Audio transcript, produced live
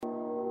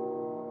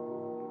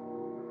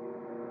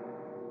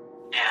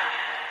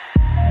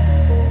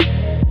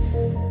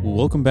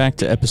Welcome back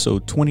to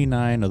episode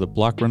 29 of the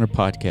Block Runner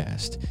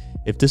podcast.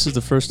 If this is the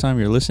first time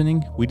you're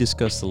listening, we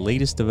discuss the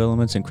latest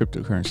developments in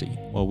cryptocurrency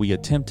while we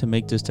attempt to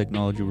make this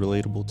technology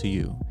relatable to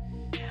you.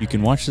 You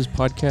can watch this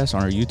podcast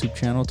on our YouTube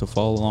channel to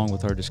follow along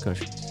with our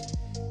discussions.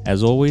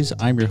 As always,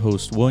 I'm your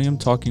host, William,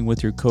 talking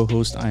with your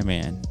co-host,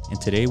 Iman, and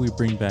today we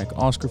bring back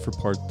Oscar for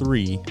part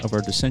 3 of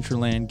our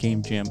Decentraland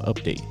Game Jam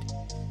update.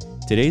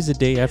 Today's the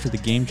day after the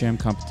Game Jam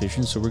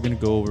competition, so we're going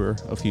to go over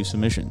a few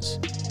submissions.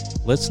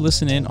 Let's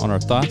listen in on our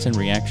thoughts and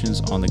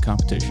reactions on the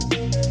competition.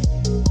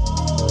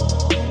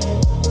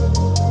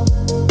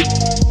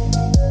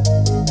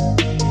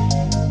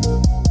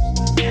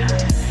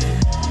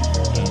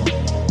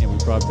 And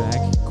we brought back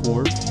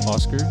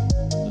Oscar,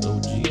 the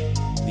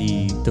OG,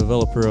 the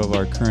developer of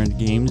our current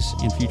games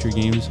and future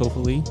games,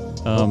 hopefully.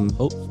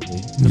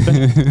 Hopefully.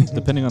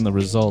 Depending on the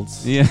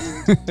results. Yeah.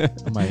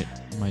 I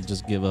might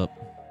just give up.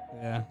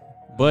 Yeah.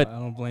 But I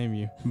don't blame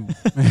you.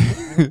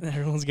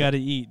 Everyone's got to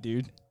eat,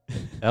 dude.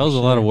 That was a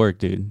lot of work,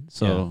 dude.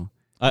 So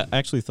I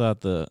actually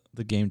thought the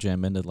game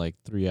jam ended like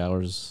 3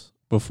 hours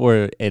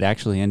before it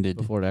actually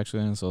ended. so I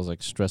was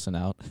like stressing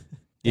out.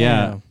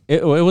 Yeah.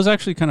 It was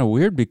actually kind of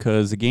weird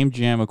because the game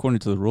jam,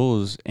 according to the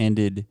rules,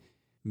 ended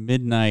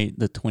midnight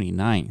the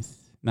 29th,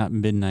 not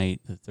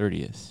midnight the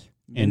 30th.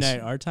 Midnight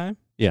our time?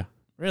 Yeah.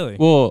 Really?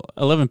 Well,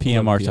 11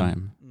 p.m. 11 our p.m.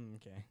 time.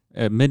 Okay.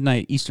 At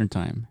midnight Eastern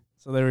time.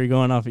 So they were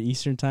going off of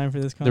Eastern time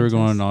for this contest? They were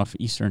going off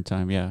Eastern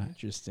time, yeah.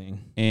 Interesting.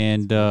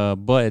 And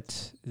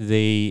but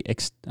they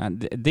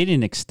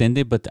didn't extend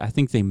it, but I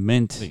think they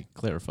meant They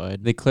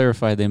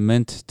clarified. they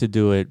meant to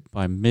do it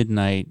by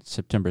midnight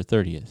September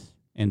 30th.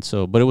 And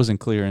so, but it wasn't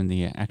clear in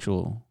the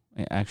actual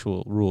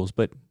rules,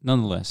 but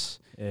nonetheless.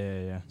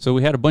 Yeah. So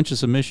we had a bunch of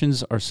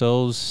submissions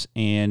ourselves,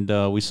 and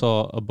we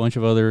saw a bunch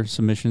of other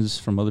submissions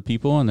from other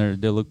people, and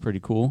they look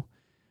pretty cool.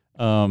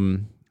 I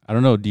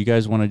don't know. Do you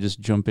guys want to just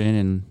jump in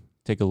and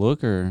take a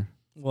look, or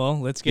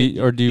let's get.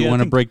 Or do you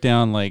want to break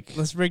down like?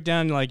 Let's break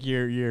down like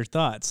your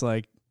thoughts,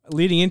 like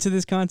leading into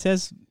this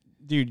contest,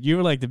 dude. You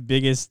were like the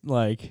biggest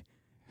like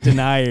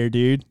denier,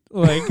 dude.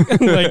 Like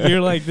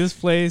you're like, this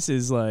place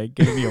is like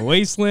gonna be a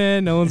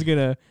wasteland. No one's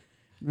gonna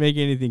make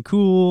anything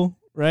cool,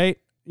 right?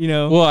 You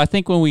know. Well, I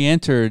think when we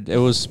entered, it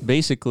was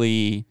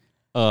basically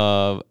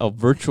a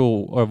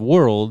virtual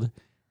world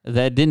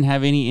that didn't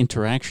have any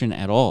interaction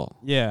at all.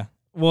 Yeah.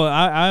 Well,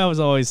 I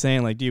was always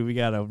saying, like, dude, we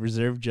got to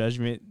reserve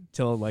judgment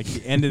till, like,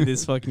 the end of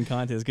this fucking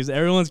contest because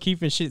everyone's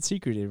keeping shit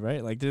secretive,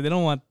 right? Like, they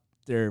don't want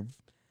their...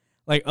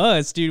 Like,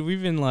 us, dude,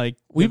 we've been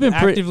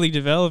actively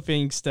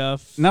developing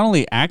stuff. Not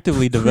only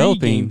actively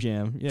developing... Game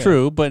Jam. Yeah.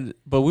 True, but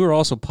we were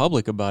also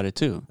public about it,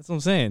 too. That's what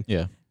I'm saying.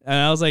 Yeah. And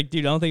I was like,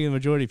 dude, I don't think the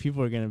majority of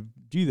people are going to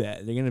do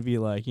that. They're going to be,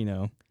 like,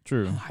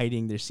 True.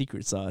 hiding their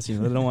secret sauce. They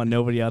don't want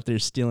nobody out there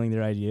stealing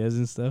their ideas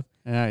and stuff.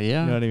 Yeah. You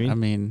know what I mean? I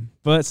mean...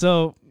 But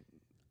so...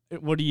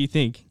 What do you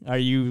think? Are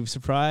you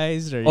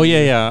surprised?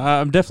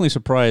 Yeah. I'm definitely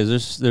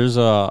surprised. There's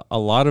a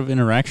lot of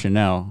interaction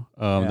now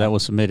that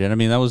was submitted. I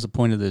mean, that was the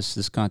point of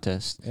this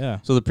contest. Yeah.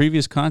 So the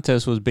previous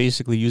contest was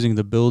basically using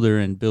the builder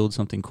and build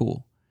something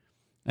cool.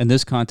 And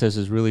this contest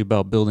is really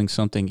about building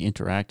something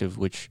interactive,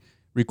 which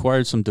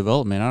required some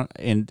development.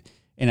 And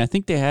I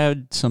think they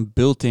had some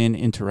built-in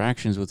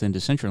interactions within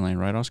Decentraland,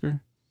 right,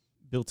 Oscar?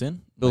 Built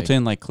in,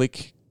 like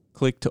click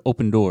to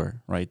open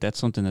door, right? That's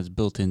something that's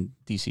built in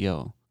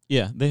DCL.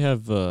 Yeah, they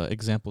have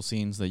example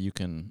scenes that you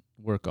can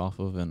work off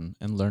of and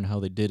learn how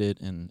they did it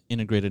and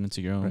integrate it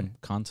into your own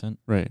content.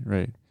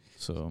 Right.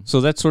 So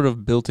that's sort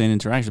of built-in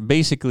interaction.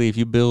 Basically, if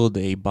you build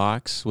a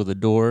box with a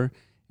door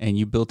and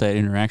you built that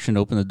interaction to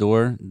open the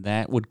door,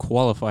 that would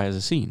qualify as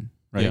a scene,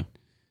 right? Yeah.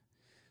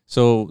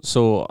 So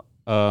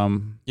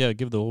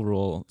give the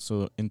overall.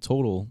 So in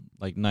total,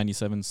 like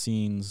 97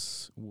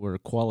 scenes were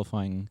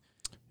qualifying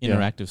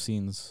interactive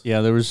scenes.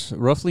 Yeah, there was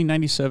roughly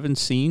 97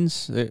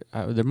 scenes.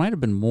 There might have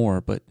been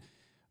more, but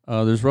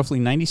there's roughly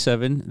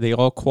 97. They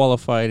all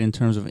qualified in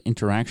terms of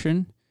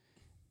interaction.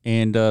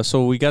 And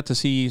so we got to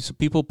see, so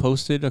people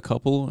posted a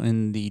couple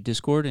in the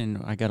Discord,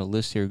 and I got a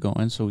list here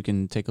going so we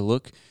can take a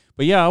look.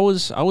 But yeah, I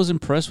was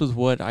impressed with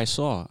what I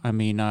saw. I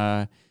mean,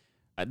 there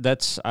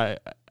was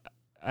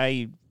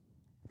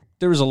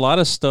a lot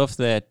of stuff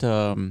that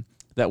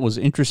was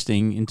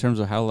interesting in terms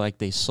of how like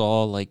they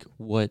saw like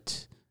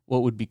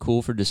what would be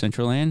cool for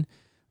Decentraland.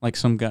 Like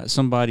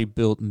somebody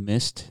built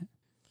Myst,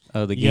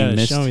 the game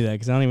Myst. Show me that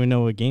because I don't even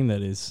know what game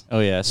that is.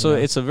 Oh yeah, so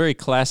it's a very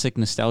classic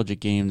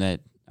nostalgic game that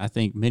I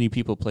think many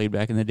people played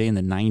back in the day in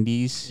the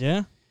 90s.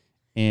 Yeah.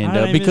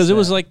 And because it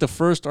was like the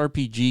first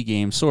RPG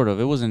game, sort of.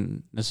 It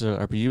wasn't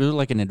necessarily RPG. It was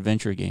like an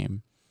adventure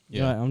game.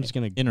 Yeah, I'm just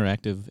gonna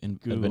interactive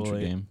adventure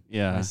game.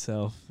 Yeah.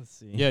 Myself. Let's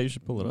see. Yeah, you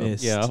should pull it up.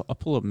 Myst. Yeah, I'll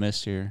pull up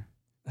Myst here.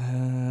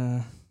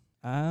 I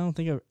don't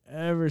think I've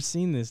ever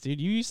seen this, dude.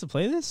 You used to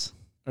play this?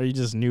 Or you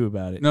just knew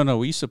about it? No,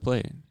 we used to play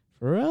it.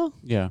 For real?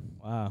 Yeah.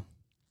 Wow.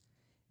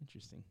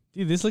 Interesting.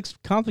 Dude, this looks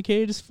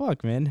complicated as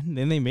fuck, man.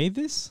 Then they made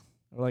this?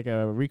 Or like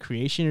a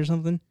recreation or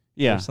something?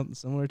 Yeah. Or something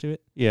similar to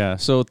it? Yeah.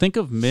 So think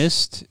of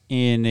Myst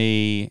in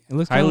a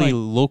highly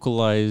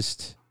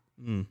localized.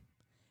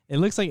 It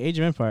looks like Age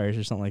of Empires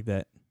or something like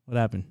that. What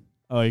happened?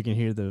 Oh, you can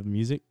hear the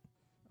music?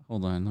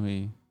 Hold on, let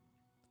me.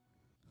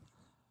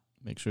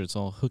 Make sure it's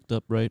all hooked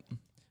up right.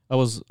 I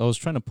was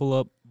trying to pull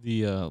up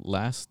the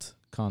last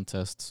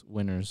contest's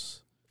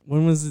winners.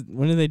 When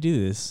did they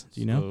do this?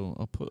 Do you know?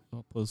 So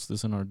I'll post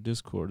this in our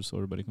Discord so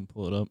everybody can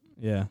pull it up.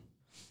 Yeah.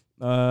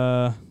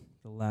 The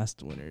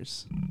last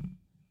winners.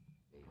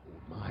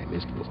 My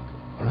mistress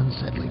are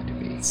unsettling to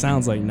me.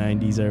 Sounds like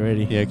 90s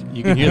already. Yeah,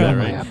 you can hear that,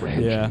 My right?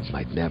 apprehensions Yeah.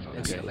 might never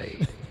be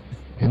allayed.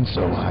 And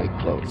so I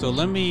close. So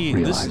let me.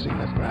 This realizing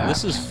that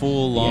perhaps is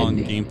full long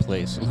the ending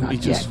gameplay. So is let me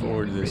not just yet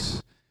forward written.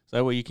 this. So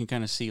that way you can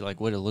kind of see like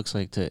what it looks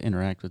like to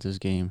interact with this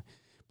game.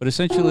 But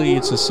essentially,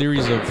 it's a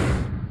series of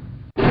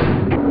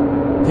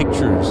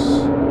pictures.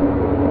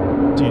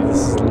 Dude,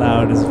 this is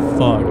loud as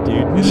fuck,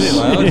 dude. Is it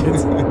loud?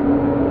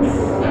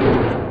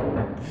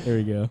 There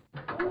we go.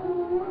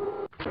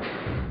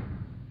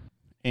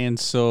 And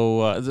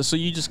so, so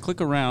you just click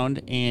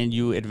around and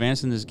you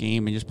advance in this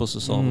game, and you're supposed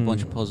to solve a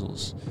bunch of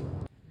puzzles.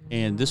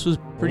 And this was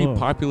pretty Whoa.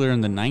 popular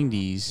in the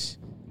 90s.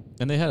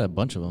 And they had a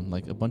bunch of them,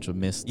 like a bunch of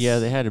mists. Yeah,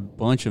 they had a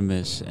bunch of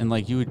myths, and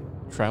like you would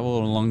travel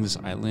along this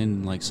island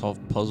and like solve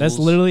puzzles. That's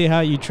literally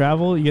how you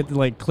travel. You get to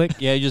like click.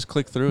 Yeah, you just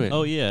click through it.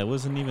 Oh yeah, it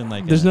wasn't even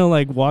like There's no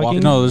like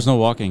walking. No, there's no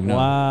walking. No.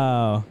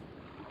 Wow,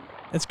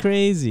 that's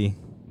crazy.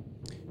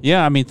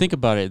 Yeah, I mean, think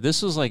about it.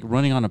 This was like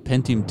running on a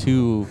Pentium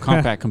 2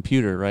 compact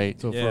computer, right?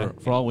 So Yeah.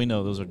 for all we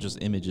know, those are just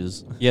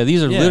images. Yeah,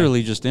 these are Yeah.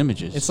 literally just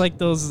images. It's like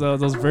those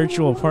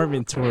virtual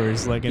apartment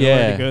tours. Like in Yeah.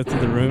 order to go through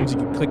the rooms, you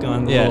can click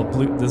on the Yeah.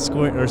 little the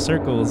square or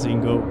circles. So you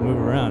can go move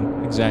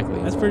around.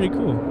 exactly. That's pretty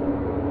cool.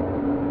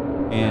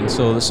 And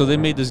so they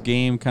made this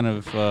game kind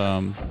of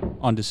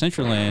on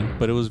Decentraland,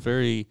 but it was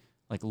very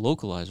like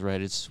localized, right?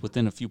 It's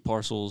within a few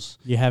parcels.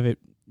 You have it.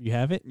 You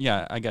have it.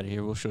 Yeah, I got it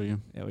here. We'll show you.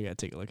 Yeah, we gotta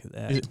take a look at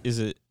that. Is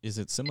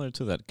it similar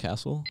to that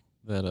castle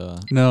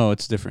that No,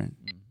 it's different.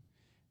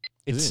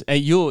 Is It's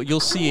you'll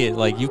see it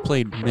like you've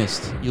played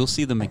Myst. You'll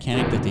see the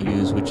mechanic that they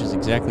use, which is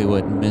exactly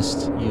what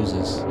Myst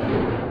uses.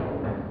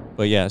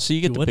 But yeah, so you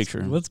get Dude, the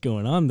picture. What's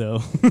going on though?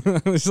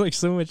 There's like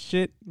so much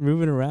shit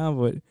moving around,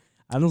 but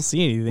I don't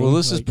see anything. Well,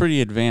 this is like, pretty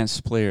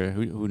advanced player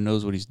who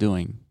knows what he's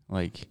doing.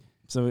 Like,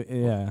 So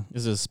yeah,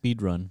 is a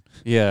speed run?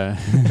 yeah.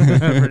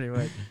 pretty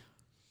much.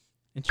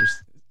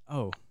 Interesting.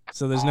 Oh,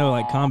 so there's no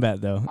like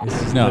combat though. It's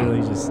just No.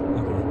 literally just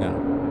okay.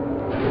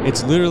 No.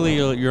 It's literally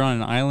you're on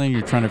an island.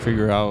 You're trying to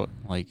figure out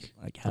like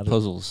Like how the to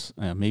puzzles,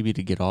 maybe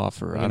to get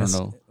off, or like I an don't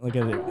know. like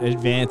an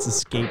advanced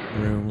escape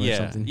room or Yeah,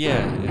 something.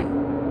 yeah.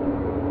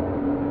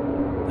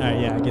 All right,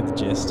 yeah, I get the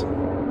gist.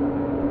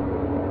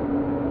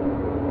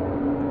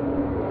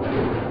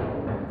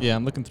 Yeah,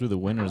 I'm looking through the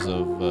winners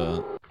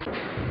of.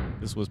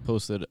 This was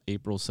posted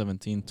April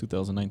 17,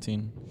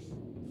 2019,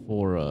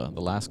 for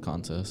the last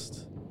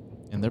contest,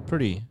 and they're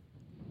pretty.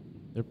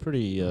 They're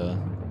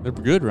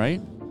Good,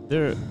 right?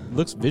 They're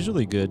looks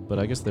visually good, but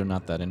I guess they're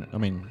not that. I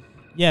mean,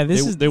 Yeah,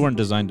 this they weren't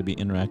designed to be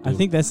interactive. I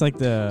think that's like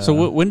the. So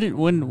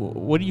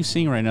what are you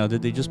seeing right now?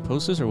 Did they just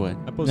post this or what?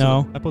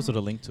 I posted a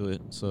link to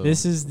it. So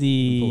This is pull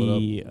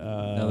the.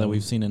 now that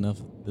we've seen enough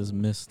of this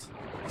mist,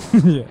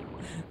 yeah,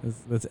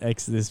 let's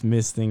X this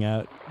mist thing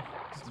out.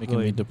 it's making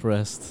me really-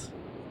 depressed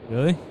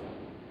Really?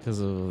 because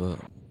of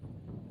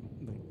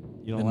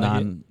You the don't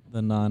like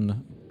the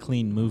non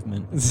clean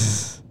movement.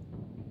 it?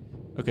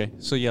 Okay,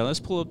 so yeah, let's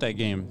pull up that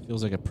game.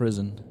 Feels like a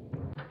prison.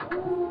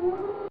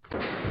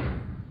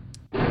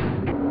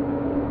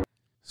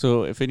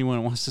 So if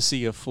anyone wants to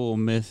see a full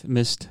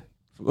Myst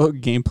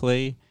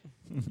gameplay,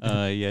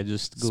 yeah,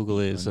 just Google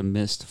it. It's a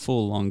Myst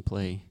full long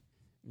play.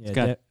 Yeah, It's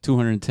got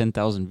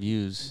 210,000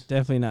 views.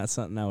 definitely not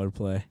something I would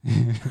play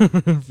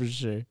for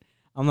sure.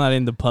 I'm not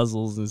into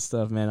puzzles and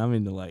stuff, man. I'm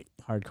into like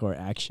hardcore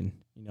action.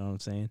 You know what I'm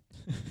saying?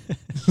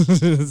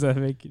 Does that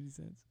make any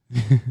sense?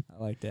 I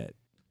like that.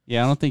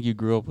 Yeah, I don't think you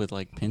grew up with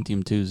like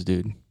Pentium 2s,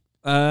 dude.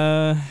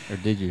 Or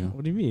did you?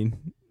 What do you mean?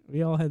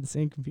 We all had the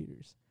same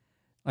computers.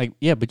 Like,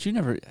 yeah, but you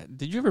never.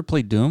 Did you ever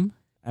play Doom?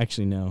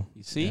 Actually, no.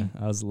 You see? Yeah,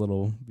 I was a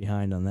little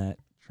behind on that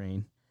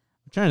train.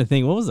 I'm trying to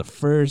think. What was the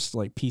first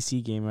like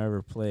PC game I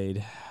ever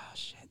played?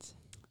 Shit.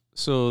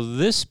 So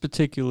this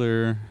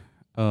particular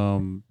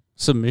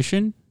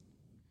submission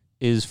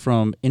is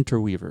from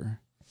Interweaver.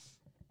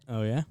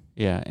 Oh yeah.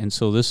 Yeah, and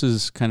so this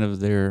is kind of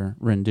their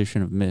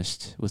rendition of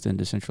Myst within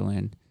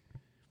Decentraland.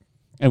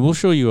 And we'll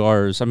show you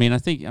ours. I mean,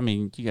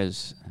 you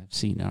guys have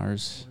seen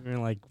ours. We're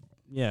like,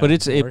 yeah. But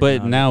working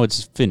but on now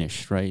it's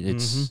finished, right?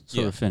 It's Mhm.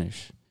 sort Yeah. of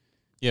finished.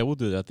 Yeah, we'll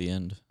do it at the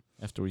end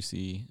after we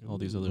see all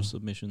these other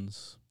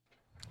submissions.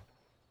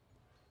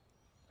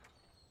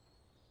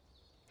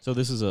 So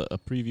this is a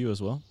preview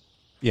as well.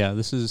 Yeah,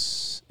 this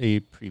is a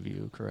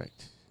preview,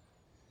 correct.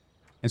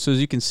 And so as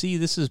you can see,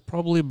 this is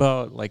probably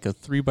about like a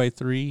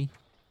 3x3.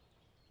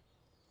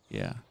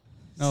 Yeah.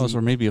 No, See-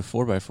 or maybe a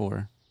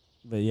 4x4.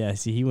 But yeah,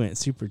 see, he went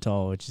super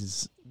tall, which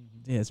is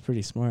yeah, it's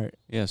pretty smart.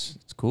 Yes,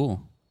 it's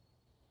cool.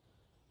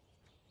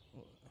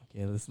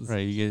 Okay, let's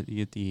Right, you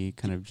get the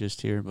kind of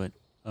gist here, but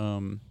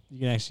you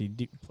can actually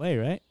play,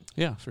 right?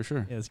 yeah, for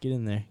sure. Yeah, let's get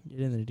in there. Get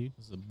in there, dude.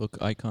 There's a book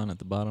icon at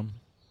the bottom.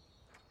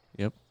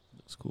 Yep.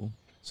 Looks cool.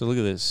 So look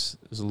at this.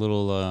 There's a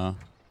little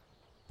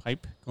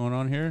pipe going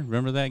on here.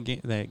 Remember that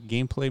that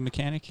gameplay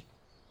mechanic?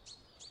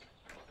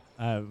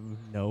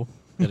 No.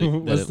 That it,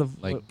 What's the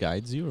like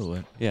guides you or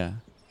what? Yeah.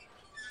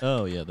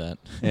 Oh yeah, that.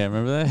 Yeah,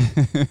 remember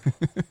that?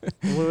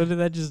 what did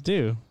that just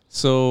do?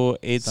 So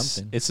it's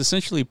Something. it's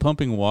essentially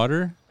pumping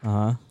water Uh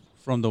huh.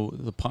 from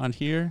the pond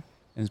here,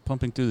 and it's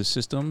pumping through the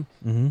system,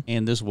 Mm-hmm.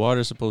 and this water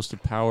is supposed to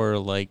power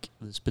like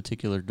this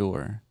particular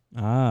door.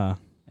 Ah.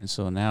 And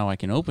so now I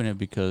can open it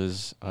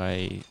because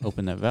I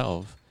opened that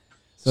valve.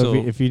 So,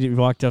 if you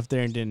walked up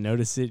there and didn't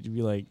notice it, you'd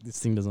be like, "This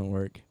thing doesn't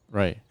work."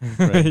 Right.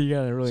 You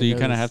gotta really. So you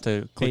kind of notice. have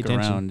to Pay click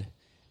attention. around.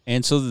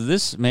 And so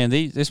this, man,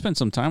 they spent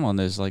some time on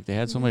this. Like they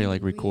had somebody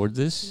like record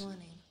this. Hold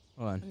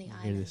on. on the Hear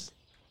island. this.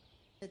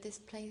 But this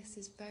place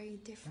is very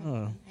different. Oh,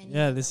 from any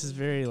yeah, other this is we've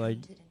very, like-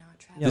 encountered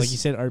in our Yeah, like This- you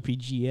said,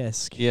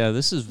 RPG-esque. Yeah,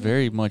 this is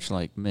very much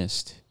like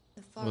Myst.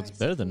 The Well, it's forest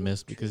better than full of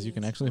Myst because you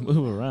can trees actually all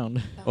move around,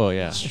 around. Oh,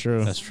 yeah. That's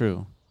true. That's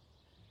true.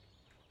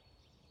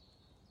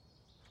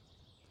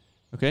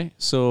 Okay,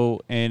 so,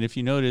 and if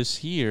you notice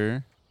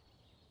here,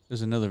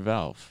 there's another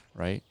valve,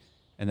 right?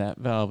 And that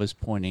valve is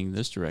pointing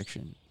this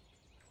direction.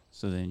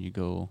 So then you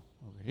go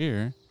over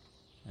here,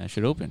 and it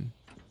should open.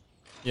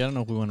 Yeah, I don't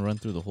know if we want to run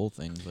through the whole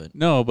thing, but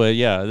No, but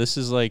yeah, this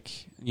is like,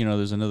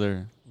 there's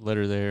another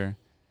letter there.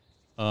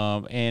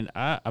 And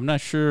I'm not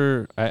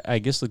sure. I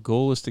guess the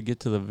goal is to get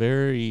to the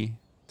very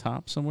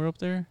top somewhere up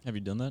there. have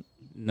you done that?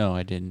 No,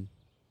 I didn't.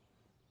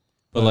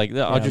 But But, like,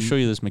 I'll yeah, just show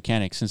you this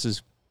mechanic.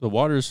 Since the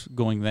water's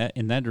going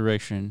in that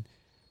direction,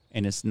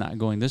 and it's not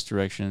going this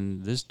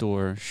direction, this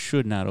door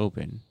should not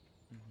open.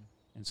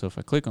 And so if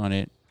I click on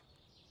it,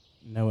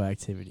 No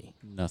activity.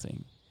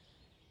 nothing.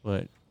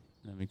 But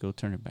let me go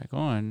turn it back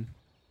on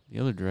the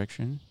other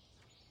direction.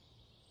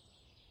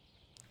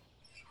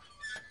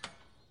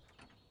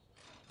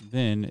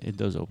 Then it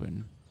does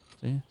open.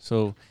 See?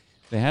 So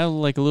they have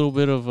like a little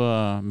bit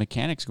of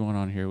mechanics going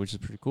on here, which is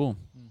pretty cool.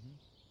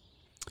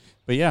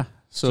 But yeah,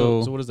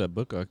 So so what does that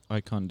book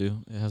icon do?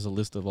 It has a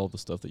list of all the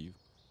stuff that you've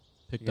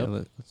picked yeah, up.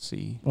 let's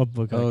see. What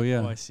book? Oh, yeah.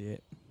 Oh, I see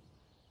it.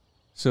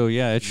 So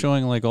yeah, it's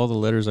showing like all the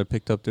letters I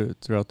picked up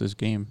throughout this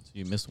game. So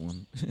you missed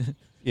one.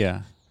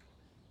 Yeah.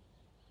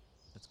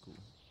 That's cool.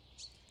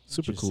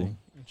 Super cool.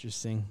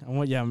 Interesting.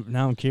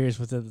 Now I'm curious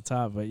what's at the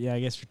top, but yeah, I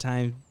guess for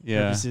time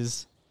Yeah.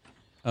 purposes,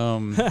 We'll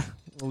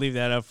we'll leave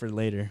that up for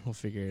later. We'll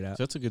figure it out.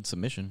 So that's a good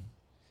submission,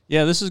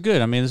 Yeah, this is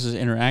good. I mean, this is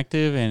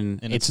interactive and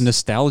And it's it's-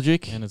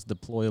 nostalgic. and it's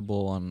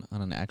deployable on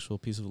an actual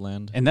piece of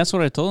land. And that's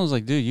what I told him. I was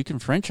like, dude, you can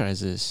franchise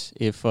this.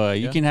 If you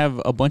Yeah. can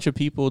have a bunch of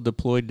people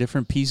deploy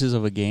different pieces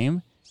of a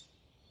game,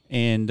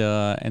 and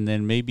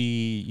then maybe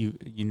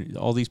you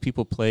all these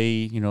people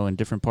play, in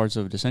different parts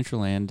of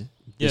Decentraland,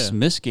 this Yeah.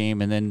 Myst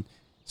game, and then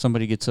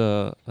somebody gets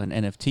an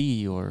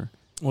NFT or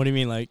What do you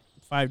mean, like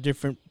 5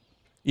 different?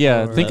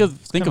 yeah, Or, think uh,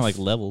 of Kind of like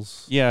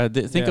levels. yeah,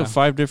 think Yeah. of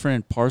 5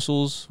 different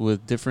parcels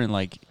with different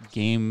like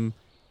game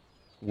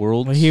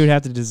worlds. Well, he would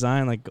have to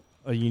design like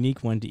a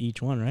unique one to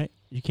each one, right?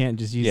 You can't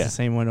just use Yeah. the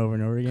same one over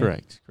and over again.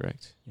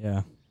 Correct.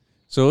 Yeah.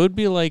 So it would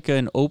be like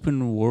an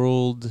open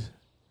world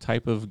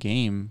type of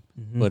game,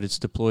 Mhm. but it's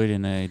deployed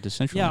in a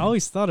Decentraland. Yeah, I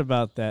always thought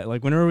about that.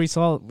 Like whenever we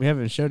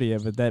haven't showed it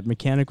yet, but that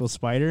mechanical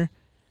spider.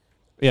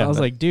 yeah, I was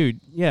like, dude,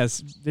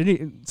 yes,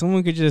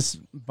 someone could just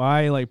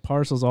buy like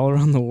parcels all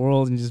around the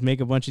world and just make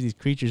a bunch of these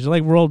creatures. They're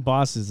like world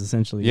bosses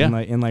essentially. Yeah.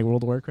 In like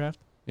World of Warcraft.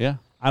 yeah,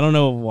 I don't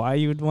know why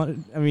you would want it.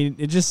 I mean,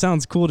 it just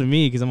sounds cool to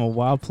me because I'm a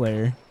WoW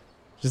player.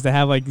 Just to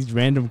have like these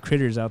random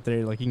critters out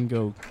there, like you can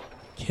go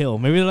kill.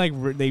 Maybe they're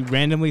like they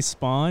randomly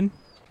spawn,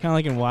 kind of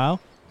like in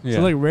WoW. yeah,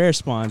 So like rare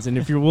spawns, and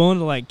if you're willing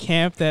to like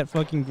camp that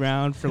fucking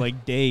ground for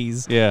like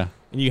days, yeah,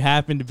 and you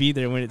happen to be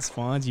there when it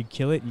spawns, you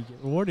kill it and you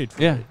get rewarded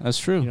for yeah. it. That's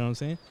true. You know what I'm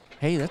saying?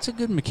 Hey, that's a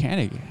good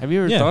mechanic. Have you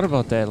ever Yeah. thought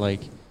about that? Like,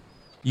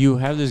 you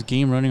have this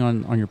game running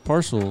on your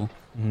parcel,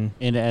 Mm-hmm.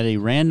 and at a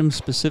random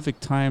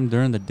specific time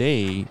during the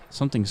day,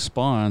 something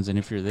spawns, and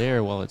if you're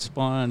there while it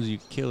spawns, you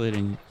kill it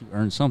and you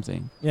earn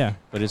something. Yeah,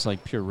 But it's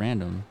like pure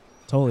random.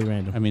 totally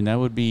random. I mean, that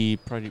would be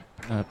pretty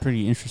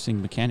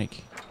interesting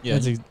mechanic. Yeah,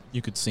 That's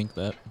you could sync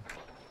that.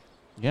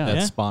 Yeah. That's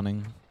Yeah.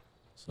 spawning.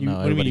 So You, now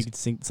what do you mean you everybody's- could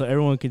sync? So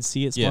everyone could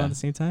see it spawn Yeah. at the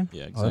same time?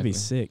 Yeah, Oh, that'd be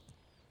exactly. sick.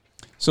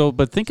 So,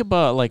 but think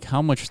about like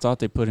how much thought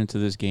they put into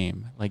this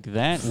game. Like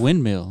that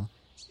windmill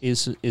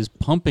is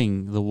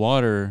pumping the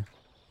water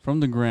from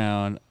the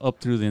ground up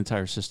through the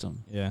entire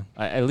system. Yeah.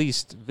 At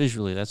least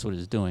visually, that's what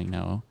it's doing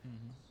now.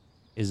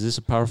 Is this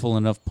a powerful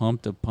enough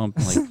pump to pump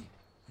like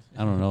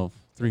I don't know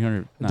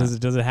 300? Nah. Does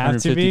it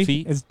have to 150 be?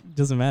 feet? It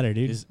doesn't matter,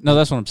 dude. Is- No,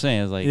 that's what I'm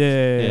saying. It's like yeah,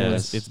 yeah, Well,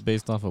 it's- it's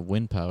based off of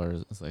wind power.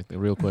 It's like the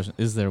real question: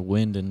 is there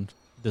wind in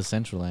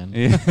Decentraland?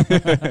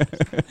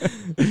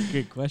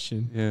 Great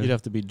question. yeah. You'd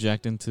have to be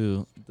jacked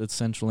into the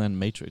Decentraland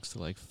matrix to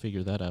like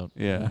figure that out.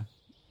 Yeah.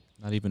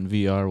 Not even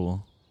VR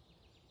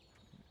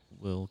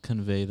will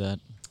convey that.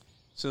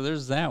 So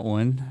there's that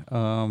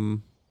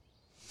one.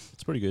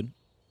 It's pretty good.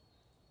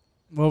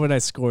 What would I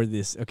score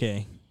this?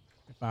 Okay,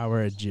 if I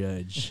were a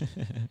judge.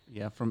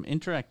 Yeah, from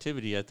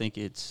interactivity, I think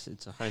it's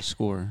a high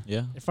score.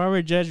 Yeah. If I were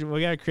a judge,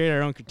 we gotta create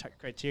our own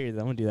criteria. I'm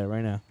gonna do that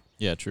right now.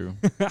 Yeah. True.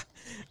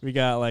 We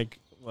got like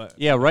What?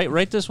 Yeah,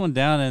 write this one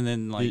down and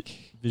then like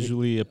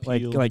Visually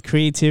appeal. Like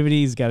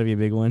creativity's got to be a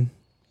big one.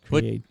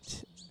 What-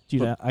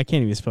 Dude, I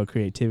can't even spell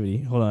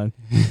creativity. Hold on.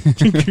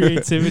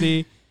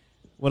 Creativity.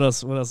 What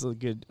else? What else is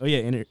good? Oh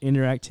yeah,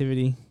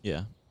 interactivity.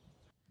 yeah.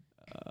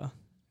 all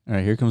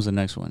right, here comes the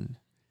next one.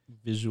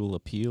 Visual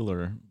appeal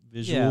or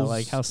visuals. Yeah,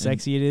 like how and-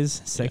 sexy it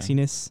is.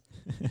 Sexiness.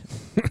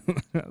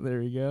 There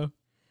we go.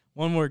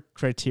 One more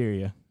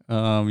criteria.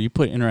 You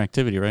put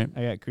interactivity, right?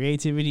 I got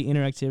creativity,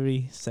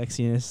 interactivity,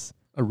 sexiness.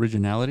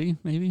 Originality,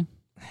 maybe?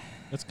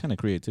 That's kind of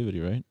creativity,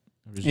 right?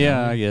 Yeah, I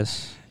Originality.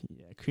 guess.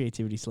 Yeah,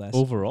 creativity slash.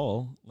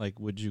 Overall, like,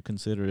 would you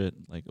consider it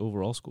like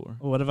overall score?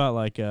 What about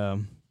like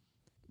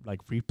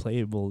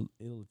replayability?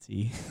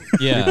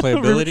 Yeah.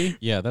 Replayability?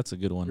 Yeah, that's a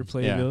good one.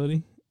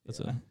 Replayability. That's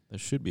Yeah. that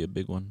should be a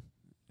big one.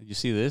 Did you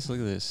see this? Look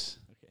at this.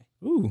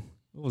 Ooh,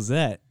 what was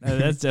that?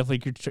 That's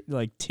definitely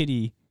like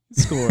titty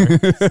score.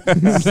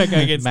 That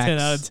guy gets Max- 10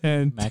 out of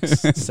 10. Max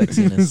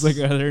sexiness. It's like,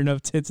 are there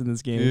enough tits in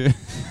this game?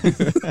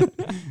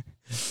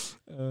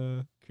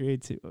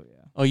 Creative. Oh yeah.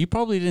 Oh, you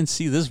probably didn't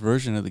see this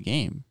version of the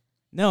game.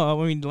 No,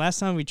 I mean, last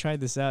time we tried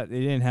this out, they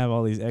didn't have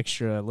all these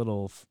extra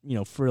little,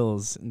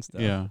 frills and stuff.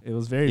 Yeah. It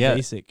was very Yeah,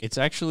 basic.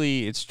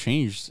 it's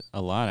changed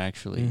a lot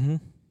actually.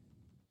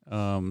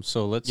 Mhm.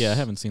 So let's. Yeah, I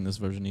haven't seen this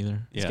version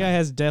either. This Yeah. guy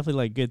has definitely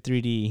like good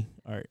 3D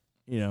art.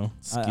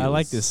 I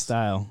like this Skills.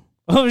 style.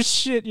 Oh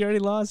shit! You already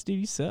lost, dude.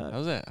 You suck.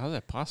 How's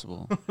that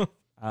possible?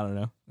 I don't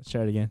know. Let's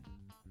try it again.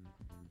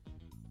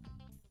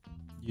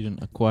 You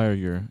didn't acquire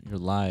your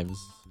lives.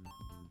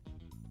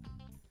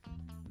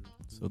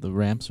 So the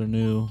ramps are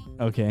new.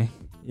 Okay.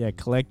 Yeah,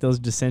 collect those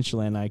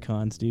Decentraland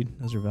icons, dude.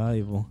 Those are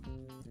valuable.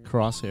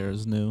 Crosshair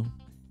is new.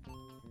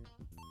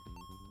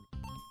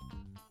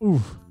 Ooh.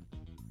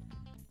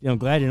 Yeah, I'm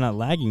glad you're not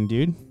lagging,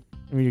 dude.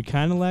 I mean, you're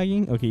kind of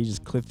lagging. Okay, you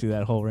just clipped through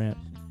that whole ramp.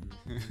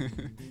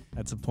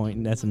 That's a point,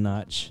 and that's a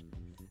notch.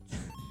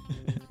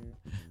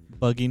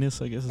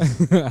 Bugginess, I guess.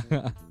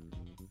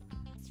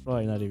 It's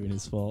probably not even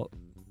his fault.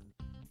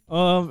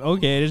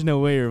 Okay, there's no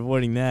way you're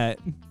avoiding that.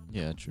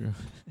 Yeah, true.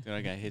 Dude,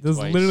 I got hit There's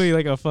twice. literally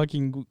like a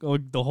fucking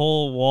the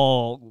whole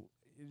wall.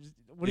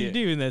 What do Yeah. you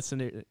do in that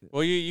scenario?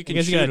 Well, you I can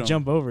guess shoot you gotta 'em.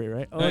 jump over it,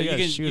 right? Oh, No, you you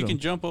gotta can shoot you 'em. can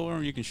jump over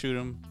them. You can shoot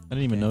them. I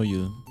didn't even know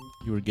you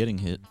were getting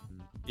hit.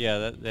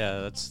 Yeah,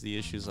 that's the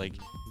issue. Is like,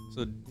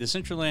 so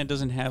Decentraland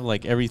doesn't have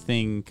like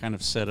everything kind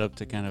of set up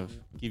to kind of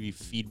give you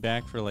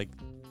feedback for like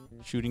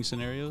shooting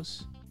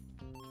scenarios.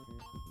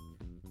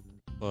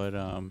 But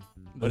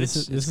This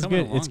is it's good.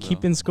 coming along, It's though.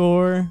 keeping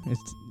score.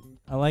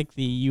 I like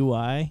the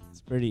UI.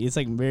 It's pretty. It's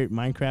like very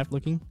Minecraft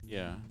looking.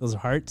 Yeah. Those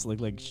hearts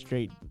look like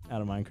straight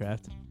out of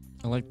Minecraft.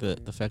 I like the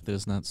fact that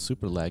it's not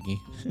super laggy.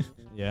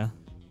 Yeah.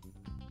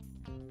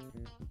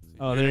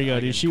 Oh, there you go,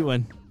 dude. Shoot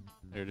one.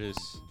 There it is.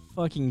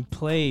 Fucking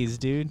plays,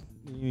 dude.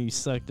 You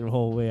sucked the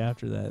whole way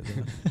after that.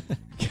 though.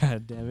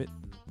 God damn it.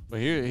 But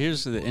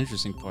here's the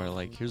interesting part.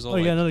 Like, here's all. Oh,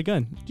 you got like, another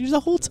gun. Dude, there's a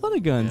whole ton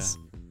of guns.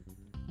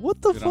 What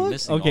the Dude, I'm fuck?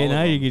 missing Okay, all of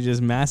now you them. can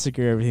just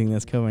massacre everything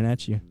that's coming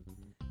at you.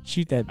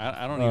 Shoot that.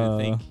 I don't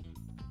even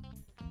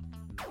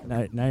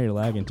think. Now you're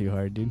lagging too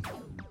hard, dude.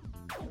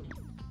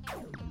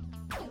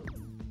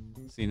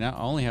 See, now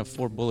I only have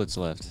 4 bullets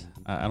left.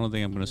 I don't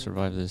think I'm gonna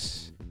survive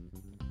this.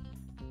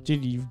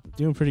 Dude, you're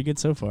doing pretty good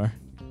so far.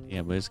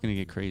 Yeah, but it's gonna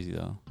get crazy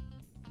though.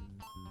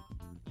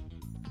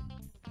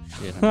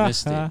 Shit, I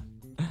missed it.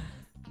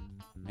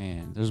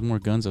 Man, there's more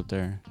guns up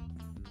there.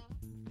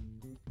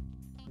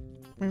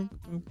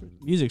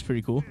 Music's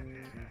pretty cool.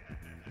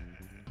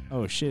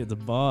 Oh shit, it's a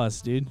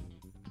boss, dude.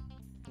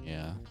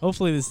 Yeah.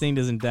 Hopefully this thing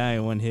doesn't die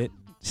in one hit.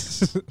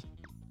 Let's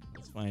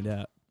find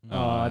out.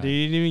 Uh, Oh, dude,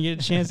 you didn't even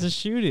get a chance to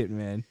shoot it,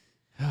 man.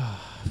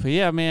 But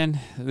yeah, man,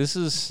 this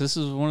is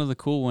one of the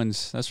cool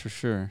ones. That's for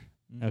sure.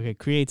 Okay,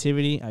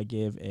 creativity, I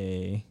give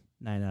a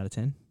 9 out of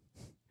 10.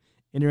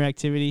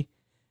 Interactivity,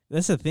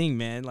 that's the thing,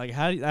 man. Like,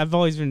 I've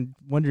always been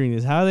wondering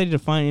this. How do they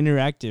define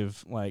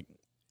interactive? Like,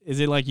 is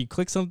it like you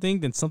click something,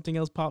 then something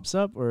else pops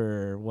up,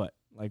 or what?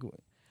 Like,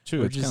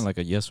 True, or it's kind just- of like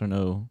a yes or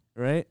no.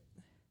 right?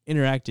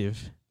 Interactive.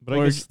 But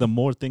Or I guess the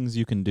more things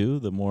you can do,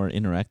 the more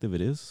interactive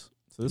it is.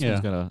 So this Yeah.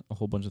 one's got a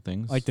whole bunch of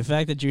things. Like the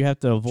fact that you have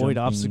to avoid Jumping,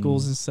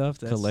 obstacles and stuff.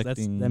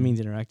 collecting, that means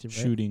interactive, right?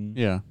 shooting.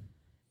 Yeah.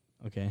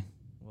 Okay.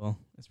 Well,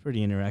 it's pretty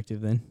interactive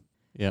then.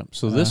 Yeah.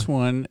 So this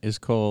one is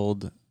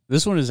called.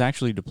 This one is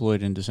actually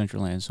deployed in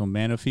Decentraland. So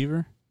Mana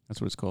Fever. That's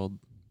what it's called.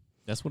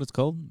 That's what it's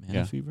called? Mana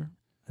Yeah. Fever?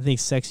 I think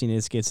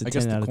sexiness gets a I 10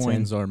 guess out the of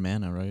coins 10. are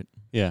mana, right?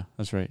 Yeah,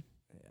 that's right.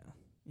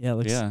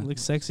 Yeah, Yeah.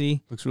 looks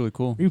sexy. Looks really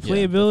cool. Yeah,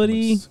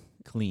 Replayability. definitely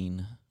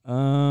clean.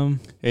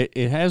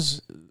 It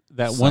has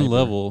that one Cyber.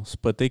 level,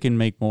 but they can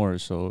make more.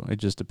 So it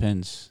just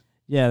depends.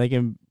 Yeah, they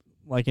can,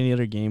 like any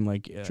other game.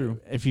 Like, True.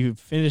 if you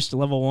finish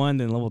level 1,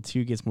 then level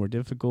 2 gets more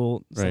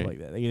difficult. Stuff Right. like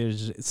that. They can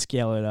just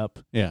scale it up,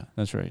 Yeah,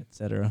 that's right.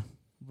 etc.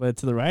 But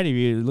to the right of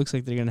you, it looks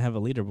like they're gonna have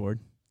a leaderboard.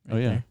 Oh,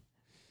 yeah.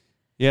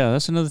 Yeah,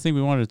 that's another thing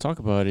we wanted to talk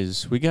about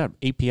is we got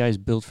APIs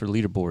built for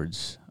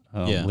leaderboards,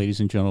 Yeah. ladies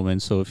and gentlemen.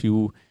 So if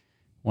you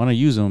want to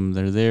use them,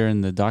 they're there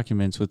in the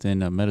documents within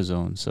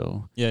MetaZone.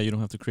 So Yeah, you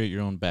don't have to create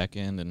your own back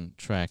end and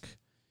track,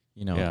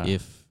 Yeah.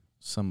 if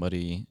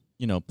somebody,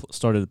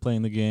 started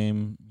playing the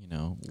game.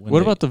 When What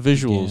they about the began.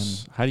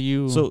 visuals? How do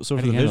you? So how for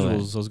do the you handle that?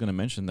 visuals, I was going to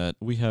mention that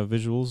we have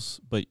visuals,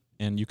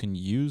 and you can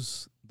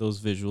use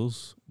those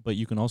visuals, but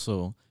you can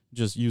also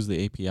just use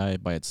the API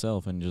by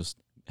itself and just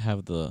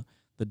have the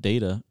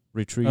data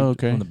retrieved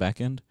from the back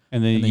end.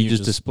 And then you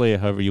just display it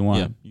however you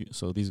want. Yeah.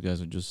 So these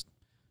guys are just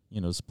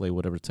display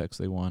whatever text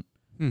they want,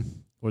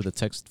 or the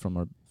text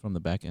from the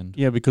back end.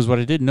 Yeah, because what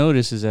I did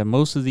notice is that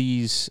most of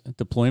these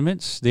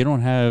deployments, they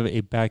don't have a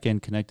back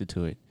end connected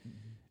to it,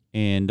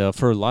 and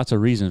for lots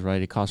of reasons,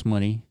 right? It costs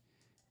money,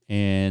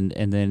 and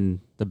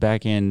then the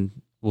back end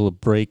will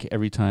break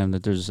every time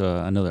that there's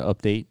another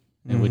update,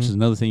 and which is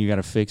another thing you got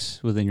to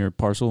fix within your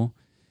parcel.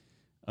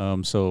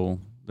 So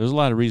there's a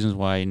lot of reasons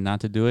why not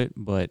to do it,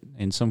 but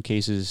in some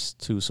cases,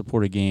 to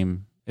support a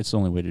game, it's the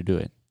only way to do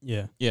it.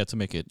 Yeah. Yeah, to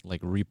make it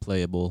like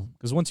replayable.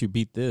 Because once you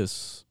beat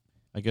this,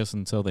 I guess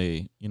until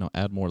they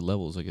add more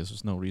levels, I guess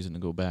there's no reason to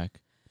go back.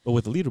 But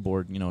with the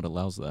leaderboard, it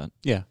allows that.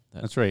 Yeah,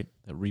 that's right.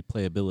 That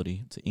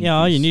replayability to increase. Yeah,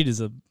 all you need is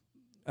a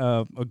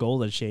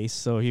goal to chase.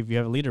 So if you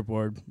have a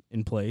leaderboard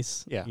in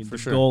place, for the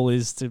sure. goal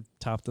is to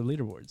top the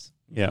leaderboards.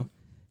 Yeah.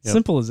 Yep.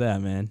 Simple as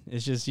that, man.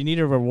 It's just you need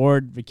a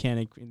reward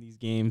mechanic in these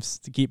games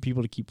to keep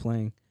people to keep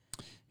playing.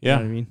 Yeah,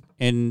 You know what I mean?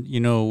 And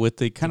with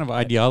the kind of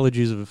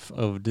ideologies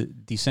of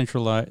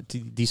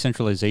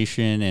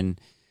decentralization, and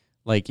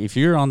like if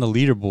you're on the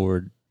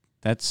leaderboard,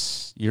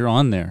 you're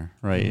on there,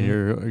 right?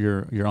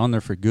 You're on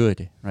there for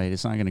good, right?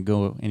 It's not going to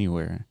go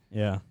anywhere.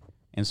 Yeah.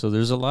 And so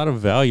there's a lot of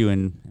value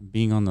in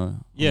being on the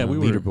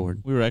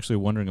leaderboard. We were actually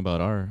wondering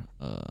about our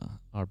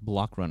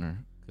block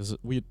runner, because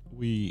we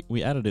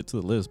added it to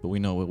the list, but we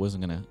know it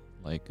wasn't gonna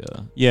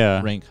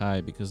rank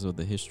high because of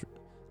the history.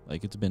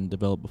 Like, it's been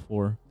developed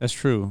before. That's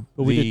true.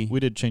 But we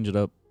did change it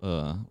up,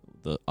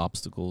 the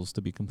obstacles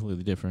to be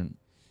completely different,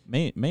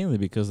 mainly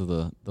because of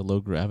the low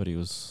gravity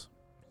was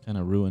kind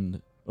of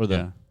ruined, or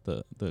the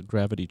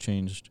gravity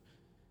changed,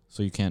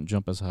 so you can't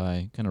jump as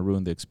high. Kind of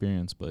ruined the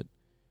experience, but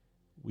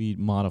we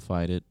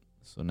modified it,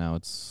 so now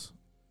it's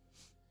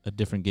a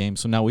different game.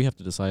 So now we have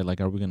to decide,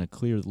 are we going to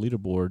clear the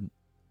leaderboard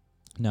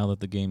now that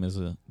the game is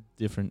a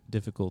different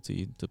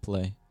difficulty to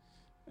play?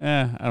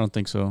 I don't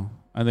think so.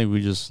 I think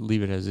we just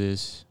leave it as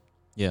is.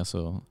 Yeah,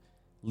 so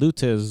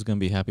Lutez is going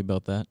to be happy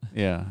about that.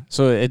 Yeah.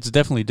 So it's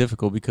definitely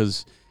difficult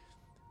because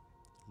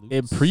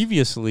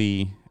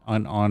previously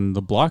on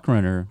the block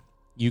runner,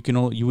 you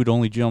would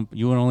only need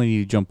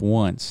to jump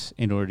once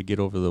in order to get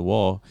over the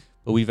wall.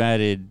 But we've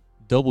added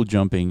double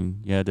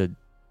jumping. You had to,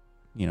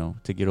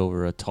 to get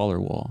over a taller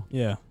wall.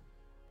 Yeah.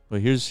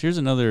 But here's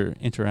another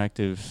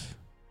interactive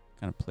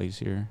kind of place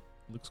here.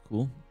 Looks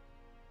cool.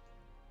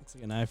 Looks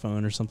like an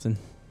iPhone or something.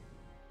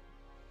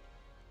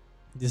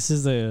 This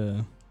is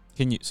a...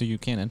 So you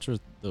can't enter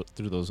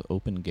through those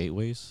open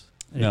gateways?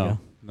 There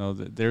No,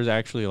 there's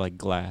actually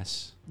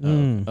glass.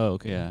 Mm. Oh,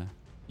 okay. Yeah.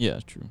 Yeah,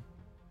 true.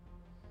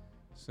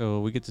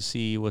 So we get to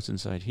see what's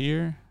inside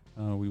here.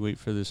 We wait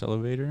for this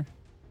elevator.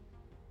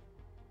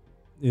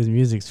 Dude, the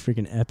music's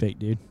freaking epic,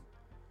 dude.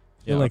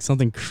 I feel like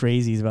something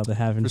crazy is about to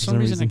happen. For some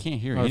reason, I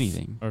can't hear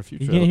anything. Our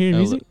future You can't hear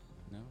music?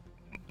 No.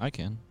 I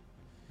can.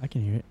 I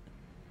can hear it.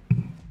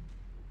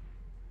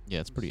 Yeah,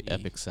 it's pretty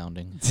epic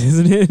sounding.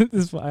 Isn't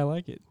it? I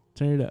like it.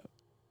 Turn it up.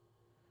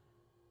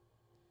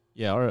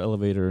 Yeah, our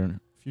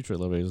future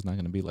elevator is not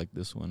going to be like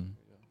this one.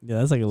 Yeah,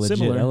 that's like a legit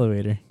Similar.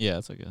 elevator. Yeah,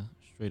 it's like a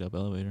straight up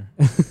elevator.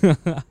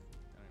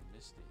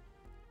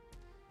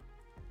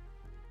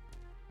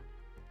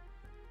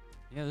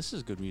 Yeah, this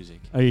is good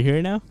music. Are you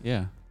here now?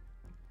 Yeah.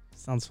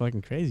 Sounds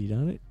fucking crazy,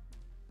 don't it?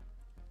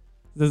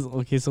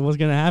 Okay, so what's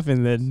gonna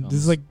happen then?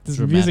 Sounds This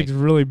dramatic. music's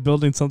really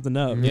building something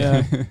up.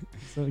 Yeah.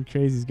 Something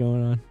crazy's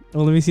going on.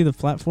 Oh, let me see the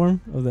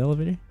platform of the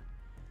elevator.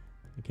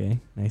 Okay,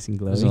 nice and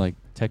glowy. There's like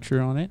texture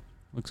on it.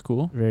 Looks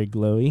cool. Very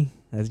glowy.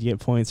 You get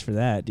points for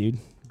that, dude.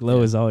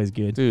 Glow is always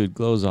good. Dude,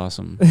 glow's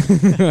awesome.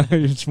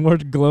 It's more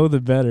glow the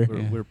better.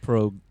 We're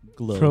pro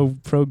glow.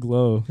 Pro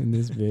glow in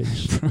this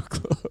bitch. Pro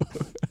glow.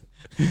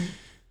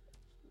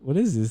 What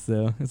is this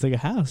though? It's like a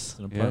house. It's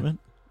an apartment.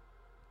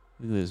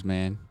 Look at this,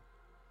 man.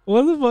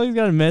 What the fuck? He's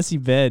got a messy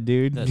bed,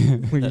 dude.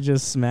 Where you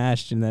just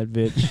smashed in that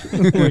bitch.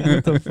 Like,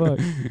 what the fuck?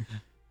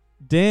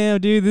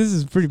 Damn, dude, this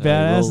is pretty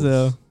badass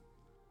though.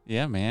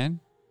 Yeah, man.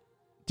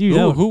 Dude,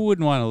 Who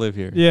wouldn't want to live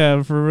here?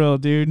 yeah, for real,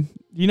 dude.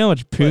 You know how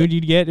much poo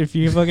you'd get if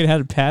you fucking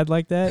had a pad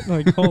like that?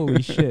 Like,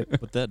 holy shit.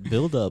 But that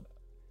build up,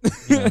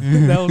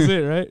 That was it,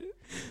 right?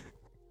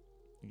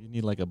 you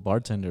need like a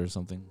bartender or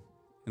something.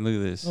 And look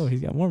at this. Oh, he's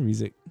got more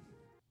music.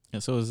 Yeah,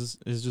 so is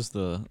just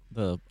the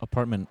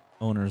apartment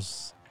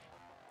owners.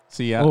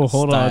 See, yeah. Oh,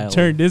 hold on. style.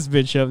 Turn this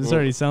bitch up. This Whoa.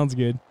 already sounds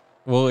good.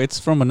 Well, it's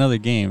from another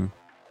game.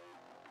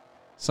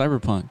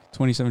 Cyberpunk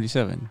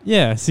 2077.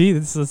 Yeah, see?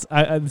 It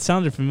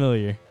sounded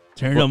familiar.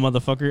 Turn it up,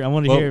 motherfucker. I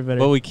want to hear it better.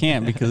 But we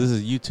can't because this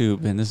is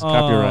YouTube and this is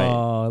copyright.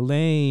 Oh,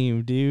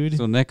 lame, dude.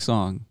 So next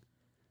song.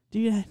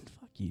 Dude,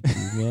 fuck you,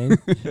 dude, man.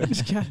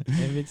 God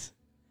damn it.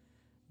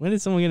 When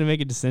is someone going to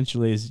make a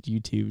decentralized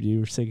YouTube, dude?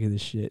 We're sick of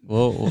this shit.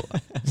 Well,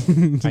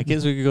 I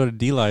guess we could go to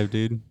D-Live,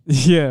 dude.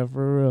 Yeah,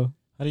 for real.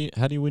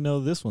 How do we know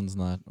this one's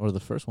not, or the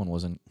first one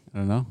wasn't? I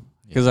don't know.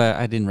 because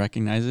I didn't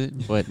recognize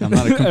it, but I'm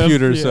not a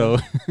computer, so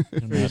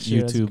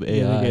YouTube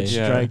You're gonna AI get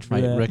striked for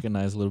might that.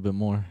 recognize a little bit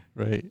more.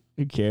 right.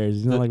 Who cares?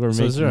 It's not So- like we're so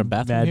making is there a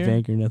bathroom bad here?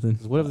 bank or nothing.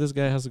 'Cause what if this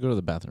guy has to go to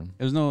the bathroom?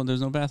 There's no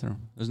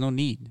bathroom. There's no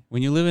need.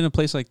 When you live in a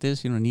place like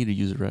this, you don't need to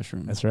use a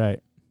restroom. That's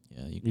right.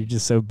 Yeah, you You're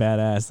just so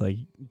badass. Like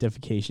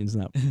defecation's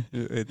not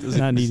It it's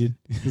not needed.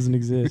 It doesn't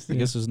exist. I Yeah.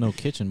 guess there's no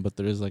kitchen, but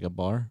there is like a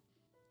bar.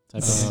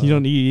 Type of You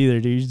don't eat either,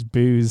 dude. You just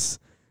booze.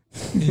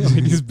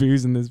 You just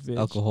booze in this bitch.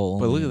 alcohol.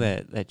 But look only.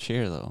 at that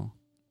chair though.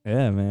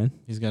 Yeah, man.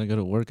 He's got to go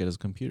to work at his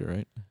computer,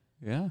 right?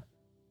 Yeah.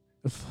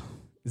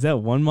 Is that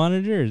one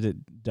monitor or is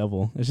it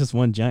double? It's just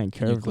one giant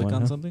Can you curved click one.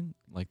 on huh? something?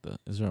 Like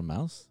is there a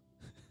mouse?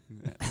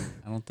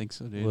 I don't think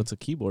so, dude. Well, it's a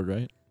keyboard,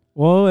 right?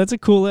 Well, that's a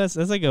cool ass.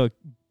 That's like a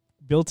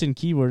built-in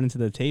keyboard into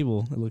the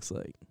table. It looks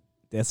like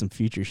that's some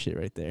future shit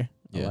right there.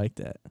 I Yeah. like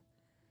that.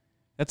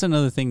 That's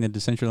another thing that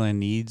Decentraland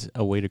needs,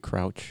 a way to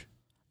crouch.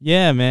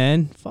 Yeah,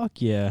 man.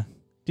 Fuck yeah,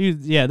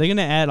 dude. Yeah, they're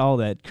gonna add all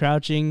that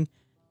crouching,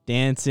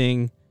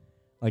 dancing,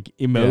 like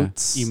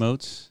emotes,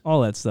 Emotes.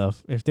 all that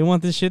stuff. If they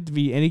want this shit to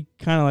be any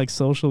kind of like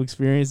social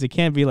experience, it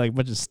can't be like a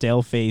bunch of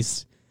stale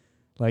face,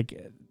 like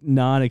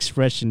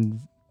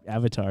non-expression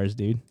avatars,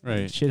 dude.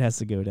 Right. Shit has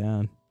to go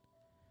down.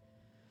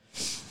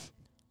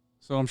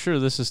 So I'm sure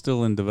this is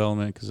still in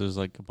development because there's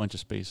like a bunch of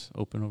space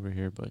open over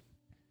here, but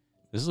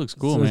this looks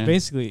cool, so man. it's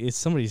basically it's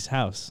somebody's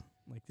house.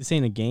 Like this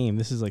ain't a game.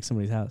 This is like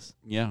somebody's house.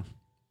 Yeah.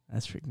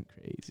 That's freaking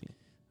crazy.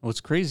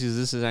 What's crazy is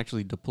this is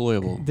actually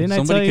deployable. Didn't I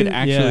Somebody tell could you?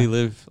 actually Yeah.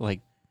 live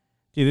like,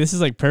 Dude, this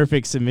is like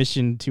perfect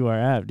submission to our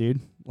app, dude.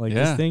 Like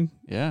Yeah. this thing.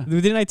 yeah.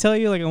 Didn't I tell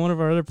you like on one of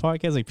our other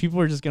podcasts, like people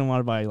are just gonna want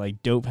to buy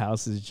like dope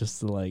houses just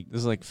to like This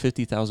is like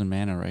 50,000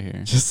 mana right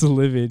here. just to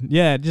live in.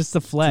 Yeah, just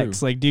to flex.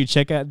 True. Like, dude,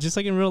 check out just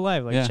like in real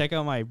life. Like Yeah. check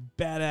out my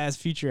badass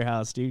future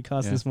house, dude.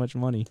 Costs Yeah. this much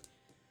money.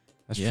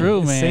 That's Yeah. true,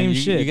 It's man. same you,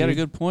 shit, You got a dude.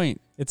 good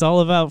point. It's all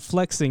about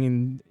flexing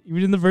and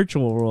even in the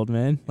virtual world,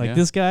 man. Like Yeah.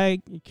 this guy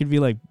could be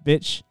like,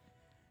 bitch,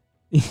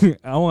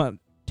 I want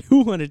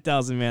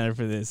 200,000 mana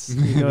for this.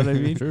 You know what I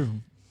mean? True.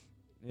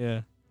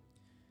 Yeah.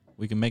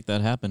 We can make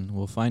that happen.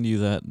 We'll find you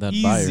that buyer.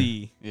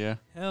 Easy. Yeah.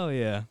 Hell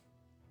yeah.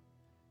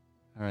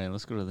 All right,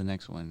 let's go to the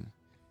next one.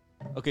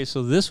 Okay,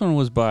 so this one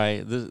was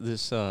by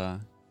this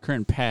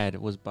current pad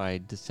was by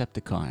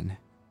Decepticon,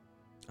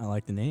 I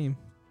like the name.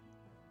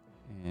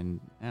 and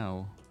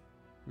now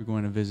we're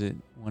going to visit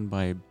one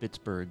by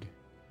Pittsburgh,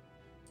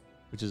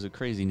 which is a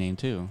crazy name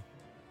too.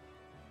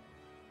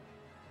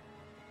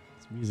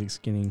 This music's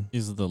getting.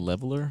 Is the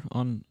leveler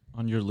on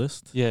your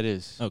list? Yeah, it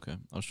is. Okay.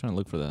 I was trying to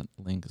look for that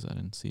link because I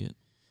didn't see it.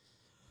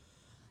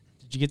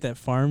 Did you get that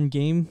farm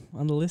game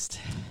on the list?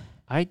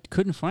 I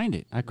couldn't find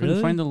it. I couldn't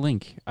Really? find the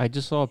link. I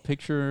just saw a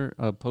picture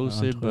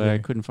posted, but I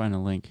Twitter. couldn't find a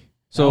link.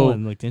 That So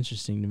one looked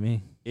interesting to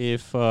me.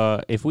 if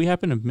we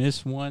happen to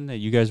miss one that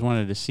you guys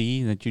wanted to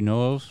see that you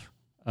know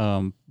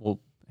of, well,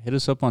 hit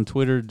us up on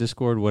Twitter,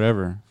 Discord,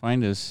 whatever.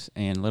 Find us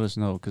and let us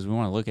know because we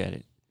want to look at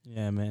it.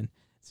 Yeah, man.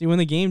 See, when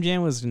the game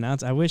jam was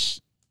announced, I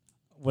wish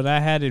what I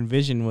had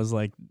envisioned was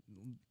like,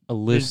 A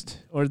list.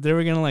 or they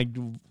were gonna like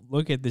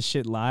look at this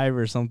shit live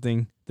or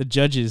something. The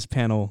judges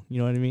panel, you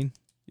know what I mean?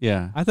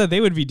 Yeah. I thought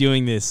they would be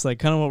doing this, like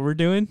kind of what we're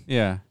doing.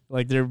 Yeah.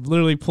 Like they're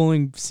literally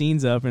pulling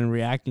scenes up and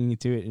reacting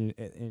to it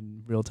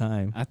in real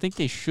time. I think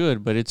they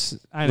should, but it's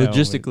I know,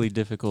 logistically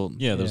difficult.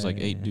 Yeah, there's like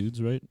Yeah, 8 yeah.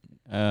 dudes, right?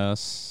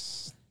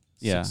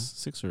 Yeah.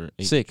 Six or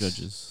 8 6.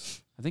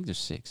 judges. I think there's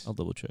 6. I'll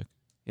double check.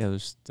 Yeah,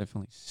 there's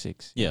definitely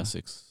 6. Yeah,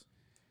 6.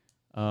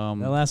 That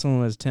last one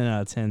was 10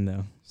 out of 10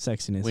 though.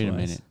 Sexiness. Wait a wise.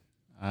 minute.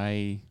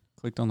 I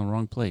clicked on the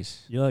wrong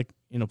place. You're like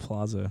in a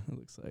plaza. It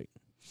looks like.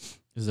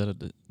 Is that a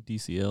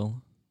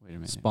DCL Wait a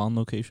minute. spawn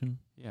location?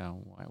 Yeah,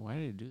 why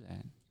did it do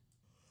that?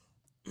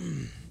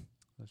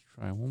 Let's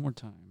try one more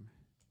time.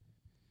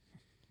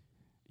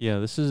 Yeah,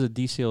 this is a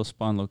DCL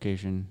spawn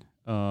location.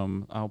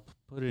 I'll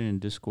put it in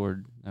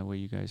Discord. That way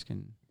you guys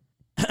can.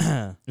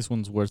 This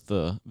one's worth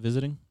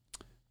visiting.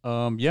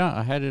 Yeah,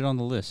 I had it on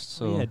the list.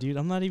 So yeah, dude.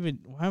 I'm not even.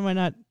 Why am I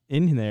not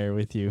in there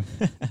with you?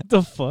 What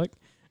the fuck?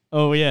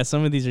 Oh yeah,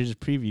 some of these are just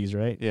previews,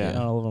 right? Yeah.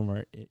 Not all of them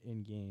are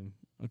in game.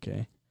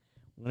 Okay.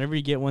 Whenever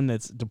you get one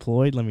that's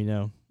deployed, let me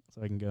know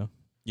so I can go.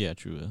 Yeah,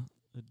 true.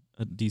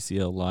 A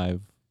DCL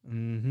live.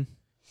 Mm-hmm.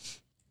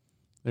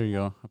 there you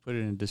go. I put it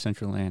in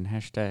Decentraland.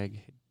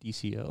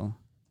 #DCL.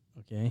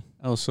 Okay.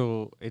 Oh,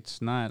 so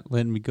it's not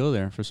letting me go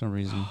there for some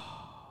reason.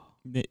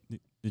 Did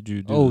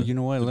you do Oh, the, you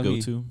know what? the Let me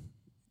go-to?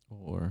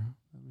 Or,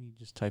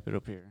 just type it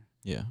up here.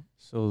 yeah.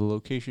 So the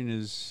location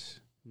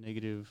is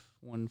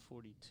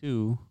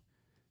 -142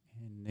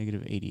 and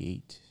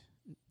 -88.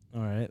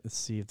 All right. Let's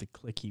see if the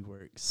clicky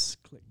works.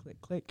 Click, click,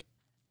 click.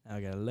 Now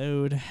I gotta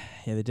load.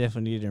 Yeah, they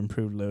definitely need to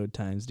improve load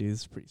times, dude.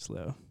 This is pretty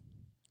slow.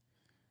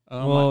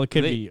 Well, it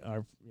could be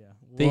our. Yeah.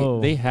 Whoa.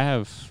 They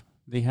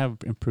have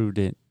improved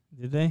it.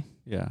 Did they?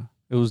 Yeah,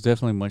 it was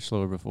definitely much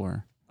slower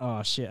before.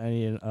 Oh shit! I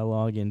need a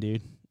login,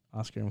 dude.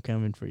 Oscar, I'm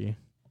coming for you.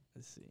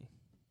 Let's see.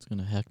 It's going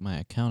to hack my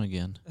account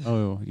again.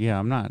 Oh yeah,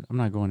 I'm not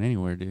going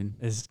anywhere, dude.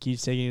 This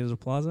keeps taking you to the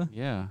plaza.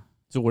 Yeah,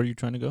 So where are you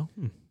trying to go?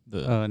 Hmm.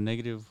 The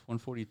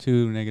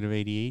 -142,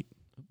 -88.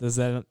 Does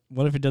that?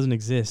 What if it doesn't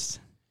exist?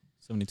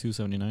 72,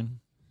 79.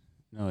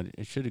 No,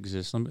 it should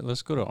exist.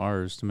 Let's go to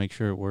ours to make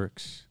sure it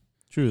works.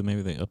 True,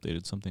 maybe they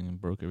updated something and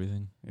broke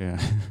everything. Yeah.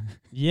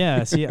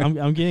 Yeah, see, I'm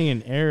getting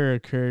an error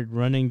occurred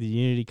running the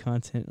Unity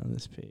content on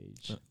this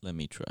page. Let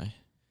me try.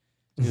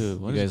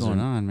 Dude, what You is guys going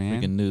are on, man?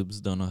 Freaking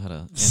noobs don't know how to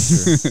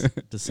enter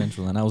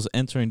Decentraland. I was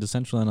entering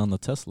Decentraland on the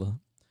Tesla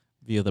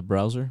via the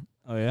browser.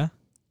 Oh, yeah?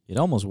 It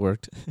almost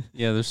worked.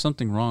 Yeah, there's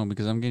something wrong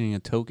because I'm getting a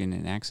token,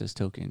 an access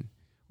token.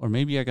 Or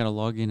maybe I got to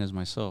log in as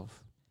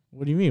myself.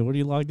 What do you mean? What are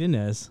you logged in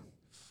as?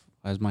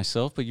 As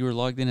myself, but you were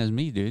logged in as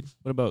me, dude.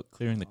 What about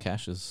clearing the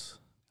caches?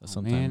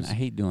 Man, I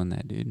hate doing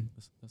that, dude.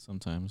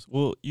 Sometimes.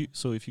 Well,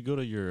 so if you go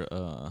to your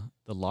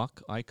the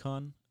lock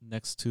icon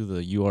next to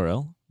the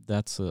URL,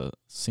 that's a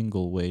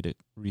single way to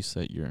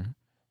reset your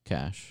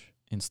cache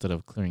instead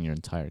of clearing your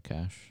entire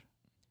cache.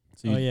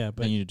 So but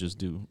then you just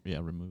do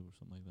remove or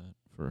something like that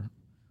for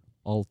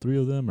all three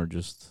of them, or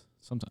just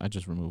sometimes I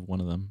just remove one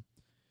of them.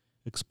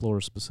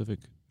 Explorer specific.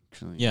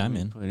 Actually, Yeah, I'm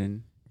in. Put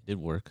in. It did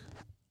work.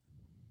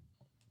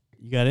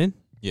 you got in?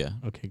 Yeah.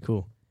 Okay,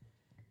 cool.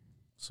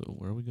 So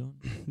where are we going?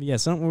 Yeah,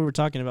 something we were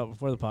talking about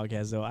before the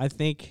podcast, though. I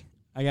think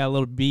I got a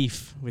little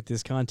beef with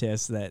this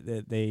contest that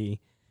they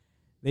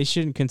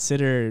shouldn't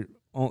consider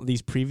all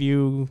these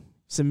preview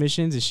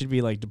submissions. It should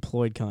be like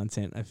deployed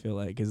content, I feel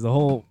like, because the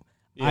whole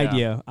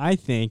idea, I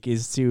think,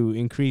 is to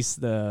increase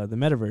the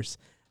metaverse.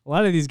 A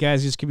lot of these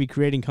guys just could be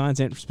creating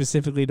content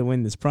specifically to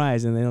win this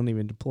prize, and they don't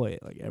even deploy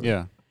it, like, ever.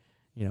 Yeah.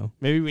 You know,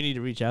 maybe we need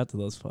to reach out to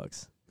those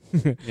fucks.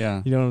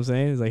 Yeah. You know what I'm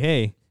saying? It's like,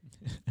 hey,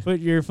 put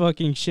your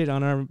fucking shit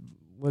on our...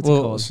 What's it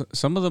Well, called?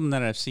 some of them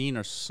that I've seen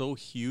are so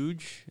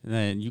huge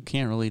that you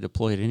can't really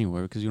deploy it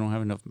anywhere because you don't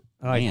have enough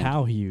Like, land.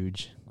 how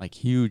huge? Like,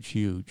 huge.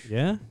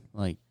 Yeah?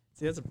 Like,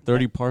 See, that's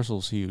 30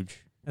 parcels huge.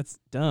 That's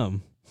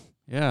dumb.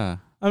 Yeah.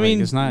 I Like,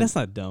 mean, it's not, that's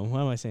not dumb.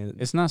 Why am I saying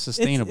that? it's not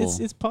sustainable.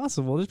 It's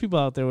possible. There's people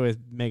out there with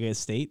mega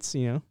estates,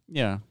 you know?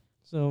 Yeah.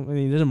 So, I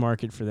mean, there's a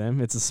market for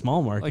them. It's a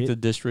small market. Like the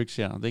districts,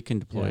 yeah, they can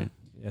deploy it.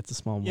 Yeah, it's a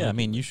small market. Yeah, I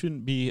mean, you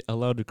shouldn't be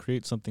allowed to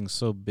create something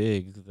so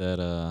big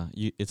that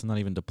it's not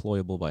even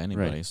deployable by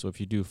anybody. Right. So if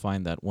you do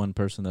find that one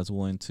person that's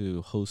willing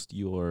to host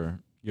your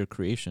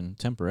creation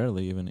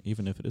temporarily,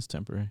 even if it is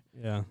temporary,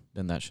 Yeah.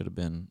 then that should have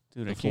been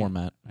Dude, the I can't-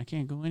 format. I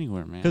can't go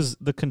anywhere, man. Because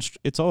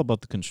it's all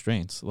about the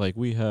constraints. Like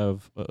we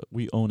have,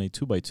 we own a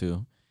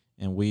 2x2,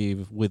 and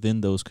we've within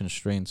those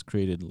constraints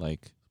created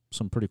like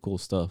some pretty cool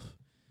stuff.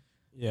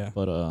 Yeah.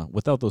 But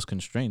without those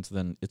constraints,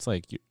 then it's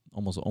like you're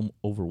almost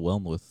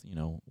overwhelmed with, you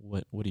know,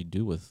 what do you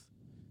do with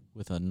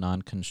a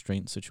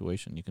non-constraint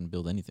situation? You can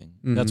build anything.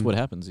 That's Mhm. what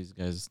happens. These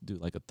guys do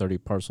like a 30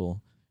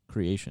 parcel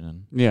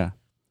creation, Yeah.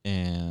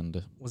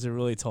 and Was it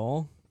really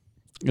tall?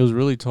 It was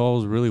really tall. It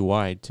was really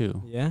wide,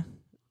 too. Yeah.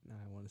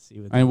 I want to see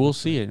what. I mean, we'll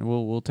see it.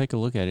 We'll take a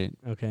look at it.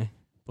 Okay.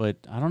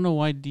 But I don't know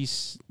why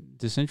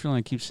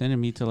Decentraland keeps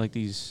sending me to, like,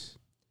 these...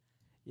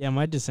 Yeah,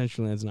 my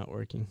Decentraland's not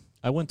working.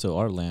 I went to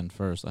our land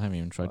first. I haven't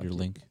even tried your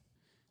link,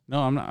 No,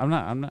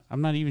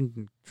 I'm not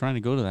even trying to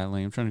go to that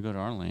land. I'm trying to go to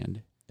our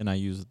land. and I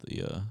used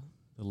the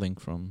link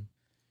from.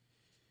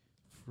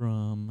 Is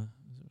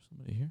there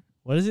somebody here?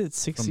 What is it?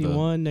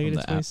 61 negative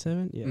the app.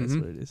 27? Yeah, that's Mhm.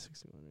 what it is.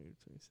 61 negative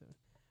 27.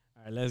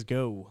 All right, let's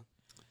go.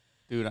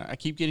 Dude, I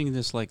keep getting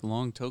this, like,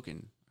 long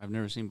token I've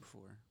never seen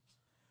before.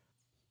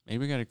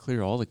 Maybe I got to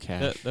clear all the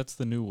cache. That's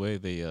the new way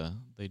they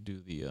do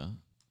the.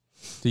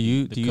 Do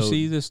you code.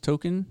 see this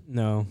token?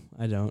 No,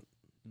 I don't.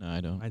 No,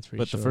 I don't. Mine's pretty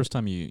But the short. first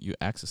time you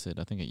access it,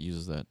 I think it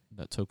uses that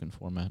token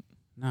format.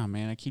 Nah,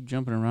 man, I keep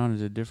jumping around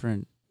into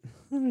different...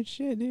 Oh,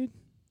 shit, dude.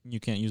 You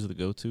can't use the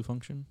go-to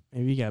function.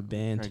 Maybe you got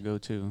Where I banned. go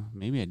to.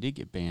 Maybe I did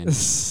get banned.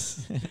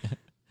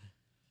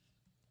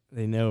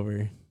 They know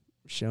we're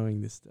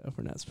showing this stuff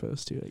we're not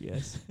supposed to, I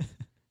guess.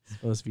 It's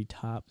supposed to be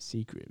top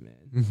secret,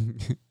 man.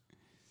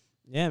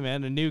 Yeah,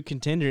 man, a new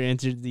contender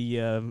entered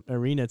the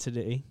arena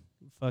today.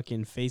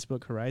 Fucking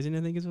Facebook Horizon,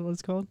 I think is what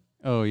it's called.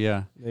 Oh,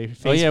 yeah. They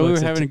Oh, yeah, we were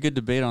Facebook's having a good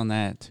debate on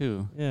that,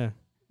 too. Yeah.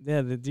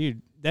 Yeah,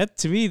 dude, that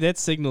to me, that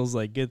signals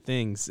like good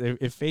things.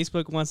 If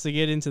Facebook wants to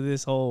get into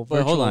this whole But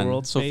virtual hold on.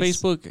 world So space,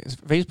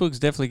 Facebook's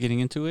definitely getting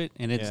into it,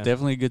 and it's Yeah.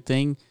 definitely a good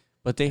thing,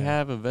 but they Yeah.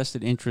 have a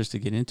vested interest to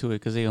get into it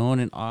because they own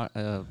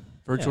a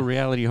virtual Yeah.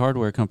 reality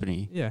hardware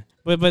company. yeah,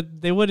 but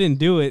they wouldn't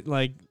do it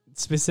like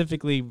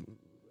specifically.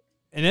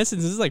 In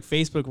essence, this is like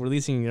Facebook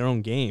releasing their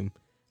own game,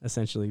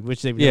 essentially,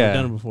 which they've Yeah.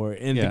 never done before.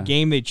 And Yeah. the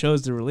game they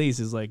chose to release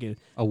is like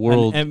A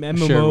world, an a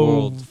shared MMO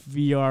world.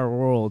 VR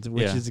world,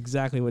 which Yeah. is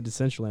exactly what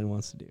Decentraland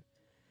wants to do.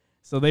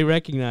 So they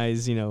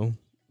recognize, you know,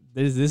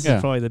 this Yeah.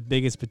 is probably the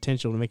biggest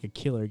potential to make a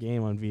killer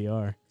game on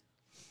VR,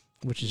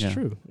 which is Yeah.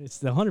 true. It's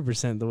the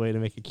 100% the way to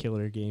make a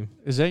killer game.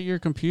 Is that your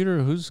computer?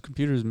 Or whose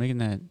computer is making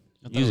that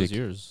I thought it was music?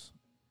 yours.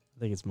 I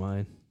think it's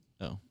mine.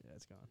 Oh. Yeah,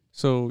 it's gone.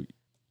 So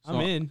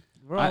I'm in.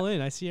 We're all in.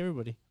 I see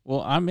everybody.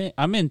 Well,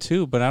 I'm in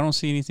too, but I don't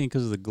see anything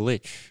because of the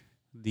glitch,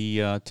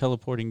 the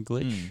teleporting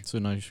glitch. So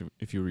now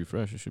if you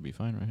refresh, it should be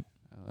fine, right?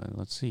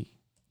 Let's see.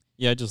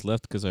 Yeah, I just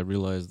left because I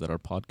realized that our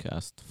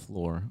podcast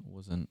floor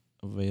wasn't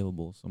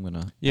available. So I'm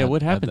gonna. Yeah,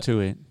 what happened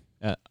to it?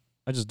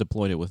 I just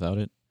deployed it without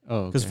it.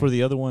 Oh, Because for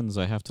the other ones,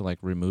 I have to like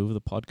remove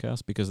the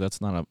podcast because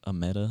that's not a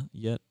meta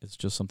yet. It's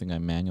just something I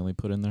manually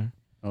put in there.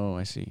 Oh,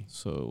 I see.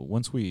 So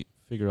once we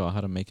figure out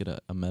how to make it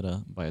a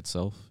meta by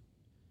itself,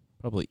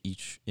 probably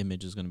each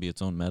image is going to be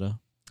its own meta.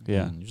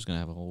 Yeah. And you're just going to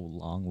have a whole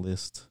long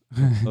list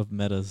of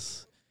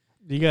metas.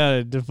 You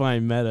gotta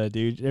define meta,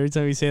 dude. Every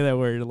time you say that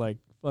word, it like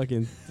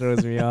fucking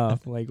throws me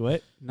off. Like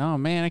what? No,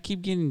 man, I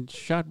keep getting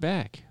shot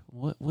back.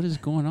 What is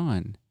going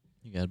on?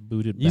 You got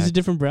booted Use back. a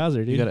different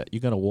browser, dude. You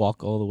gotta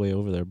walk all the way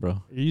over there,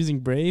 bro. You're using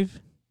Brave?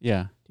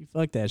 Yeah. Dude,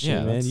 fuck that shit,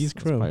 man. that's- Use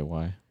that's Chrome. probably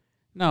why.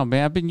 No,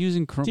 man, I've been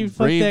using Chrome. Dude,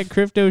 fuck that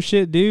crypto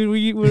shit, dude. What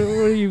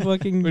are you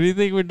fucking... What do you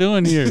think we're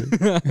doing here?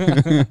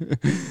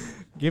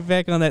 Get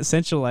back on that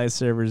centralized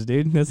servers,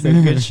 dude. That's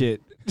that good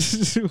shit.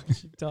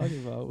 What you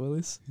talking about,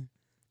 Willis?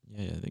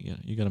 Yeah,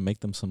 you gotta make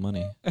them some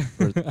money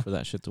for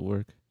that shit to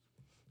work.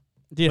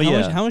 Dude,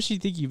 But how much do you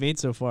think you've made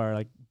so far?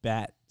 Like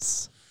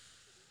bats?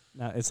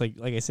 Now it's like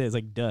I said, it's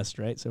like dust,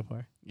 right? So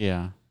far.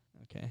 Yeah.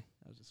 Okay,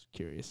 I was just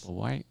curious. Well,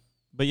 why?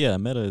 But yeah,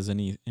 meta is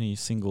any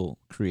single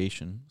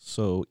creation.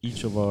 So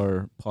each of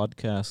our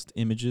podcast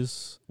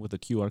images with a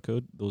QR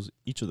code,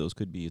 each of those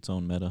could be its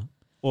own meta.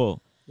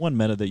 Well, one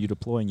meta that you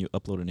deploy and you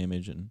upload an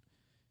image and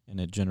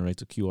it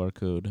generates a QR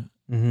code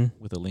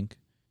with a link.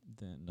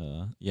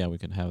 Then we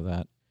can have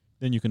that.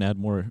 Then you can add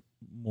more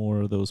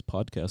of those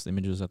podcast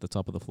images at the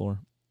top of the floor,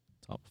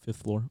 top 5th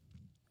floor.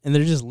 And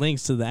they're just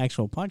links to the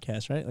actual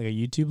podcast, right? Like a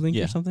YouTube link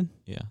Yeah. or something.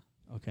 Yeah.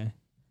 Okay.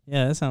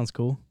 Yeah, that sounds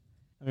cool.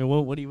 I mean,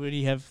 what do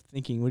you have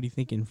thinking? What are you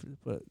thinking for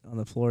put on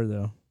the floor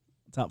though?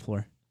 Top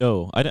floor.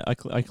 Oh,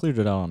 I cleared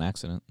it out on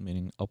accident,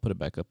 meaning I'll put it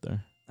back up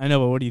there. I know,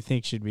 but what do you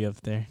think should be up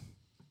there?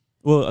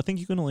 Well, I think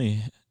you can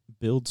only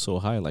build so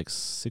high, like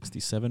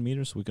 67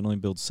 meters. So we can only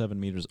build 7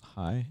 meters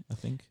high, I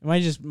think.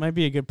 It might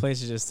be a good place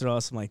to just throw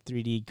out some like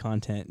 3D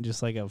content,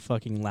 just like a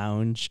fucking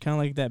lounge, kind of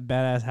like that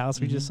badass house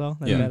we just saw,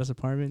 that Yeah. badass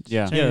apartment.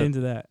 Yeah. Turn it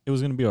into that. It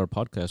was going to be our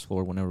podcast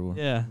floor whenever we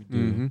Yeah, do.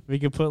 Mm-hmm. we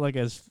could put like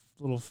a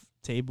little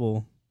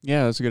table.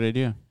 Yeah, that's a good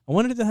idea. I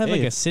wanted to have Hey,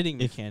 like a sitting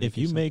mechanic. If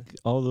you make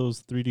all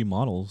those 3D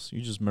models,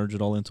 you just merge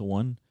it all into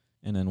one,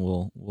 and then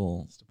we'll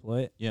just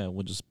deploy it.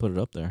 we'll just put it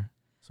up there.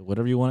 So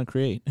whatever you want to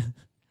create.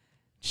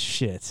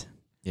 Shit.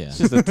 Yeah.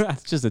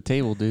 It's just a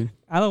table, dude.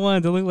 I don't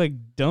want it to look like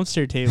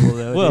dumpster table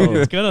though. Well- Dude.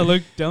 It's gonna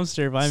look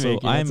dumpster if I So make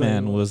it. That's all I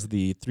Iman want. was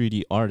the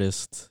 3D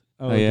artist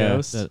Oh, yeah.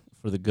 ghost.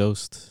 for the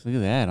ghost. Look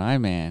at that,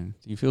 man.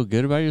 Do you feel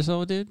good about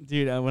yourself, dude?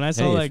 Dude, when I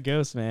saw Hey, that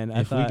ghost, man,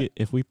 I If thought.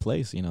 if we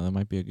place, that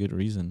might be a good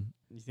reason.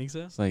 You think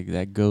so? It's like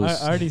that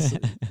ghost. I already,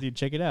 dude,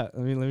 check it out.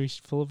 Let me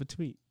pull up a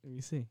tweet. Let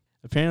me see.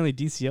 Apparently,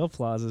 DCL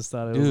Plazas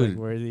thought it was like Dude.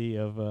 worthy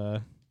of.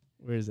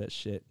 Where is that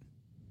shit?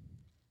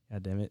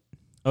 God damn it.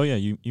 Oh yeah,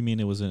 you mean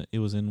it was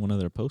in one of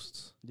their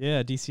posts?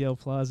 Yeah, DCL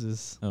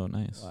Plazas. Oh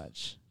nice.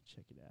 Watch,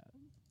 check it out.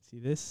 See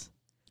this?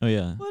 Oh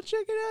yeah. Well,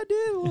 check it out,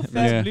 dude. Little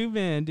fat Yeah. blue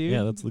man, dude.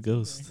 Yeah, that's the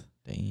ghost.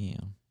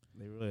 Damn.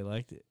 They really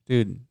liked it.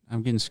 Dude,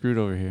 I'm getting screwed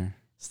over here.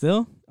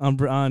 Still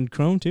on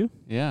Chrome too.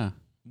 Yeah.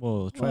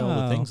 Well, try all the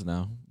Wow. things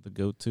now. The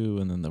go to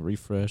and then the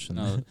refresh and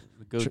No,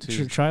 the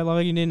go-to. Try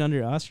logging in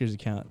under Oscar's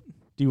account,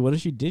 dude. What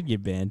if you did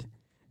get banned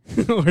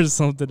or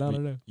something? I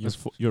don't know. you're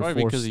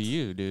Probably forced. because of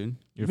you, dude.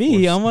 You're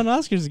Me, forced. I'm on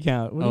Oscar's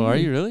account. What do Oh, are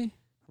mean? you really?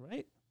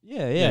 Right?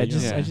 Yeah. Yeah, I you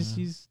just are.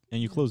 use.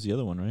 And you closed the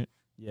other one, right?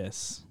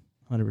 Yes,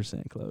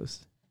 100%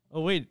 closed.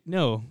 Oh wait,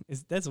 no,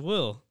 that's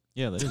Will.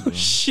 Yeah, that is. Oh the one.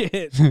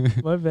 shit,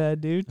 my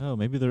bad, dude. Oh,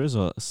 maybe there is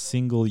a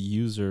single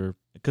user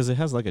because it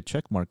has like a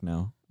check mark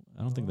now.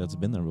 I don't think that's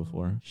been there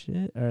before.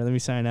 Shit. All right, let me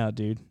sign out,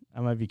 dude.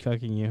 I might be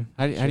cucking you.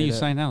 How do you Straight up.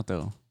 sign out,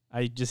 though?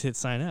 I just hit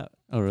sign out.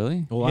 Oh,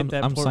 really? Well, Hit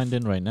that I'm porf- signed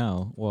in right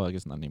now. Well, I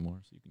guess not anymore.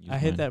 So you can use I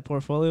hit mine. that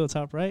portfolio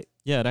top right.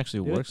 Yeah, it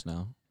actually Do it. works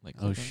now. Like Oh,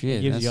 click on it. It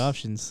shit. gives you that's-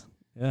 options.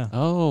 Yeah.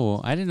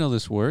 Oh, I didn't know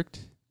this worked.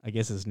 I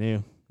guess it's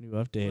new update.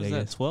 What I does that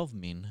guess. 12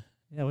 mean?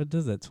 Yeah. What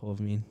does that 12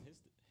 mean?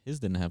 His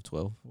didn't have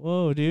 12.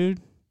 Whoa, dude.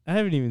 I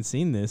haven't even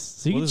seen this.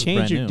 So you Well, can this is change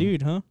brand your new.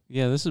 dude, huh?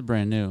 Yeah, this is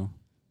brand new.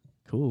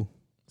 Cool.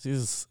 See, this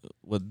is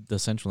what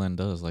Decentraland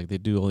does. Like, they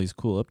do all these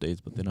cool updates,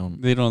 but they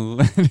don't. They don't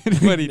let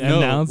anybody know.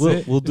 Announce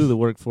it. We'll do the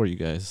work for you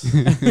guys.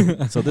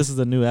 So this is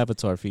the new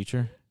avatar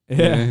feature.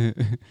 Yeah.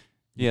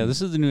 Yeah,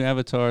 this is the new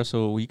avatar,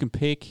 so you can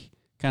pick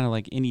kind of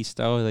like any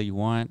style that you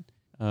want.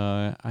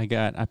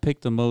 I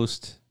picked the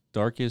most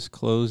darkest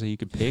clothes that you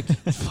could pick.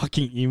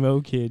 Fucking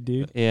emo kid,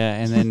 dude. Yeah,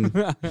 and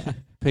then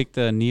picked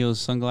Neo's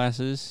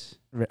sunglasses.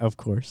 Of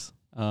course.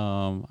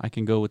 I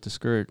can go with the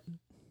skirt,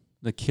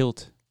 the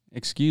kilt.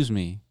 Excuse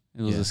me,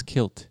 it was Yeah. this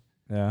kilt.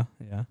 Yeah.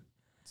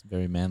 It's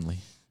very manly.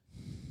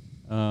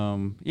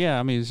 Yeah,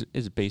 I mean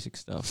it's basic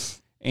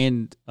stuff.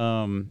 And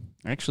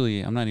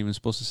actually, I'm not even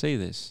supposed to say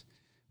this,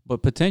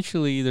 but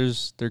potentially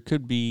there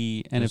could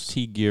be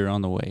NFT gear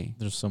on the way.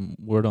 There's some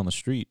word on the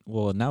street.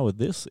 Well, now with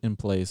this in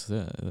place,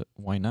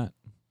 why not?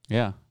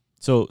 Yeah.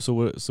 So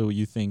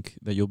you think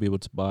that you'll be able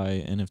to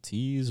buy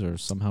NFTs or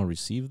somehow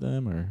receive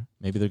them, or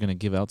maybe they're gonna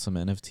give out some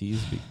NFTs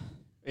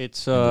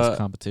It's in this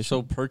competition?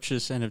 so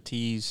purchase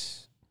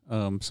NFTs,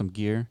 some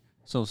gear,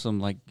 so some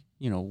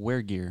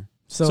wear gear.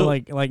 So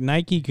like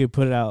Nike could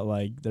put out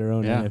like their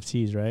own Yeah.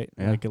 NFTs, right?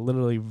 Yeah. Like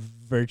literally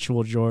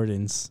virtual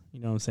Jordans.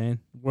 You know what I'm saying?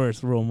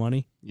 Worth real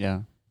money.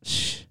 Yeah.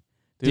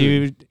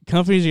 Dude,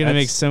 companies are gonna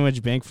make that's- so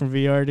much bank from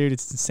VR, dude.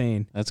 It's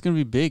insane. That's going to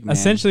be big, man.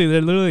 Essentially,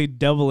 they're literally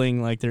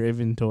doubling like their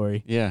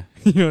inventory. Yeah.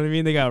 You know what I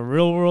mean? They got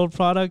real world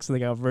products and they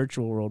got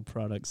virtual world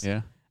products.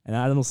 Yeah. And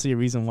I don't see a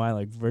reason why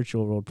like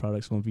virtual world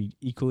products won't be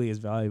equally as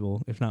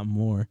valuable, if not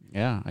more,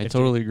 Yeah. I If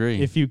totally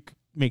agree. if you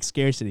make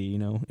scarcity,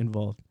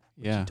 involved.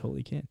 Which Yeah. you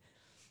totally can.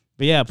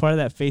 But yeah, part of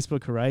that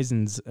Facebook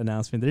Horizons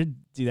announcement,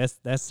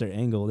 that's their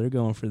angle. They're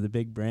going for the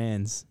big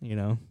brands,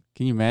 Can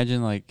you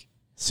imagine like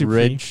Supreme.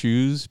 red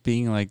shoes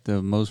being like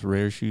the most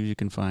rare shoes you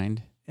can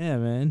find? Yeah,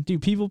 man.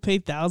 Dude, people pay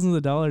thousands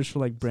of dollars for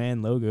like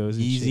brand logos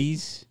and shit.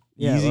 Yeezys?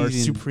 Yeah, Yeezys or and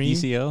Supreme.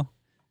 DCL?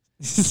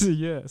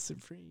 Yeah,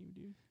 Supreme,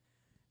 dude.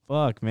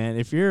 Fuck, man.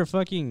 If you're a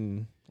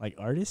fucking like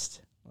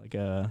artist, like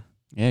a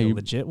Yeah, you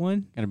legit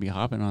one, got to be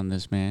hopping on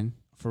this, man.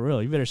 for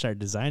real, you better start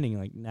designing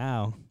like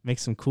now. Make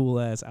some cool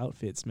ass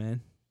outfits,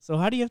 man. So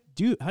how do you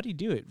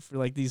do it for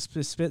like these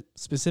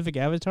specific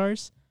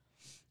avatars?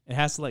 It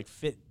has to like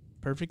fit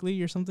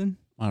perfectly or something.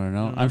 I don't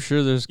know. I don't know. I'm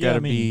sure there's got Yeah, to I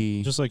mean,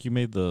 be. just like you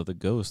made the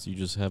ghost, you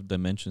just have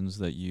dimensions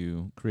that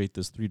you create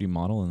this 3D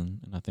model, and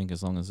I think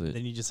as long as it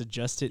Then you just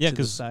adjust it Yeah, to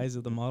the 'cause size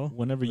of the model.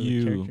 whenever or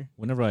the character.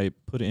 whenever I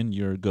put in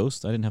your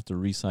ghost, I didn't have to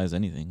resize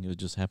anything. It would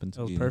just happen It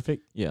to was be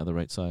perfect. Yeah, the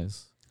right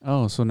size.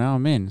 Oh, so now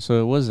I'm in.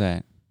 So it was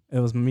that. It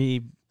was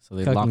me So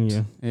they cucking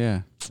you.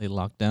 Yeah.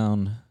 locked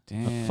down.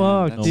 Damn.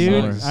 Fuck, that's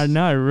dude. nice.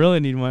 Now I really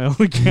need my own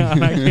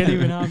account. I can't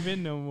even hop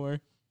in no more.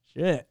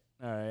 Shit.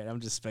 All right, I'm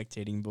just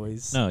spectating,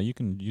 boys. No, you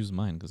can use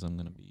mine because I'm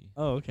gonna be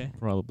Oh, okay.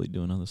 probably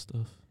doing other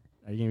stuff.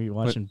 Are you gonna be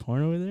watching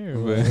porn over there,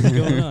 or What? what's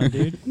going on,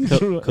 dude?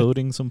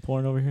 Coding some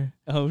porn over here.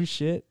 Oh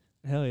shit!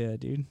 Hell yeah,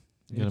 dude. You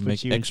They gotta put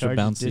make you in extra charge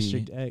of bouncy-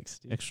 District X,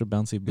 dude. Extra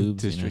bouncy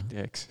boobs. District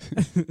X.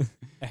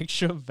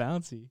 Extra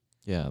bouncy,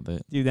 Yeah,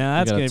 dude. Now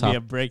that's gotta gonna be a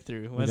top-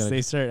 breakthrough once gotta-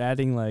 they start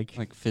adding like,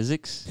 Like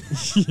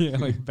physics? yeah,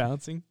 like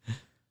bouncing.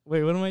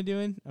 Wait, what am I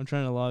doing? I'm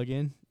trying to log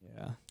in.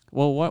 Yeah.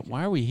 Well,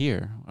 why are we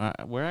here?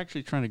 We're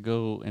actually trying to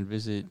go and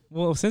visit.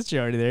 Well, since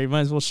you're already there, you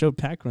might as well show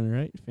Pack Runner,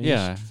 right?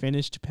 Yeah.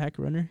 Finished Pack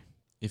Runner.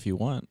 if you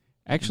want.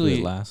 Actually,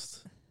 do it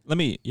last. Let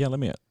me.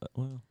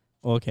 Well,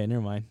 Oh, okay,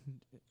 never mind.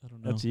 I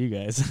don't know. Up to you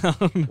guys. I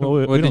don't know. Well, we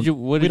what don't- did you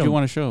we don't-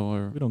 want to show?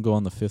 Or We don't go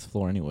on the 5th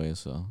floor anyway,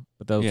 so.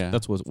 But that was, Yeah.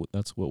 that's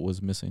what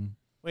was missing.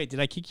 Wait, did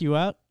I kick you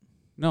out?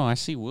 no, I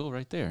see Will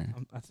right there.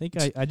 I think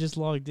I just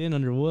logged in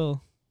under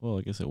Will. Well,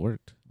 I guess it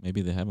worked.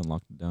 Maybe they haven't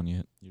locked it down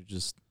yet. You're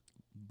just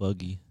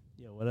buggy.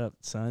 Yeah, what up,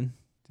 son?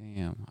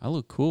 Damn, I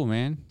look cool,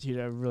 man. Dude,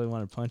 I really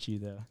want to punch you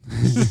though.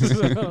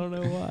 I don't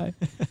know why.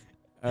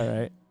 All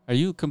right. Are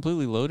you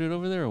completely loaded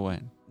over there or what?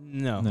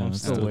 No, No, I'm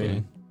it's still okay.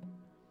 waiting.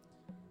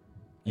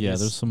 I Yeah, guess-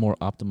 there's some more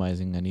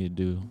optimizing I need to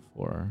do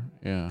for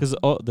Yeah. because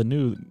the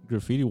new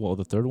graffiti wall,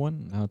 the third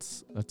one, now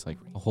that's like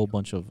a whole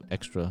bunch of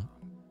extra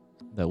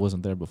that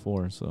wasn't there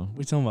before. So What are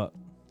you talking about?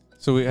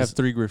 So we have This-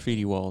 3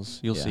 graffiti walls.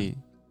 You'll Yeah. see.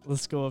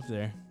 Let's go up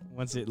there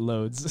once it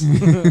loads.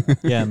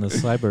 yeah, and the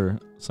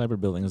cyber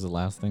building is the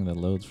last thing that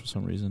loads for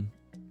some reason.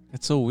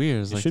 It's so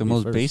weird. It's It like should the be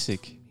most first.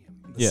 basic.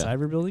 The Yeah.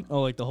 cyber building?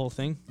 Oh, like the whole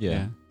thing?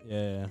 Yeah.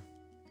 Yeah.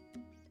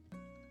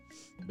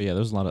 But yeah,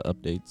 there's a lot of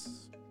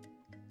updates.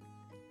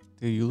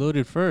 Dude, you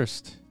loaded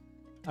first.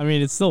 I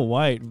mean, it's still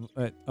white,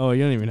 but oh,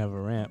 you don't even have a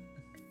ramp.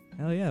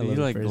 Hell yeah, I Dude, you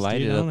loaded like first,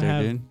 glided dude. I up don't there,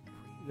 have- dude.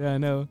 Yeah, I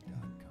know.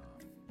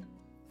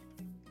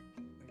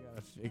 I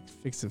gotta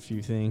fix a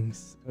few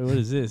things. Wait, what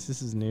is this?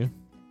 This is new.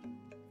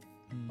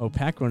 Oh,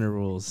 Pack Runner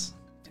rules.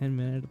 10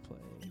 minutes to play.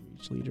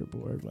 Reach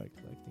leaderboard by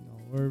collecting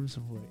all orbs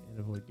and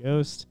avoid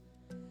ghost.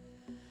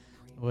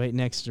 Wait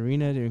next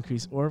arena to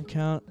increase orb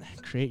count.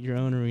 Create your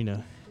own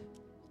arena.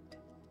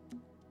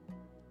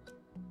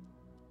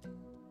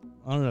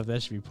 I don't know if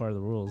that should be part of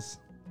the rules.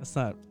 That's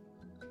not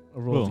a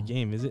rule of Well, the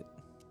game, is it?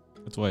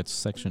 That's why it's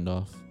sectioned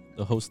off.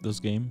 The host of this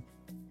game.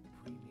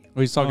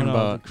 What he's talking Oh, no,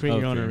 about? create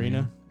your own Okay,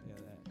 arena. Yeah,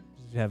 that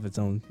should have its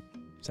own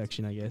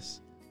section, I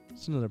guess.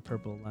 It's another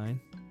purple line.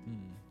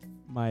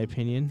 My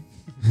opinion.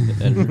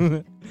 The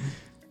editor.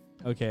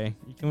 Okay,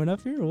 you coming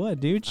up here or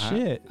what, dude?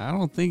 Shit. I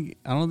don't think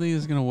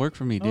it's gonna work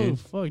for me, Oh dude.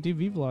 fuck, dude!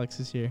 V-Blocks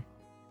is here.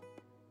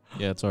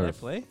 Yeah, it's Can our I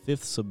play?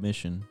 5th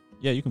submission.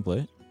 Yeah, you can play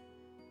it.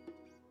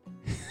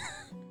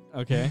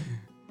 Okay.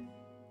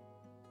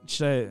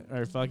 Should I?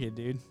 Or fuck it,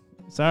 dude.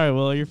 Sorry,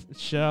 Will. You're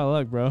shit out of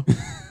luck, bro.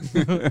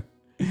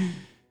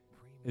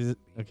 Is it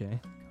okay?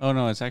 Oh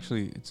no, it's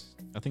actually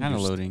I think Kinda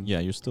you're loading.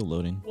 Yeah, you're still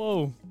loading.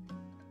 Whoa.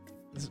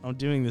 I'm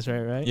doing this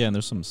right? Yeah, and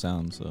there's some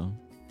sound, so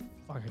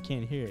Fuck, I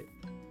can't hear it.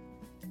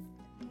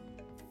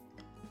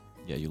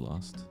 yeah, you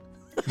lost.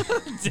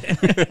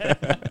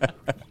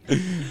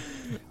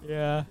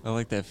 Yeah, I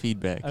like that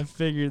feedback. I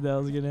figured that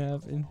was gonna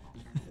happen.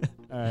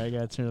 All right, I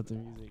gotta turn up the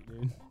music,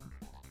 dude.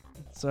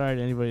 Sorry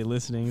to anybody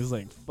listening. It's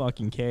like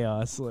fucking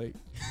chaos. Like,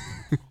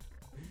 all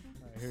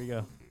right, here we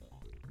go.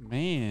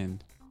 Man,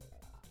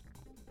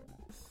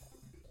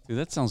 dude,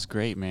 that sounds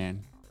great,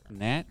 man.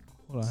 Nat,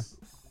 Hold on.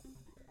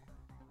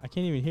 I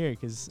can't even hear it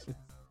because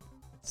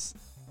it's.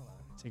 Hold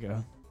on, take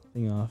a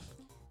thing off.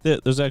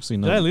 There's actually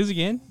no. Did I lose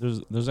again?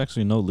 There's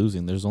actually no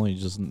losing. There's only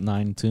just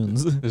 9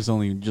 tunes. There's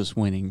only just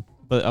winning.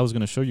 But I was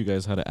gonna show you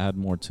guys how to add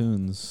more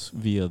tunes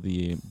via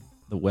the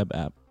web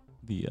app,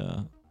 the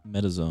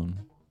MetaZone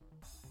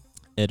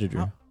editor.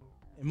 How?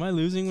 Am I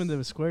losing when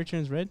the square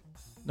turns red?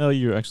 No,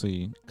 you're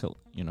actually,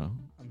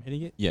 I'm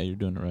hitting it. yeah, you're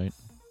doing it right.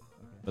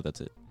 But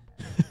that's it.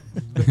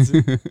 I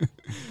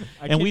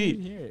And can't we-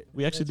 even hear it.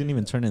 We actually didn't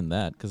even turn in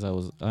that because I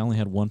only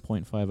had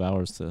 1.5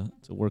 hours to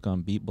work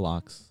on beat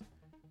blocks,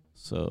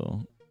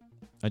 so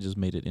I just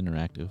made it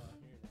interactive.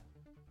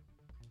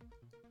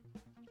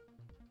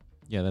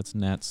 Yeah, that's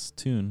Nat's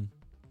tune.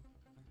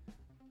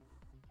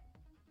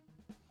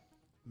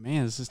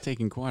 Man, this is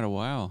taking quite a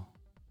while.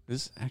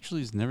 This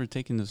actually has never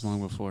taken this long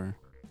before.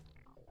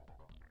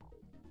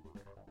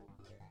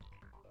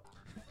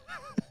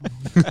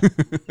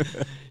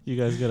 You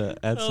guys gotta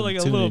add some like a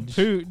tunage. little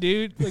poot,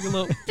 dude. Like a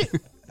little.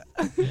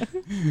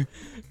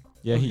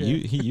 Yeah, Okay.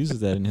 he uses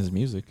that in his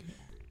music.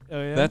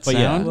 Oh yeah. That But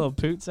yeah. A sound? little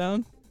poot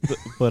sound.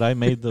 But I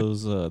made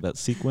those that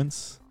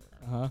sequence,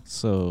 Uh huh.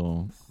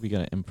 so we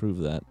gotta improve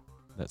that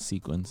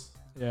sequence.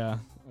 Yeah.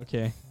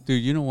 Okay.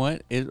 Dude, you know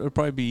what? It would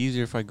probably be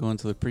easier if I go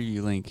into the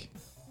preview link.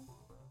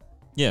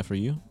 Yeah, for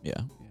you. Yeah.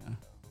 Yeah.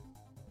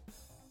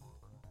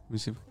 Let me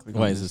see if I click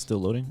Why on is it this. still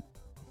loading?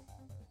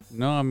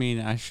 No, I mean,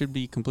 I should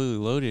be completely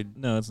loaded.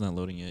 No, it's not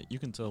loading yet. You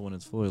can tell when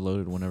it's fully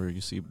loaded whenever you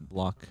see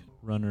block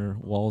runner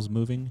walls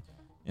moving,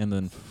 and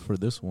then for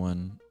this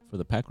one, for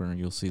the pack runner,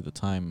 you'll see the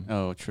time.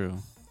 Oh, true.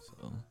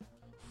 So.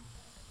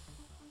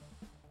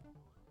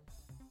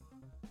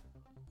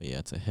 But yeah,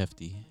 it's a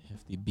hefty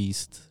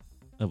beast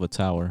of a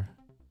tower.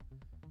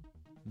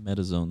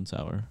 MetaZone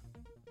tower.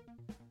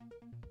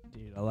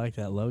 Dude, I like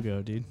that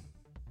logo, dude.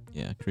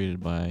 Yeah,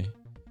 created by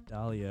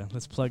Dahlia.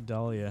 Let's plug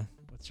Dahlia.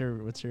 What's her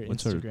What's her-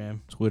 Instagram?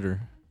 Twitter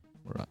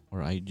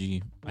or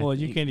IG. Well,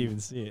 you think- can't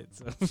even see it.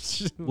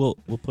 So. We'll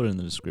put it in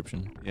the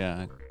description.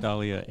 Yeah,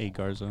 Dahlia A.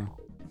 Garza.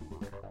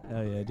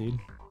 Hell yeah, dude.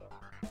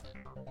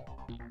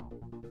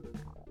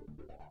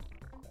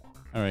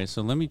 All right,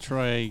 so let me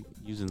try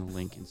using the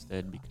link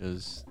instead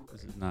because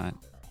this is not.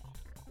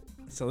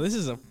 So this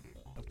is a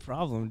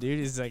problem, dude.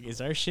 Is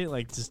our shit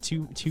like just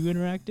too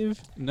interactive?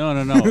 No.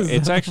 Is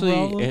It's that a actually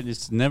problem?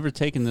 it's never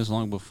taken this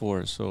long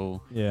before.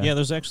 So Yeah,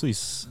 there's actually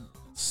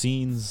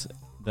scenes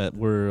that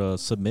were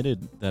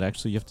submitted that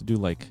actually you have to do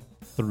like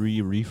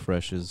 3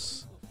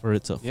 refreshes for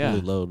it to Yeah.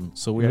 fully load.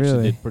 So we Really?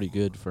 actually did pretty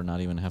good for not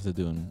even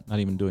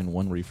doing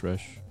 1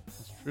 refresh,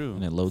 it's true.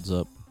 and it loads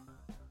up.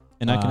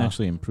 And I can Wow.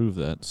 actually improve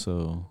that,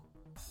 so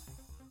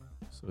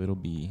it'll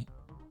be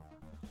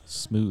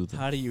smooth.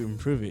 How do you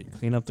improve it?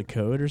 Clean up the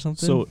code or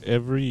something? So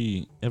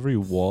every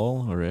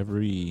wall or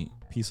every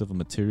piece of a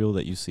material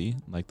that you see,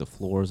 like the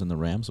floors and the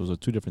ramps, those are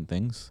 2 different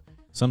things.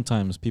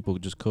 Sometimes people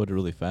just code it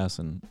really fast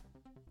and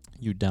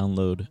you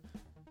download,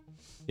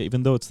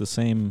 even though it's the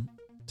same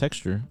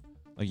texture,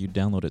 like you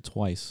download it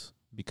twice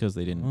because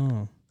they didn't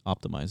Oh.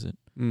 optimize it.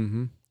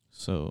 Mm-hmm.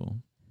 So,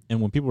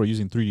 and when people are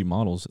using 3D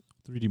models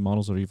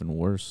are even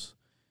worse.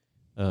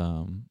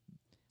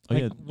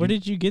 Where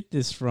did you get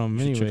this from? you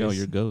should Anyways, check out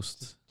your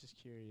ghost? Just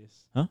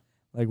curious. Huh?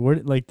 Like where?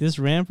 Like this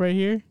ramp right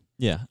here?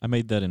 Yeah, I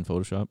made that in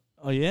Photoshop.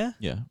 Oh yeah.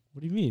 Yeah,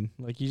 What do you mean?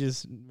 Like you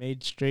just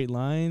made straight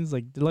lines?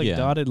 Like they're like Yeah.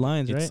 dotted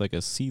lines, it's right? like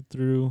a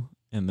see-through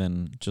and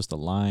then just a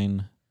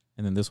line,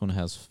 and then this one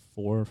has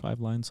 4 or 5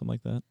 lines, something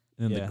like that.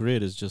 And then Yeah. the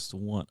grid is just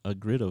a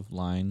grid of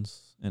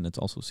lines, and it's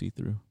also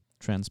see-through,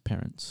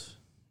 transparent.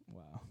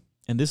 Wow.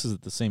 And this is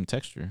the same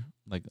texture.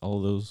 Like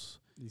all those,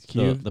 These the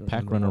cubes. the on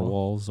pack runner wall.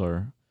 walls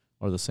are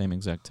the same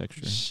exact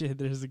texture. Shit,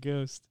 there's a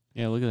ghost.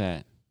 Yeah, look at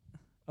that.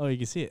 Oh, you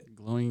can see it.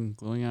 Glowing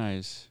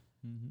eyes.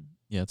 Mm-hmm.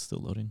 Yeah, it's still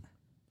loading.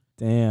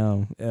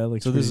 Damn. Yeah, it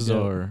looks So this pretty is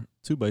dope. our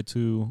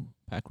 2x2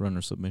 pack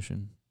runner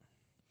submission.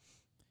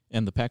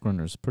 And the pack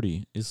runner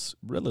is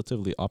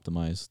relatively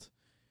optimized.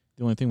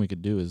 The only thing we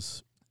could do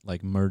is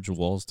like merge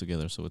walls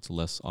together so it's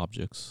less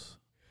objects.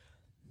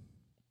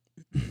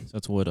 So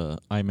that's what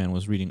Iman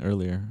was reading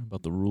earlier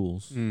about the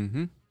rules.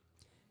 Mm-hmm.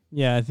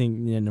 Yeah, I think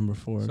number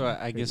 4. So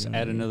I guess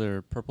add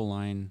another purple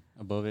line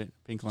above it,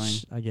 pink line.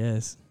 I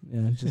guess.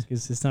 Yeah, just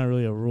because it's not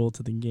really a rule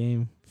to the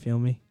game. Feel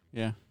me?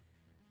 Yeah.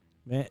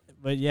 Man,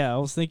 but yeah, I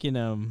was thinking.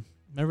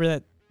 Remember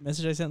that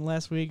message I sent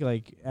last week?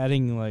 Like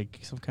adding like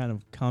some kind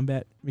of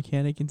combat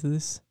mechanic into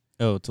this.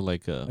 Oh, to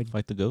like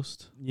fight the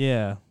ghost?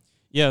 Yeah.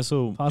 Yeah,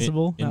 so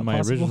Possible? in Not my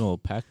possible? original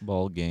pack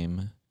ball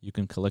game, you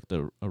can collect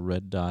a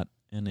red dot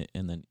in it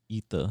and then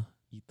eat the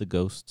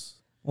ghosts.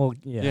 Well,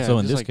 yeah. Yeah, so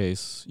in just this like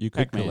case, you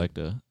could Pac-Man. collect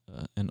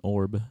an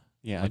orb,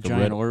 Yeah, Like a a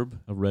giant red- orb.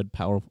 a red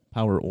power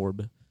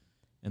orb,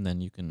 and then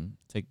you can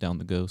take down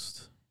the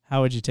ghost.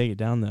 How would you take it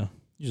down though?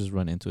 You just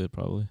run into it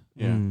probably.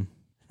 Yeah.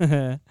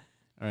 Mm.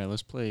 All right,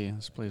 let's play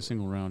a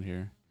single round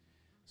here.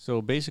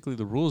 So basically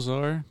the rules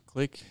are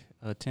click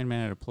 10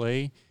 man at a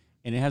play,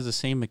 and it has the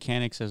same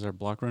mechanics as our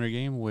block runner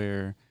game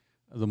where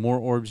the more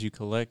orbs you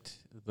collect,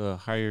 the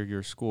higher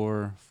your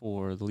score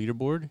for the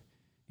leaderboard.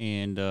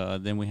 And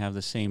then we have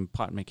the same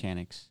pot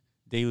mechanics.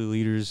 Daily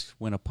leaders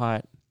win a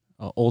pot,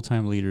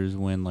 old-time leaders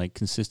win like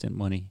consistent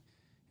money.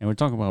 And we're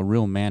talking about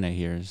real mana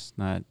here. It's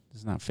not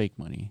It's not fake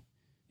money.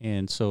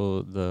 And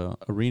so the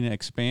arena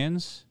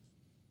expands,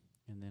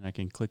 and then I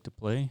can click to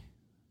play.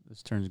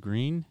 This turns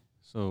green,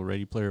 so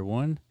Ready Player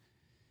One,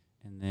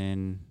 and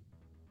then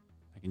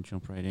I can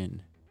jump right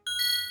in.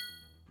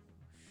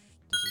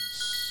 This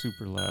is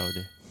super loud.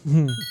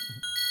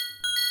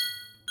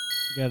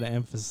 Got to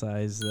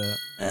emphasize the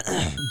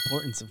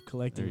importance of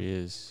collecting. There he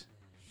is.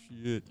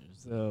 Shit.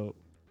 So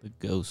The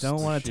ghost.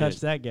 don't want to touch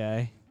Shit. that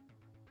guy.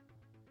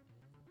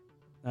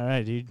 All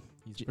right, dude.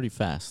 He's pretty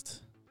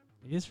fast.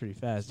 He is pretty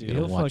fast, You dude.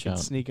 gotta He'll watch fucking out.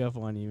 sneak up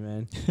on you,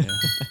 man. Yeah.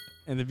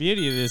 And the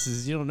beauty of this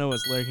is you don't know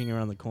what's lurking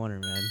around the corner,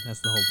 man.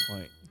 That's the whole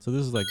point. So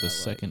this is like the That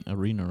way. second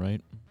arena,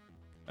 right?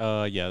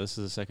 Yeah, this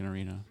is the second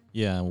arena.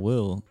 Yeah,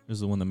 Will is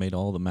the one that made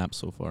all the maps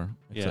so far.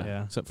 Except,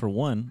 Yeah. except for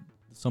one.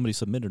 Somebody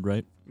submitted,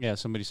 right? Yeah,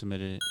 somebody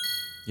submitted it.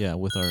 Yeah,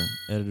 with our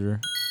editor.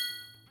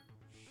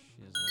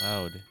 She is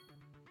loud.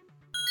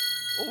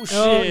 Oh,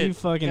 Oh, shit. you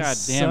fucking God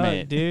suck, damn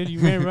it. dude. You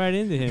ran right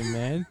into him,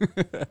 man.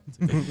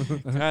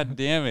 God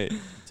damn it.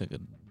 Took a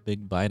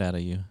big bite out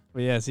of you.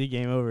 But yeah, see,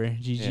 game over.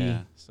 GG.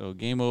 Yeah, so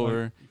game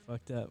over. You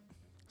fucked up.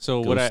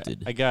 So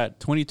Ghosted. I got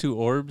 22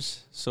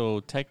 orbs, so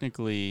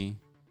technically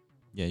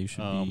Yeah, you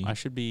should be I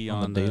should be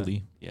on the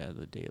daily, Yeah,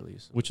 the daily.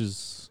 So which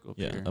is go up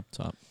yeah here. up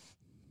top.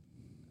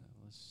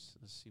 let's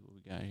see what we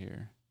got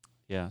here.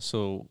 Yeah,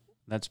 so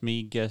that's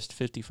me guessed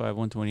 55,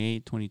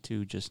 128,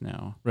 22 just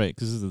now. Right,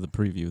 because this is the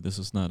preview. This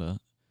is not the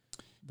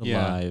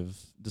Yeah. live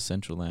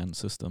Decentraland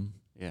system.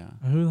 Yeah.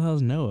 Who the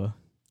hell's Noah?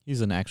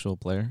 He's an actual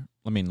player.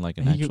 I mean, like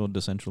an He could- actual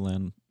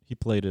Decentraland. He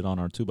played it on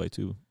our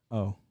 2x2.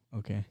 Oh,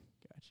 okay.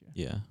 Gotcha.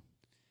 Yeah.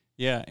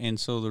 Yeah, and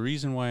so the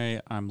reason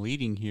why I'm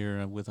leading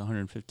here with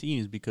 115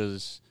 is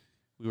because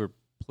we were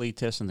play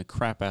testing the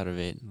crap out of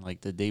it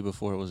like the day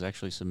before it was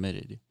actually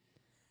submitted.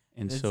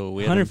 And so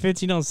we had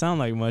 115 don't sound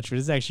like much, but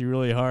it's actually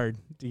really hard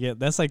to get.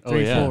 That's like Oh,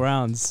 three yeah. full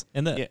rounds.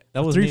 And that Yeah.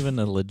 that wasn't Three- even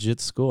a legit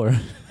score.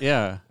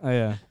 yeah. Oh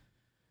yeah.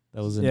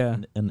 That was Yeah.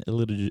 an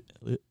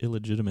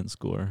illegitimate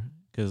score.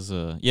 Because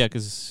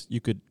you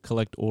could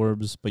collect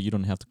orbs, but you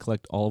don't have to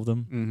collect all of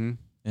them, Mm-hmm.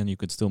 and you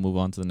could still move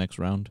on to the next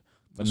round.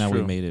 But That's now we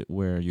true. made it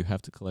where you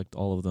have to collect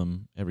all of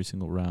them every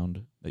single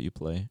round that you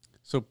play.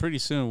 So pretty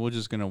soon we're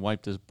just gonna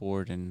wipe this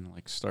board and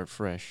like start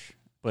fresh.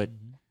 But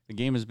the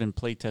game has been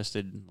play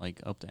tested like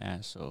up to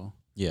ass. So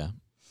Yeah.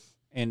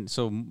 and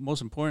so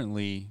most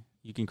importantly,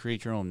 you can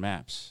create your own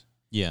maps.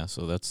 Yeah,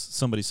 so that's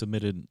somebody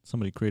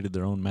created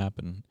their own map,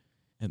 and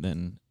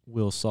then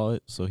Will saw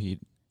it, so he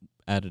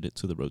added it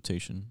to the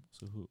rotation.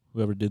 So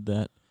whoever did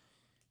that,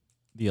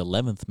 the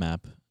 11th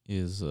map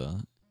is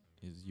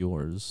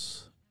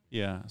yours.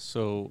 Yeah.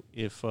 So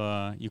if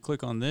you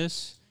click on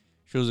this,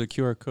 shows a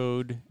QR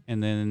code,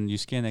 and then you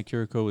scan that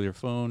QR code with your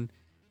phone,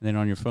 and then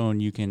on your phone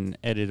you can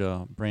edit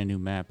a brand new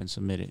map and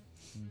submit it.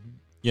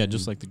 Yeah,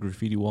 just Mm. like the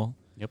graffiti wall.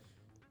 Yep.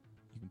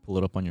 You can pull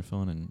it up on your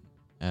phone and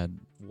add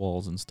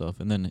walls and stuff.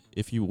 And then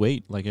if you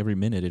wait, like every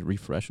minute, it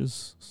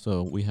refreshes.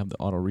 So we have the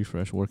auto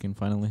refresh working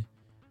finally.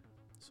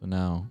 So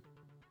now,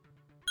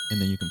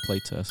 and then you can play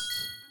test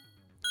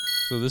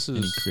So this any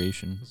is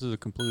creation. this is a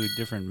completely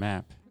different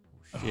map.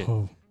 Oh, shit.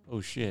 Oh, Oh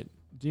shit.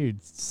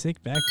 dude,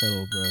 sick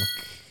backpedal,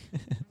 bro.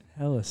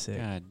 Hella sick.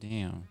 God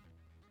damn.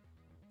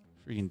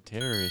 Freaking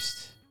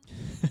terrorist.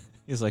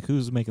 It's like,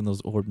 who's making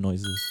those orb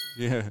noises?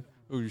 Yeah.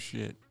 Oh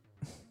shit.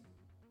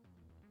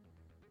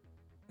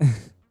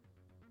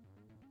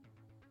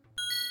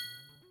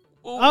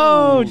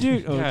 Oh,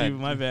 dude. Oh, God. dude,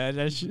 my bad.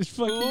 That's just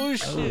fucking. Oh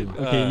shit.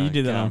 Okay, you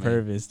did that on God,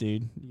 man. purpose,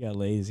 dude. You got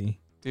lazy.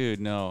 Dude,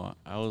 no.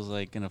 I was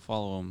like gonna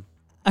follow him.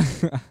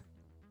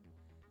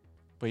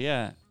 But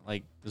yeah,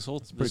 like this whole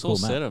pretty this whole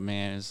cool map. setup,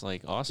 man, is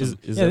like awesome.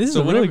 Is Yeah, that this is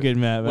so a really whenever- good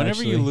map.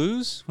 Whenever you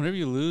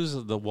actually. lose,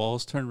 the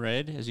walls turn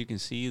red. As you can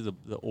see, the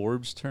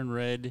orbs turn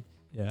red.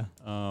 Yeah,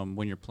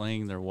 When you're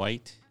playing, they're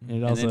white. and it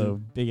And also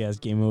then- big ass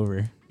game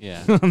over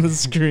Yeah. on the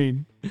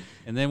screen.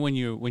 And then when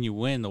you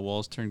win, the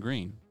walls turn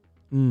green.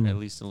 Mm. At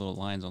least the little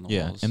lines on the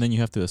yeah, walls. and then you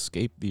have to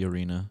escape the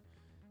arena.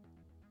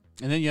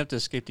 And then you have to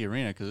escape the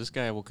arena because this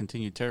guy will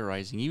continue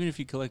terrorizing. Even if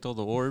you collect all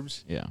the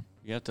orbs, Yeah.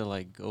 you have to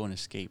like go and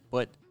escape.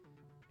 But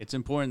it's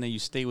important that you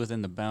stay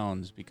within the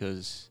bounds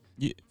because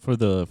For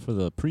the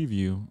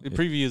preview. in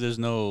preview there's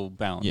no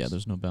bounds. Yeah,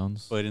 there's no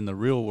bounds. But in the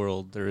real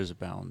world there is a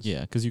bounds.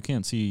 Yeah, because you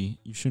can't see.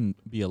 You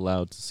shouldn't be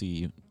allowed to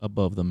see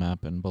above the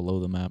map and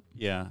below the map.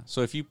 Yeah.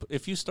 So if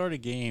you start a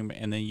game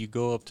and then you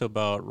go up to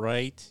about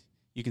right,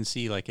 you can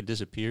see like it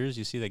disappears.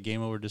 You see that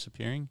game over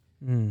disappearing.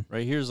 Mm.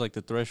 Right here's like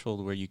the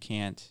threshold where you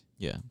can't.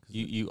 Yeah.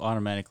 You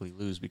automatically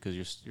lose because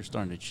you're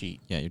starting to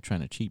cheat. Yeah, you're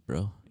trying to cheat,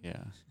 bro.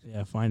 Yeah.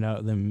 Yeah, find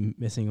out them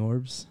missing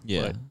orbs.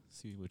 Yeah. But-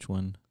 See which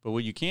one. But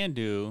what you can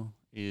do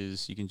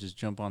is you can just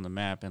jump on the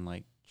map and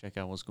like check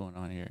out what's going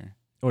on here.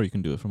 Or you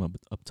can do it from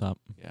up top.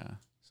 Yeah.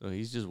 So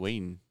he's just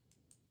waiting.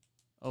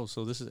 Oh,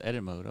 so this is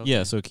edit mode. Okay.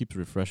 Yeah, so it keeps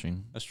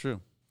refreshing. That's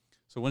true.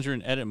 So once you're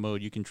in edit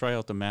mode, you can try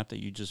out the map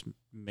that you just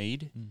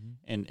made,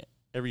 and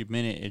every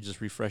minute it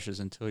just refreshes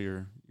until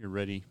you're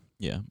ready.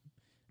 Yeah.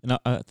 And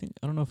I think,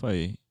 I don't know if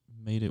I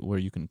made it where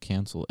you can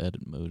cancel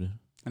edit mode.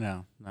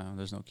 No,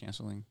 there's no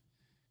canceling.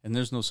 And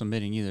there's no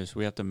submitting either, so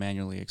we have to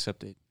manually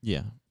accept it.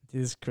 Yeah.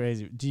 This is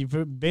crazy. Do you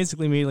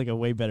basically made like a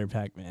way better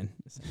Pac-Man?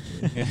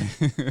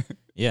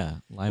 Yeah,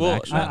 live Well,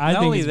 action. I not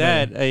think only it's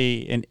that, better.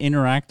 an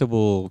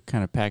interactable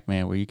kind of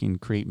Pac-Man where you can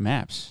create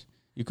maps.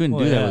 You couldn't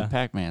Well, do that yeah. with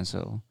Pac-Man,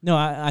 so No,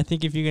 I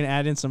think if you can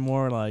add in some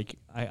more like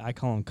I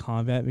call them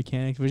combat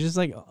mechanics, which is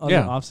like other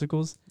Yeah.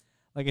 obstacles.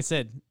 Like I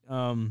said,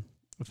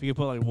 if you could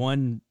put like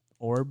one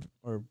orb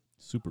or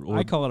Super I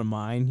orb. call it a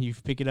mine. You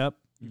pick it up.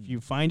 If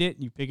you find it,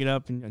 you pick it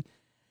up, and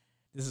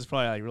this is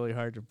probably like really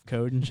hard to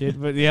code and shit.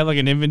 But you have like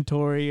an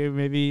inventory,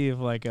 maybe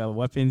of like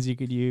weapons you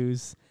could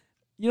use.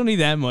 You don't need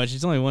that much.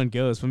 It's only one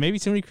ghost, but maybe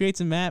somebody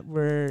creates a map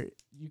where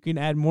you can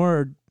add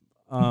more,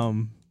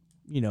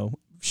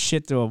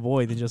 shit to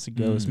avoid than just a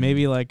ghost.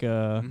 Maybe like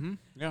a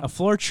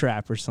floor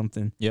trap or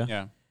something. Yeah.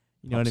 yeah.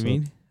 You know what I Pops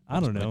mean? up, I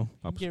don't Pops know.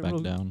 back- Pops you can back get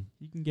real, down.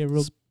 You can get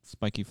real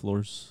Spiky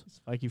floors.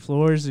 spiky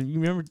floors.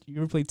 You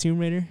ever played Tomb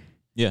Raider?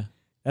 Yeah.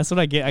 That's what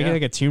I get. I Yeah. get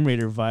like a Tomb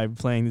Raider vibe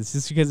playing this,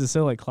 just because it's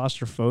so like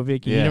claustrophobic.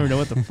 And You Yeah. never know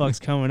what the fuck's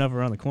coming up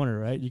around the corner,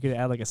 right? You could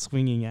add like a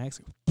swinging axe,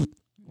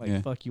 like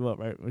Yeah. fuck you up,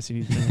 right? Once you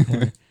need to turn the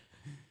corner.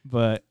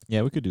 But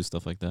Yeah, we could do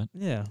stuff like that.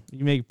 yeah, you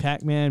can make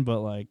Pac-Man, but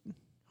like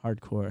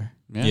hardcore.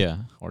 Yeah.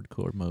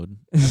 Hardcore mode.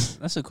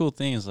 That's the cool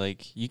thing is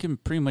like you can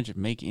pretty much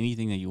make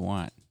anything that you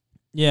want.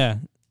 Yeah,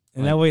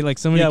 and that Like- way, like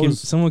somebody Yeah, it can, was-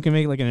 someone can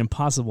make like an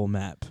impossible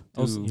map.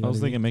 I was, Dude. You know I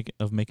was what I thinking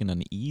of making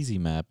an easy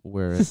map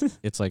where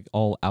it's like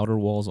all outer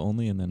walls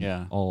only, and then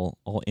Yeah. all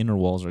inner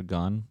walls are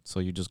gone. So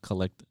you just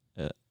collect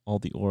all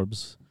the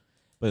orbs,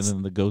 but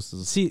then the ghost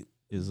See,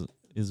 is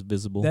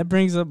visible. that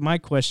brings up my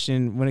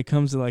question when it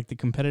comes to like the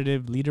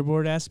competitive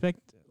leaderboard aspect.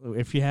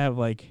 If you have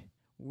like,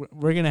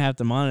 we're gonna have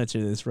to monitor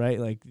this, right?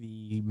 Like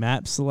the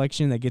map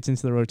selection that gets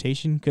into the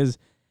rotation, because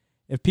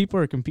if people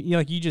are competing,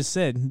 like you just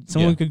said,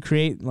 someone Yeah. could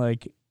create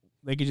like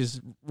they could just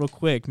real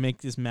quick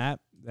make this map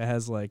that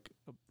has like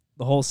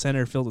the whole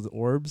center filled with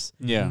orbs,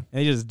 Yeah. and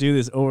they just do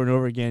this over and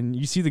over again.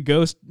 You see the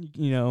ghost,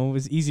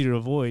 is easy to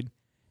avoid.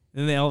 And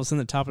then they all of a sudden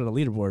the top of the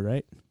leaderboard,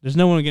 right? There's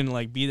no one gonna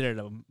like be there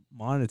to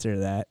monitor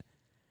that.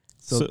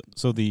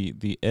 So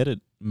the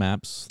edit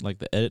maps, like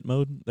the edit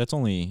mode, that's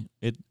only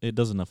it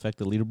doesn't affect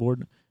the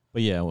leaderboard.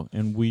 But yeah,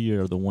 and we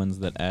are the ones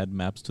that add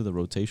maps to the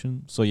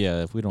rotation. So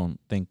yeah, if we don't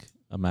think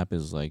a map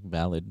is like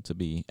valid to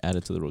be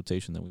added to the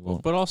rotation, then we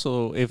won't. But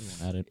also we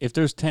won't add it. if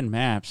there's 10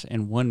 maps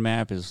and one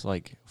map is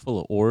like full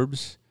of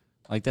orbs,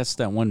 like that's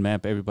that one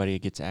map everybody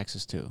gets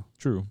access to,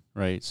 True,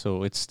 right?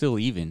 So it's still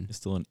even. it's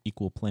still an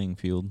equal playing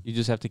field. You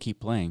just have to keep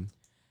playing.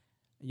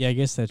 Yeah, I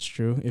guess that's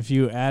true. If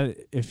you add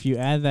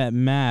that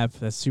map,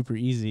 that's super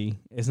easy.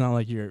 It's not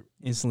like you're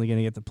instantly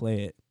gonna get to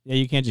play it. Yeah,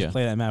 you can't just Yeah.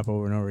 play that map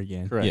over and over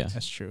again. Correct. Yeah.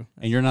 That's true.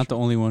 And you're not the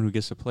only one who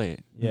gets to play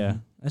it. Yeah,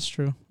 Mhm. that's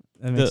true.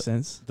 That makes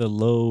sense.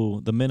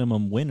 The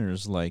minimum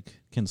winners like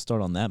can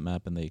start on that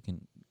map and they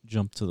can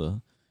jump to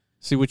the.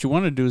 See, what you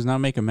want to do is not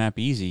make a map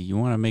easy. You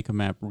want to make a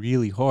map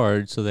really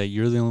hard so that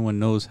you're the only one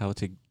knows how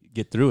to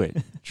get through it.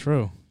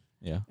 True.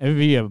 Yeah. It would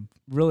be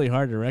really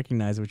hard to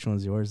recognize which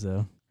one's yours,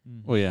 though.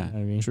 Well, You yeah. know what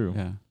I mean? True.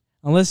 Yeah.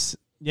 Unless,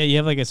 you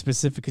have like a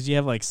specific, because you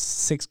have like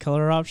 6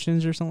 color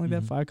options or something like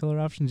that, Mhm. 5 color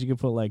options. You could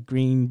put like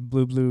green,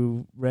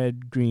 blue,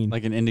 red, green.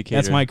 Like an indicator.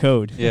 That's my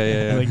code. Yeah,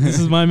 yeah, yeah. Like, this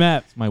is my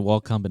map. It's my wall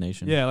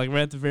combination. Yeah, like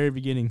right at the very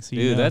beginning. So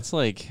you Dude, know. that's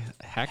like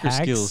hacker Hacks?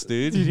 skills,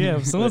 dude. Yeah,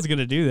 if someone's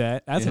gonna do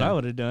that, that's what Yeah. I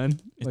would have done.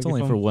 It's Like,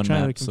 only if for I'm one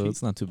trying to map, so compete.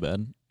 it's not too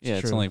bad. Yeah,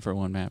 it's true. only for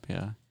one map,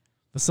 yeah.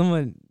 But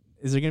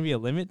is there gonna be a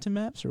limit to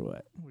maps or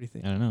what? What do you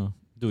think? I don't know.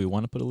 Do we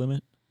want to put a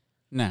limit?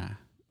 Nah.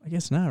 I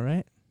guess not,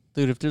 right?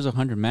 Dude, if there's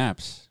 100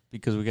 maps,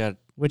 because we got,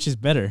 Which is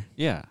better?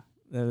 yeah.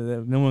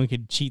 No one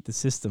could cheat the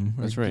system.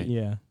 That's right.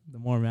 Yeah, the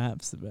more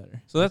maps, the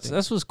better. So I that's think.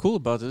 that's what's cool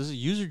about this.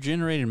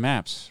 User-generated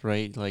maps,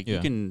 right? Like, you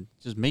Yeah. can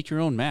just make your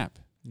own map.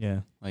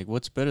 Yeah. Like,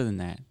 what's better than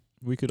that?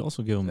 We could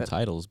also give them That-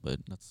 titles, but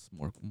that's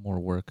more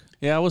work.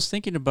 Yeah, I was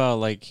thinking about,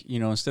 like,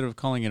 instead of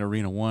calling it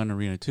Arena 1,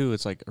 Arena 2,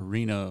 it's like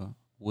Arena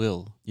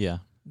Will. Yeah.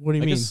 What do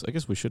you I mean?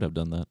 guess we should have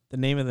done that. The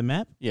name of the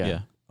map?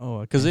 Yeah. Oh,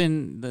 okay. Because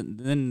then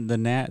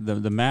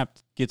the map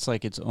gets,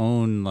 like, its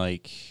own,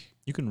 like,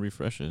 You can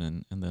refresh it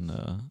and then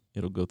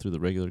it'll go through the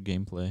regular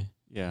gameplay.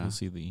 yeah. You'll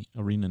see the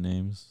arena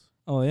names.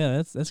 Oh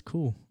yeah, that's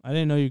cool. I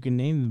didn't know you could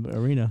name the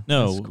arena.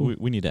 No, That's cool.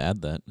 we need to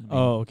add that. I mean,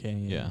 Oh, okay.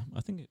 yeah.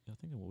 I think it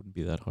wouldn't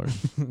be that hard.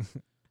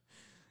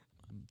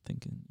 I'm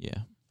thinking, yeah.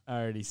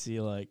 I already see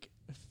like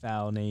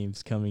foul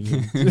names coming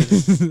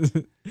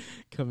in,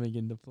 coming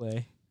into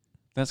play.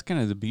 That's kind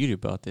of the beauty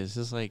about this.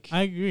 It's like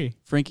I agree.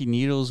 Frankie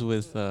Needles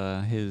with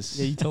his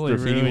Yeah, you totally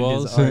graffiti ruined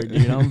walls. his art,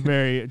 dude. I'm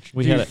very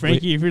We dude, had a-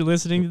 Frankie. If you're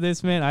listening to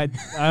this, man,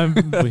 I'm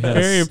We had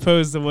a very s-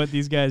 opposed to what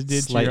these guys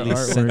did to your slightly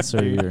artwork. censor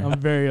dude. your- I'm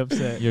very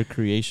upset. Your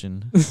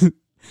creation.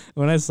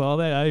 When I saw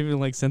that, I even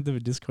like sent them a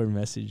Discord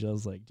message. I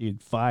was like,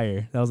 "Dude,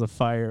 fire! That was a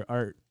fire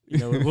art."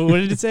 What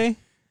did it say?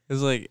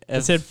 It's like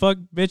It said, "Fuck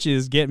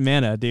bitches, get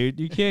mana, dude.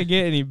 You can't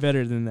get any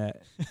better than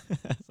that."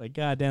 It's like,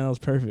 God damn, that was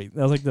perfect.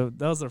 That was like that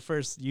was the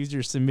first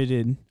user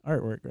submitted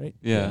artwork, right?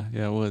 yeah,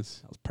 it was.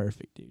 That was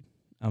perfect,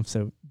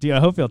 dude. Dude, I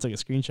hope y'all took a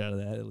screenshot of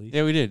that at least.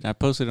 Yeah, we did. I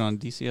posted it on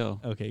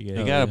DCL. Okay, They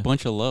good. got a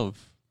bunch of love.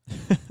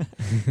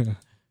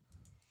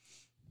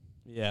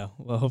 Yeah,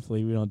 well,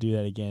 hopefully we don't do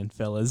that again,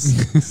 fellas.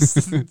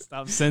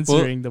 Stop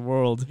censoring the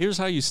world. Here's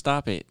how you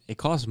stop it. It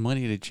costs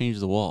money to change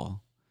the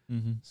wall.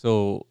 Mm-hmm.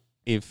 So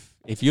if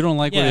you don't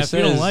like what it if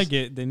says, you don't like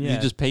it, then you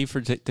just pay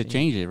for to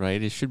change it,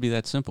 right? It should be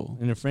that simple.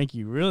 And if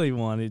Frankie really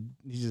wanted,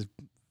 he just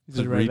put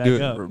Just it right redo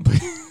back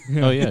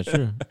up. Oh yeah,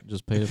 sure.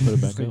 Just pay to put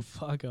it back Like, up.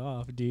 fuck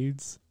off,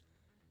 dudes.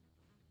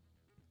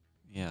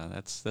 Yeah,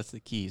 that's the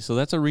key. So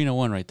that's Arena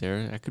 1 right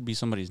there. That could be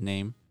somebody's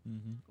name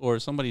Mm-hmm. or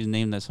somebody's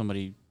name that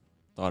somebody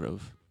thought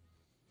of.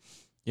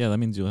 Yeah, that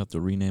means you'll have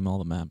to rename all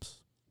the maps.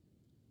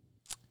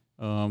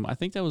 I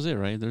think that was it,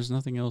 right? There's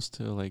nothing else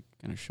to like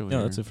kind of show Yeah,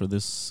 here. that's it for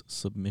this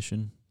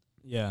submission.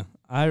 Yeah,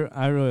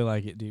 I really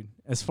like it, dude.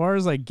 As far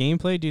as like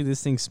gameplay, dude,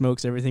 this thing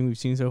smokes everything we've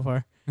seen so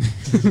far.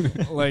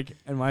 Like,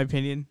 in my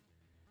opinion,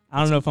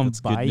 I don't know if I'm That's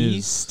good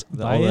news.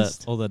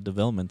 biased. All that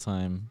development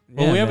time.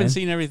 Well, Yeah, we haven't man.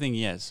 seen everything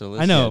yet, so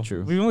let's I know. Yeah,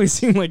 true. We've only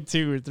seen like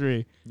 2 or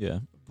 3. Yeah.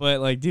 But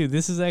like, dude,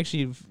 this is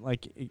actually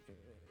like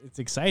it's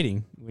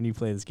exciting when you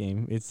play this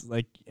game. It's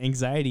like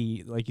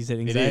anxiety, like you said,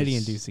 anxiety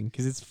is. inducing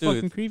because it's Dude,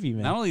 fucking creepy,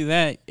 man. Not only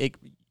that,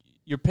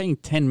 you're paying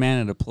 10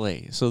 mana to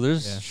play, so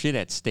there's Yeah. shit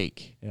at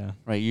stake, Yeah,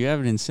 right? You have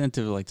an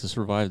incentive like to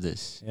survive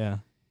this, yeah,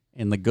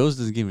 and the ghost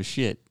doesn't give a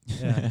shit.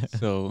 yeah,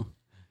 So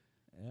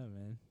yeah,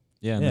 man.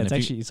 Yeah, and Yeah, then it's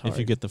actually- it's if you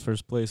hard. get the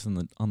first place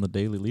on the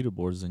daily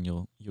leaderboards, then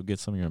you'll get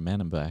some of your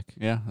mana back,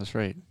 yeah, that's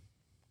right.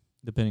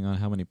 depending on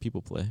how many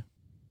people play.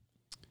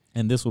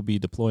 And this will be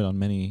deployed on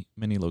many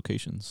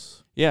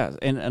locations. Yeah,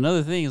 and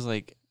another thing is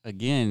like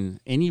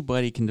again,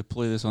 anybody can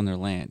deploy this on their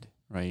land,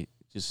 right?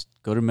 Just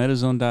go to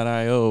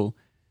metazone.io,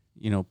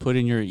 put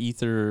in your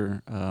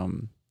Ether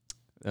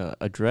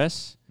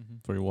address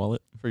For your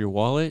wallet. for your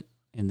wallet,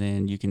 and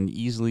then you can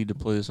easily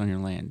deploy this on your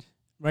land.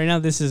 Right now,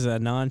 this is a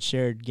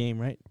non-shared game,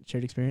 right?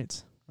 Shared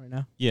experience right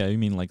now. Yeah, you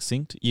mean like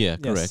synced? Yeah, Yeah,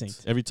 correct.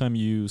 synced. Every time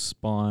you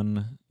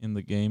spawn in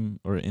the game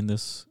or in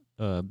this,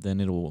 then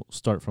it'll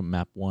start from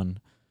map 1.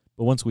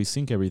 But once we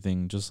sync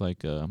everything, just like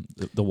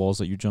the walls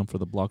that you jump for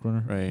the block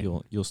runner, Right.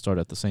 you'll start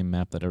at the same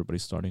map that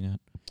everybody's starting at.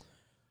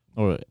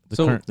 Or the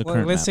So, current Well,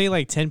 current let's map. say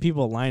like 10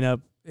 people line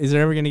up. Is it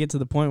ever going to get to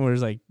the point where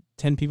there's like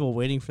 10 people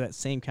waiting for that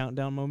same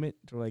countdown moment?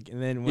 Or like,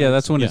 and then Yeah,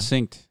 that's when yeah. it's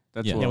synced.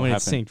 That's Yeah. what yeah, will when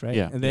happen. it's synced, right?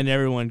 Yeah, And then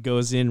everyone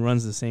goes in,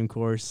 runs the same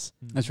course.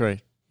 that's right.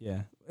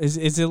 Yeah. Is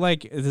it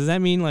like, does that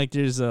mean like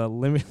there's a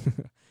limit?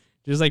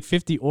 There's like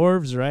 50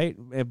 orbs, right?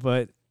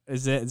 But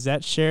is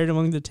that shared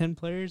among the 10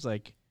 players?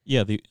 Like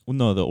Yeah, the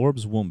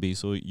orbs won't be.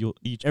 So you'll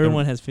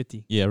everyone has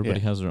 50. Yeah,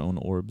 everybody Yeah. has their own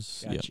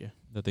orbs. Gotcha. Yeah,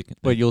 that they can.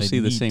 But you'll they see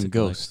the need same to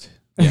collect. ghost.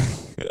 Yeah,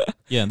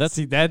 yeah, and that's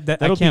See that I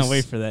that'll be can't s-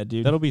 wait for that,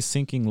 dude. that'll be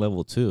syncing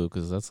level 2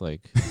 because that's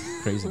like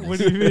craziness. What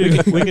do you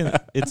mean? we can.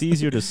 It's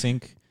easier to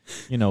sync.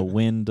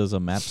 When does a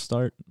map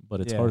start?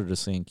 But it's Yeah. harder to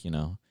sync.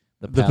 The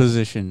path,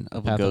 position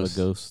of path a of ghost. a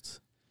ghost.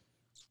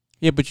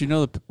 Yeah, but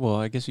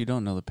I guess you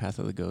don't know the path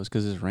of the ghost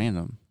because it's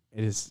random.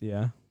 It is,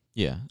 yeah.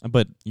 Yeah,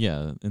 but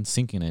yeah, in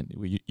syncing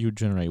it, you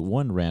generate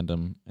one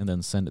random and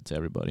then send it to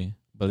everybody.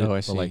 But, Oh,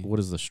 I but like, see. what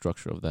is the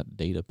structure of that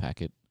data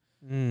packet?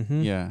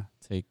 Mm-hmm. Yeah,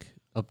 Take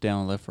up,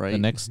 down, left, right. the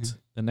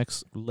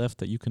next left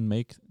that you can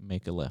make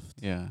a left.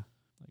 Yeah,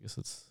 I guess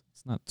it's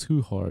not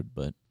too hard,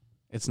 but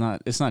it's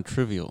not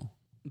trivial.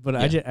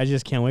 But Yeah. I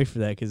just can't wait for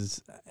that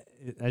because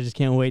I just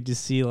can't wait to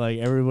see like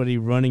everybody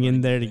running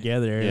in there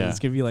together. Yeah. It's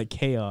gonna be like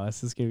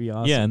chaos. It's gonna be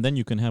awesome. yeah, and then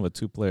you can have a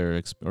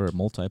 2-player or a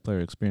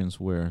multiplayer experience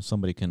where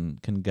somebody can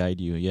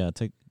guide you. Yeah,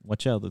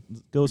 watch out, the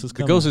ghost is The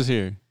coming. ghost is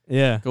here.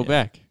 yeah, Go Yeah.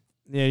 back.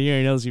 yeah. You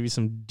already know there's gonna be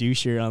some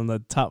doucher on the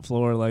top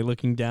floor, like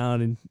looking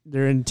down, and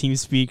they're in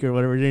TeamSpeak or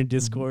whatever. They're in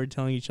Discord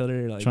telling each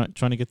other like,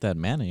 trying to get that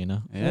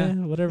mana, yeah,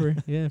 whatever.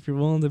 Yeah, if you're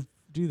willing to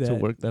do that, to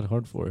work that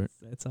hard for it.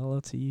 that's all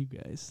up to you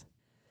guys.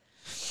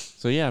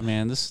 So yeah,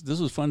 man, this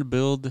was fun to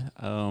build.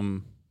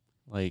 I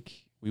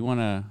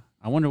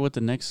wonder what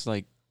the next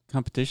like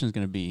competition is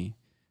gonna be.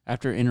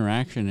 After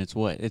interaction, it's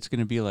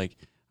gonna be like,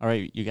 all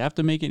right, you have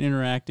to make it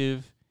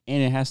interactive,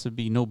 and it has to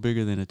be no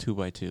bigger than a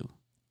 2x2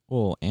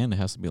 Well, and it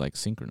has to be like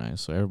synchronized,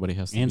 so everybody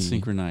has to and be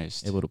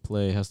synchronized. able to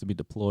play. It has to be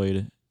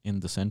deployed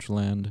in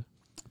Decentraland.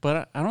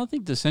 But I don't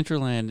think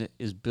Decentraland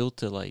is built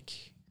to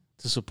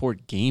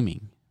support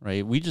gaming,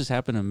 right? We just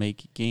happen to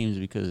make games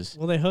because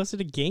Well, they hosted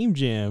a game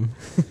jam.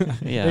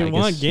 yeah, they I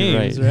want guess you're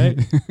games, right?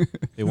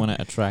 They want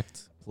to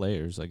attract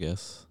players, I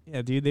guess.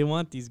 Yeah, dude, they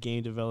want these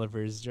game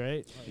developers,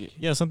 right? Like,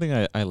 Yeah, something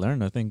I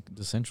learned. I think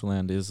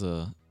Decentraland is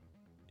a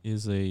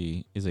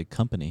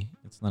company.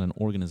 It's not an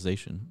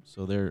organization.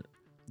 So they're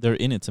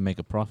in it to make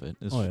a profit.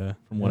 oh yeah,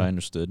 From what I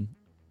understood.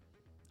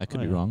 I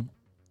could Oh, be yeah. wrong.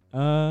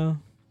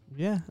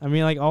 Yeah. I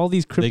mean, like all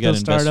these They crypto got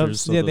investors.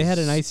 startups. So Yeah, they had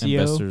an those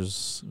ICO.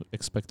 Investors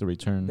expect a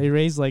return. They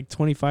raised like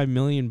 $25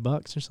 million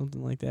or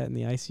something like that in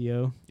the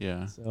ICO.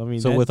 yeah, So I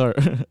mean, so with our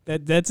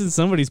that's in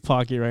somebody's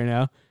pocket right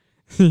now.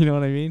 You know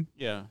what I mean?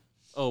 yeah.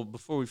 Oh,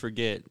 before we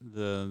forget,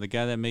 the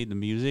guy that made the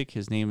music,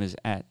 his name is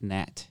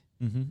 @Nat.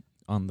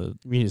 on the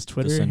You mean his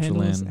Twitter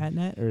handle is Decentraland.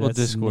 @net or Well, that's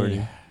his Discord,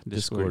 name?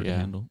 Discord, yeah.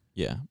 handle.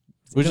 Yeah.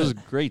 Which We're is a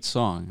gonna- great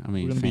song. I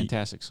mean, gonna be-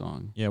 fantastic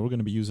song. Yeah, we're going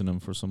to be using them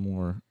for some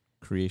more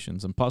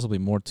creations and possibly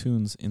more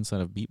tunes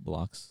inside of beat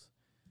blocks.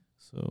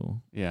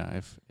 So Yeah,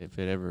 if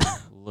it ever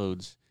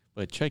loads.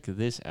 But check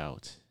this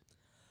out.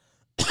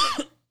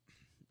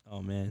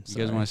 Oh man, You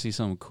guys want to see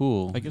something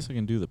cool? I guess I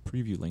can do the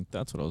preview link.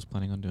 That's what I was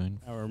planning on doing.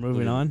 we're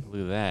moving on.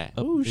 Look at that.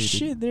 Oh Updated.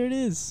 shit, there it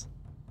is.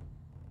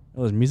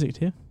 Oh, there's music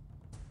too.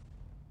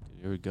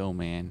 Dude, here we go,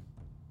 man.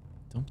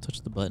 Don't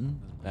touch the button.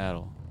 This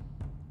battle.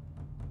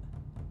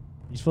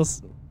 You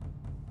supposed to,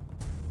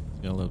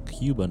 It's got a little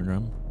cube under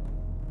him.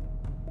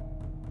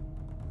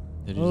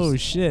 Did you oh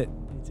just- shit,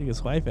 he took a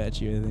swipe at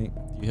you. I think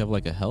do you have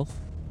like a health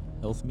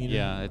meter?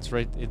 Yeah, it's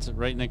right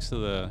next to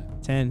the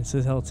 10. It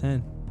says hell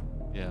 10.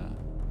 yeah.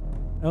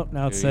 Oh,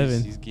 now it's Dude,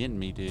 7. He's getting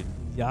me, dude.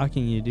 He's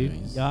yocking you, dude. Yeah,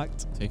 he's-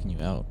 Yocked. Taking you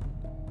out.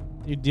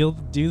 Dude,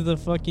 do the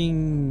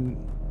fucking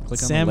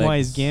Click on the Samwise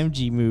legs.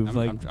 Gamgee move.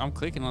 I'm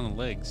clicking on the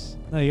legs.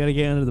 No, you gotta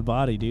get under the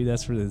body, dude.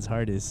 That's where his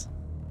heart is.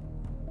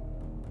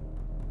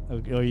 Oh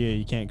yeah,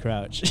 you can't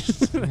crouch.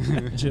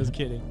 Just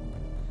kidding.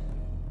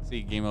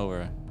 See, game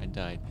over. I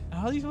died.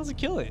 How are you supposed to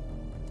kill it?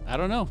 I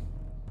don't know.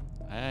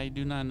 I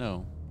do not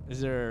know.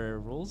 Is there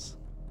rules?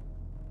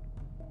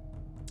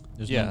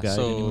 There's Yeah, no guide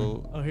so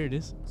anywhere. Oh, here it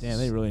is. Damn,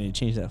 they really need to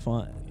change that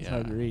font. It's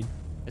hard to Yeah. read.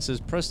 it says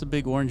press the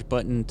big orange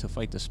button to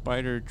fight the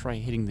spider. Try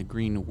hitting the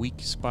green weak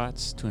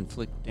spots to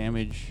inflict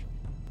damage,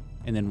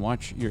 and then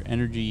watch your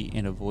energy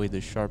and avoid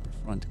the sharp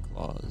front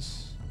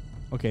claws.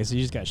 Okay, so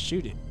you just gotta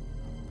shoot it.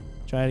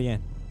 Try it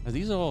again. Are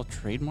these all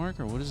trademark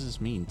or what does this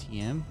mean?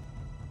 TM?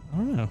 I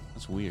don't know.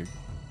 That's weird.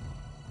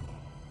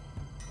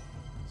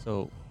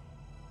 So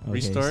Okay,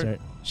 restart. start.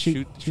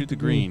 Shoot the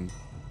green.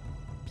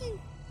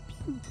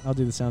 I'll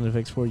do the sound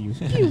effects for you.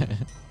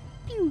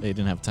 They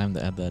didn't have time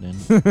to add that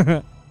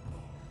in.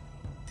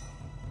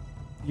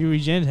 You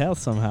regened health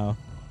somehow.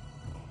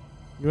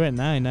 You were at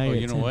 9, now Oh, you're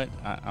you at know 10. what?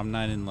 I'm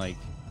not in like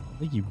I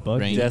think you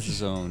bugged Range. it. death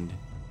zoned.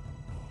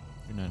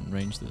 You're not in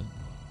range.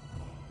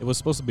 It was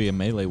supposed to be a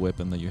melee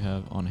weapon that you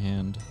have on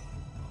hand.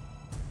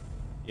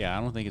 Yeah,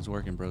 I don't think it's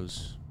working,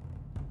 bros.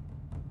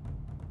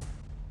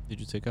 Did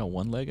you take out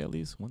one leg at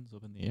least? One's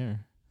up in the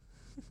air.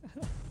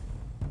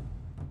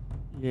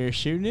 You're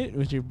shooting it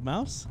with your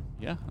mouse?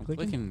 Yeah, I'm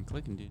Clicking?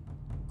 clicking, dude.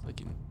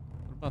 Clicking.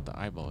 What about the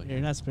eyeball You're here?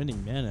 not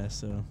spending mana,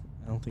 so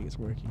I don't think it's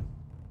working.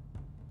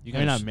 You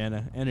You're gotta not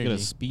mana. you Energy.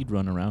 gotta speed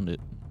run around it.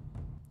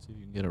 See if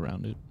you can get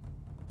around it.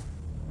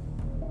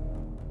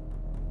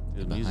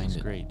 Dude, the behind music's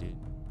it. great, dude.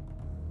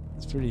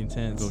 It's pretty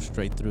intense. Go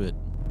straight through it.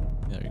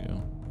 There you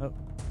go. Oh,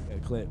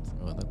 got clipped.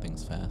 Oh, that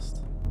thing's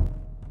fast.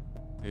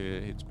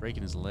 Dude, it's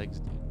breaking his legs,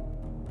 dude.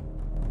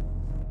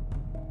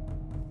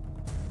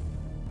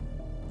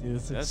 Dude,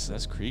 this looks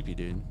That's creepy,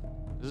 dude.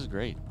 This is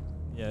great.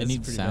 yeah, It this is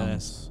needs pretty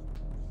sounds.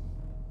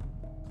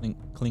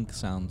 Clink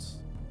sounds.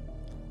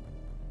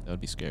 That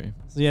would be scary.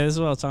 badass. So yeah, this is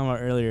what I was talking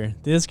about earlier.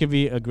 This could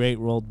be a great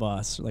world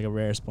boss, like a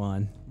rare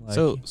spawn. Like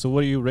So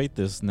what do you rate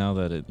this now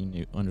that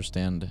you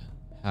understand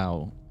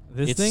how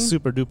this it's thing,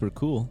 super duper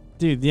cool?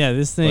 dude. Yeah,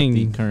 this But the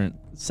thing, current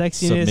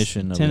sexiness,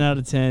 submission of 10 it. out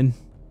of 10.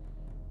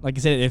 Like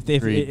I said, if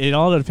Agreed. it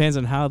all depends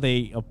on how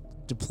they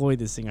deploy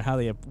this thing or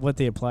how what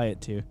they apply it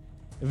to.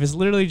 If it's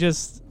literally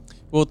just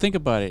Well, think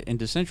about it. In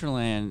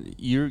Decentraland,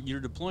 you're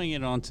deploying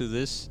it onto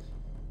this,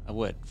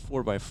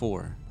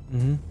 4x4,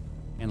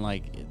 and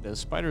like the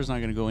spider's not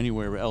gonna go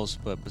anywhere else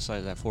but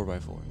besides that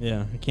 4x4.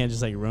 yeah, you can't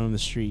just like roam the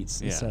streets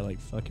and Yeah. start like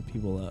fucking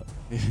people up.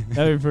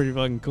 That'd be pretty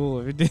fucking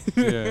cool if it did.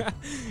 Yeah.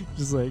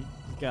 Just like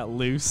got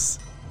loose.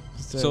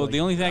 Just started, So like, the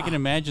only thing I can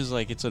imagine is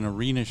like it's an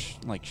arena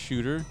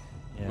shooter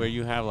yeah. where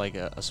you have like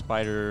a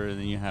spider and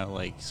then you have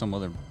like some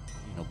other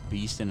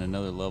beast in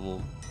another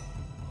level.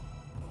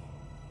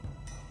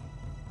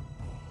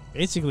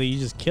 Basically you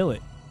just kill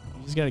it.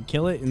 You just gotta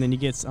kill it and then you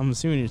get. I'm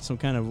assuming it's some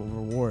kind of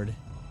reward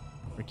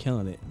for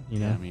killing it. You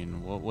know. Yeah, I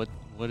mean,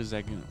 what is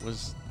that gonna? What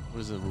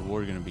is the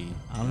reward gonna be?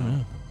 I don't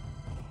know.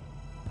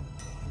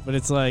 But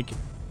it's like,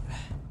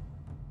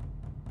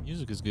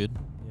 Music is good.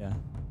 yeah.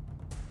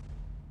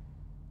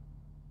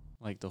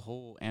 Like the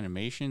whole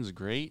animation's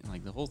great.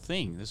 Like the whole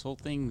thing. This whole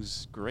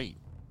thing's great.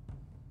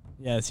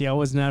 Yeah, see, I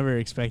was never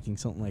expecting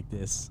something like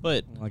this.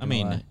 But I'm not I gonna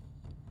mean, lie.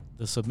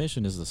 the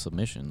submission is the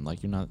submission.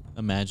 Like you're not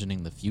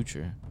imagining the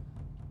future.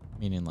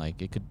 Meaning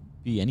like it could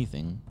be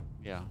anything.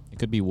 Yeah. It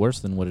could be worse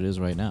than what it is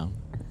right now.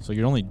 So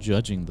you're only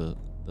judging the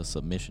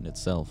submission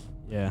itself.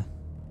 Yeah.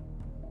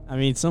 I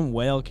mean, some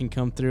whale can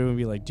come through and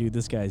be like, dude,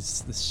 this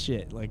guy's the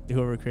shit. Like,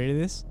 whoever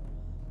created this.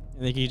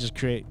 And they can just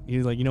create.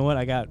 He's like, you know what?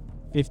 I got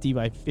 50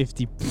 by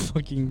 50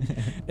 fucking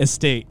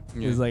estate.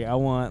 Yeah. He's like, I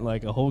want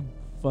like a whole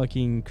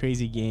fucking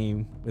crazy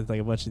game with like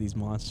a bunch of these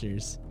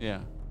monsters. Yeah.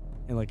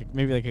 And like,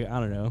 maybe like, I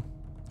don't know.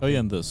 Oh yeah,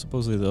 and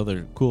supposedly the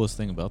other coolest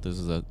thing about this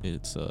is that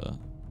it's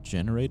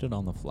generated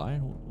on the fly.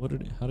 How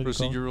did it call it?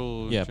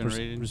 Procedural Yeah,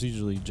 generated.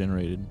 procedurally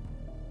generated.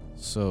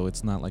 So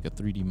it's not like a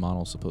 3D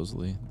model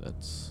supposedly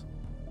that's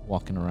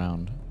walking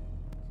around.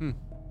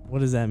 What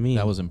does that mean?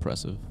 That was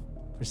impressive.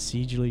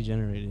 procedurally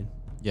generated.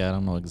 Yeah, I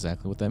don't know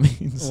exactly what that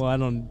means. Well, I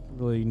don't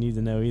really need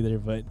to know either,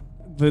 but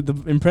the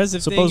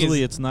impressive Supposedly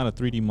thing is, it's not a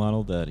 3D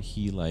model that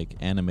he like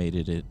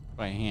animated it,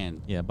 by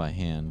hand. yeah, by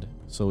hand.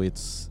 So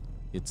it's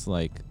It's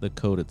like the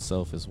code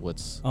itself is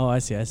what's Oh, I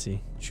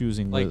see.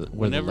 choosing Like, where the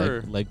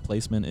whenever- leg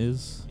placement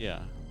is. Yeah.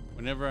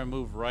 Whenever I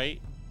move right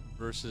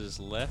versus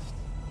left,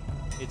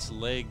 its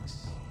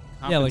legs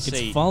compensate. Yeah, like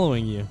it's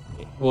following you.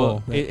 Well,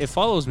 Whoa, it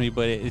follows me,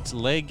 but its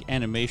leg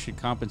animation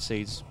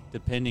compensates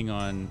depending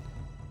on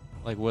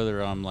like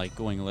whether I'm like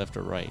going left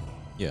or right.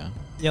 Yeah.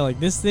 Yeah, like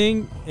this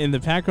thing in the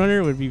pack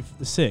runner would be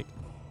sick.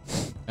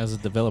 As a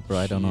developer,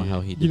 I don't know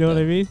how he did You know that.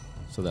 what I mean?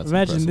 So that's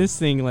Imagine impressive. this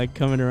thing like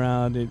coming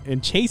around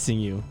and chasing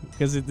you,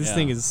 because this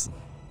thing is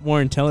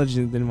more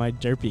intelligent than my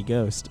derpy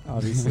ghost,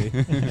 obviously.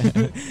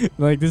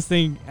 Like this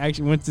thing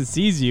actually, once it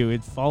sees you,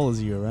 it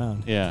follows you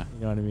around. Yeah.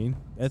 You know what I mean?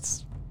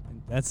 That's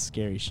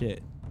scary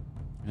shit.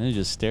 And it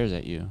just stares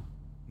at you.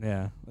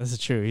 Yeah, that's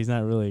true. He's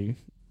not really.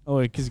 Oh,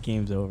 because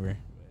game's over.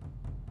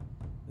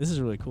 This is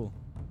really cool.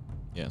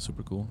 Yeah,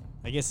 super cool.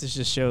 I guess this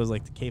just shows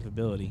like the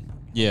capability.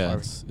 Yeah, Or-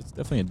 it's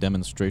definitely a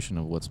demonstration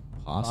of what's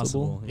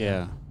possible.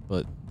 Yeah.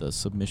 But the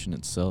submission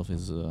itself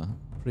is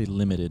pretty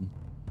limited.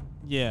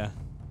 Yeah.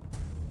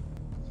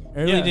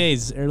 Early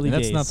days. And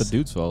that's not the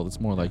dude's fault. It's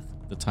more like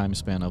the time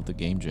span of the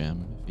game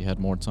jam. If he had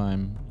more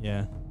time,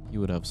 Yeah. he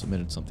would have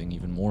submitted something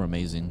even more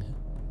amazing.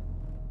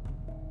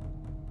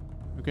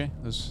 Okay,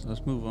 let's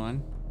move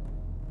on.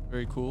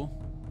 Very cool.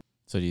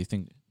 So do you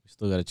think we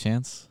still got a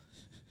chance?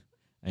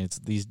 And it's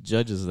these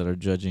judges that are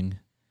judging.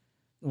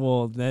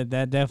 Well, that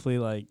definitely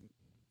like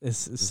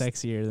is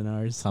sexier than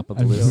ours. Top of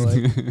the I feel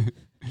list. like.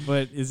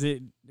 But was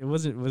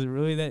it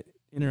really that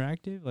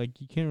interactive? Like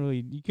you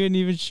couldn't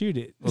even shoot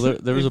it. Well,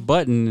 there was a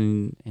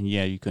button, and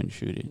yeah, you couldn't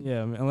shoot it.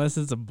 Yeah, I mean, unless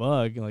it's a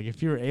bug. Like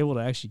if you were able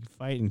to actually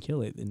fight and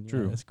kill it, then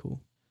True. yeah, that's cool.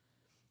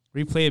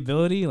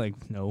 Replayability,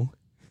 like no.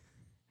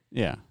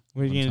 Yeah.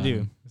 What are you One gonna do?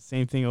 time.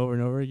 Same thing over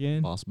and over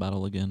again? Boss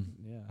battle again.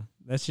 Yeah,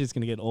 that shit's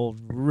gonna get old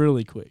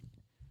really quick.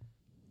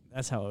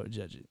 That's how I would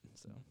judge it.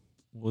 So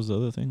What was the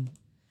other thing?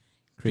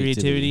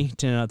 creativity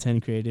 10 out of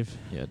 10 creative.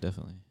 Yeah,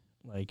 definitely.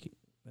 Like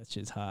that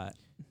shit's hot.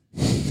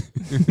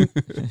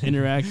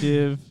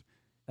 Interactive,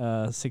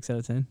 6 out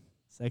of 10.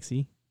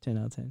 Sexy, 10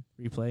 out of 10.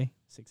 Replay,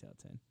 6 out of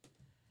 10.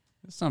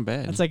 That's not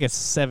bad. That's like a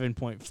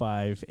 7.5,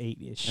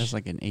 8-ish. That's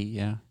like an 8,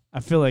 yeah. I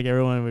feel like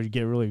everyone would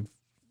get really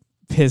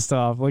pissed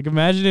off. Like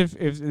imagine if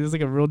it was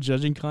like a real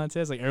judging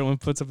contest, like everyone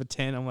puts up a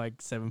 10, I'm like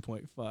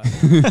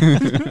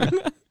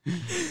 7.5.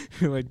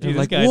 Like, dude, this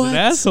like, guy's what? an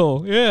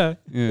asshole. Yeah.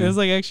 Yeah. It's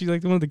like actually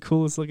like one of the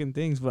coolest looking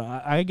things. But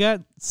I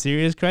got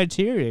serious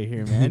criteria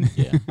here, man.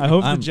 Yeah. I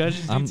hope the I'm-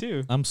 judges I'm-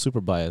 do too. I'm super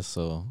biased,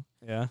 so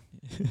Yeah.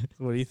 So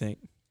what do you think?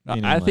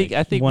 meaning, I think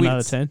 1 we out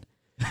of 10?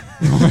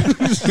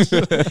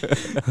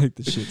 Like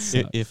the shit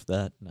sucks. if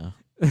that, no.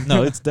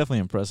 No, it's definitely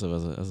impressive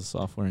as a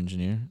software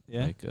engineer.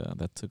 Yeah. Like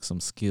that took some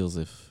skills.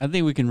 I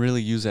think we can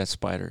really use that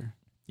spider.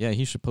 Yeah,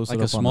 he should post Like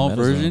it a up small on the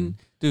Meta version, Zone.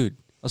 dude.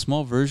 A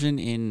small version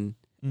in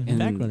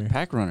Pack Runner.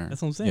 Pack Runner.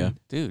 That's what I'm saying. Yeah.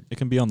 Dude. It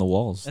can be on the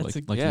walls, That's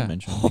like yeah. you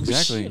mentioned. Oh,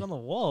 Exactly. shit, on the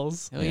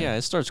walls. Hell yeah,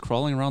 it starts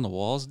crawling around the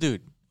walls,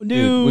 dude.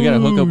 Dude, We gotta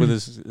hook up with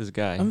this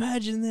guy.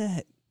 Imagine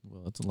that.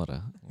 Well, that's a lot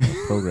of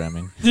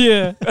programming.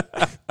 Yeah.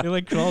 It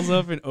like crawls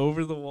up and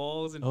over the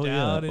walls and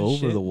down and over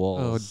shit. the Oh,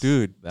 walls.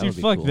 dude. That Dude, would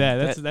be fuck cool.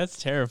 that.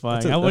 That's terrifying.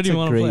 That's a- How would that's you a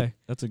want to great- play?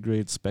 That's a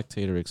great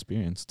spectator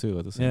experience too.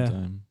 At the same Yeah.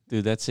 time,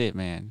 Dude, that's it,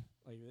 man.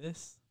 Like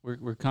this?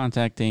 We're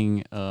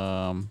contacting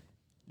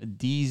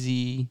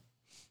DZ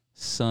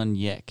Sun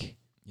Yek.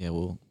 yeah,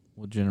 we'll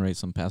generate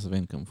some passive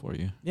income for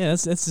you. Yeah,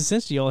 that's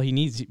essentially all he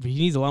needs. He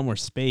needs a lot more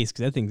space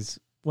because that thing's.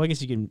 Well, I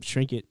guess you can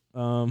shrink it.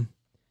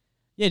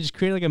 Yeah, just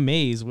create like a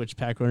maze, which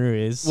Pack Runner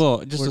is. Well,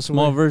 just a Works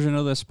small away. version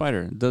of the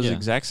spider. Does the Yeah.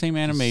 exact same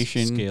Just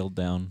animation. scaled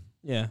down.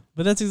 yeah,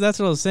 but that's what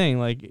I was saying.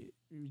 Like,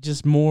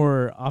 just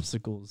more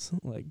obstacles.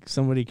 Like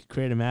somebody could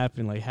create a map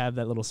and like have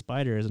that little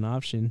spider as an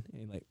option.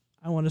 And like,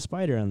 I want a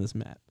spider on this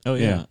map. Oh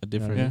Yeah. yeah, a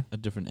different Yeah. a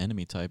different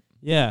enemy type.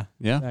 Yeah,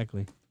 Yeah.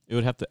 exactly. It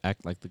would have to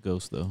act like the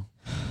ghost though.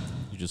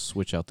 You just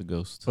switch out the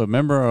ghost. But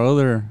remember our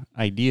other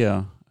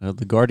idea of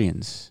the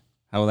Guardians,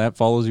 how that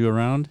follows you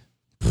around?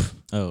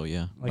 Oh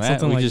yeah, Like That-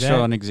 something we like just that.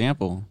 showed an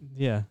example.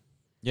 Yeah,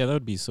 yeah, that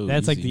would be so.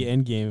 that's like easy the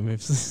end game.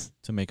 If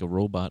to make a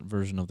robot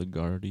version of the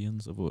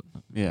Guardians of what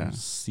Yeah.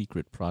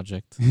 secret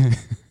project,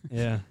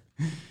 yeah,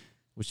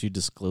 which you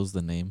disclose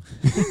the name.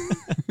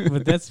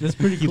 but that's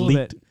pretty He cool.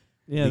 leaked-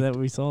 That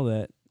we saw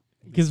that.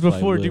 Because by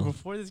before Will.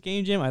 before this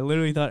game jam, I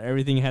literally thought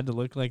everything had to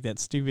look like that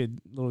stupid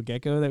little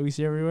gecko that we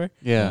see everywhere.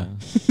 Yeah.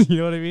 You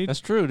know what I mean?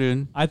 That's true,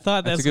 dude. I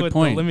thought that's a that's good what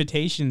point. the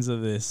limitations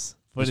of this,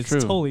 but That's it's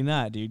true. totally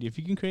not, dude. If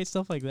you can create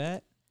stuff like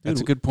that, That's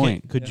a Dude, good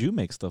point. Could Yeah. you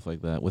make stuff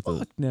like that with a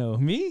fuck no,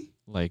 me.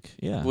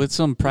 yeah? With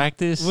some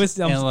practice With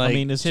some- and like I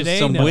mean, it's today,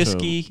 just some no.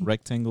 whiskey.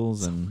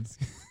 rectangles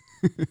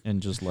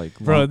and just like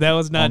Bro, long- that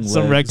was not long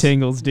some legs.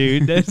 rectangles,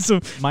 dude. That's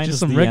some Minus just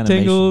some the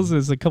rectangles. animation.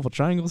 There's a couple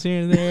triangles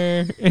here and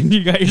there, and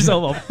you got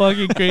yourself a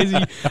fucking crazy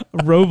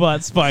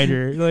robot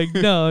spider. Like,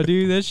 no,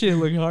 dude, that shit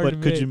look hard. But to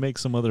could make. you make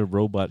some other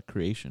robot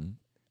creation?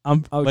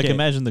 I'm okay. Like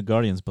imagine the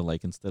Guardians, but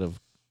like instead of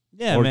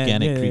yeah, organic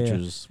man. Yeah, yeah, yeah.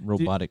 creatures,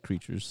 robotic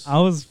creatures. I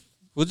was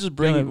We'll just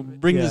Yeah,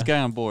 bring this yeah. guy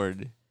on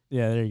board.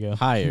 yeah. There you go.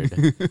 Hired.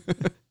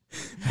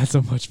 That's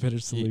a much better you,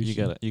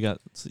 solution.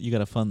 you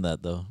gotta fund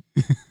that though.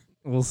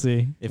 We'll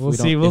see. If We'll we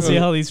see. don't- We'll if see we-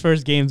 how these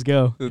first games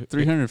go. The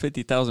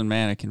 350,000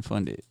 mana can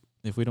fund it.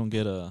 If we don't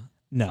get a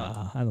No,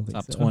 I don't think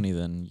top so. 20,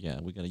 then yeah,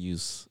 we got to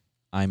use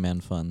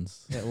iMan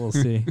funds. Yeah, we'll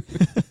see.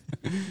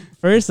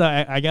 First,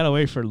 I gotta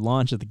wait for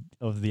launch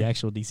of the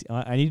actual DC.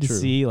 I need to True.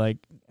 see like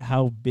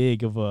how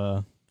big of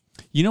a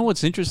You know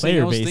what's interesting?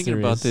 player I was base thinking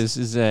there about is. this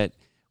is that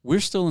we're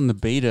still in the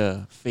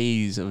beta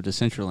phase of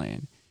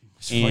Decentraland.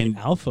 fucking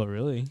alpha,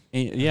 really.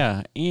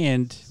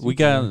 And we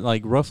got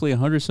like roughly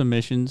 100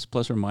 submissions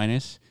plus or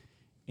minus,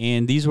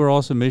 and these were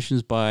all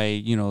submissions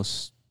by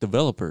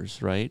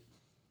developers, right?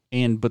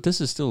 But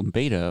this is still in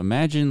beta.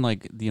 Imagine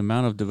like the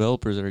amount of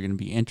developers that are going to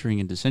be entering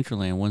in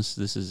Decentraland once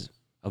this is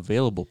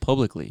available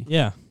publicly.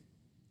 Yeah.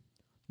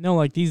 No,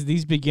 like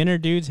these beginner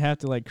dudes have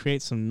to like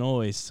create some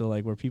noise so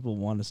like where people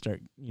want to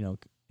start,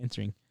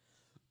 entering.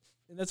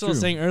 And that's what I was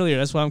True. saying earlier.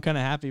 That's why I'm kind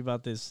of happy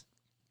about this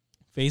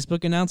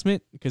Facebook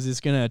announcement because it's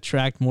going to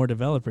attract more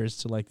developers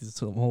to like this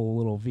whole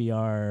little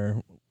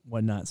VR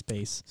whatnot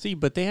space. See,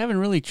 but they haven't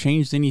really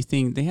changed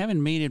anything. They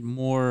haven't made it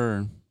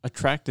more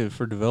attractive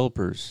for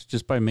developers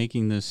just by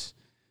making this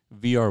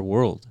VR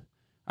world.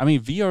 I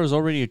mean, VR is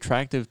already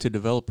attractive to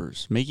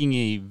developers. Making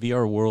a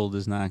VR world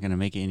is not going to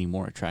make it any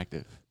more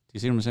attractive. Do you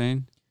see what I'm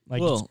saying?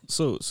 Like Well,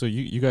 so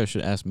you guys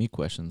should ask me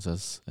questions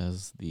as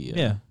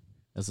the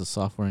as a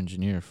software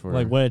engineer for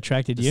like what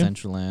attracted you?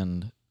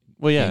 Decentraland,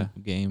 Well, yeah.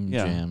 game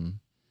Yeah. jam,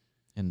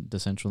 and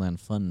Decentraland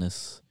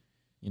funness.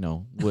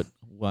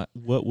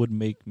 What would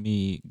make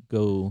me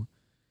go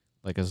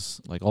because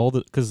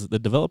the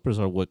developers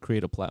are what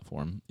create a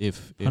platform.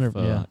 If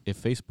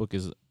Facebook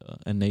is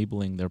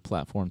enabling their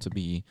platform to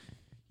be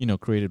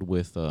created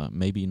with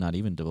maybe not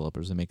even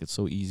developers, they make it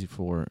so easy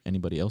for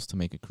anybody else to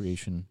make a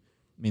creation.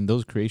 I mean,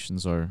 those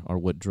creations are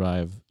what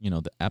drive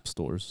the app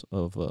stores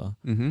of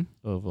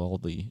all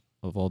the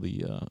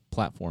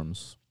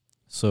platforms.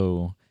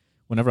 So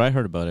whenever I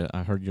heard about it,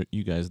 I heard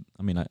you guys.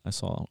 I mean, I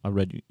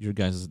read your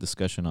guys'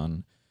 discussion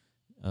on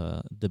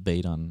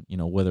debate on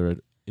whether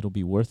it'll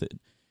be worth it.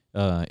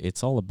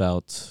 It's all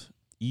about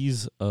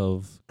ease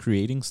of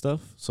creating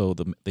stuff. So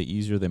the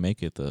easier they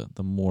make it,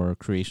 the more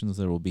creations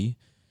there will be.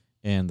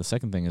 And the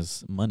second thing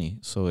is money.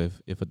 So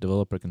if a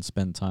developer can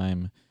spend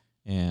time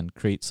and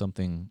create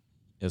something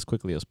as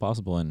quickly as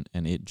possible and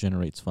it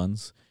generates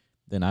funds,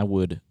 then I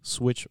would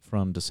switch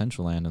from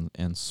Decentraland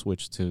and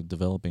switch to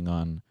developing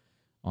on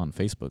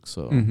Facebook.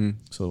 So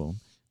so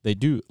they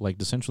do, like,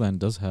 Decentraland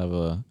does have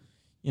a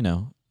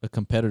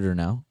competitor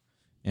now,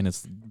 and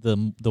it's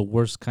the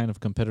worst kind of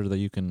competitor that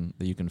you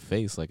can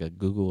face, like a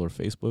Google or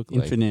Facebook.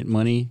 Infinite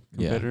money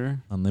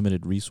competitor. Yeah,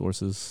 unlimited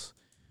resources.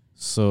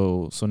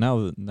 So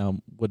now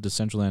what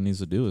Decentraland needs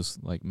to do is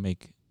like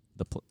make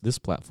this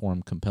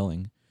platform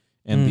compelling,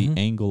 and the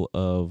angle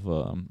of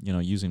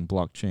using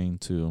blockchain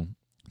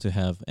to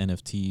have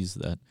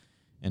NFTs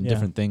and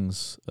different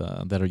things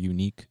that are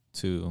unique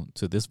to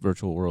this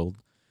virtual world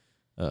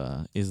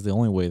is the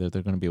only way that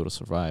they're going to be able to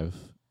survive,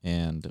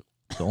 and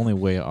the only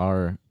way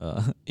our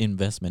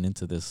investment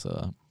into this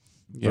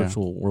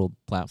virtual world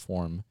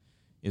platform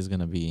is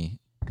going to be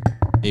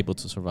able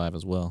to survive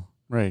as well.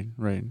 Right.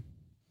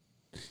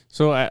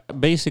 So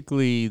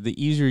basically, the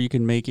easier you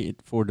can make it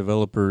for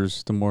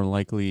developers, the more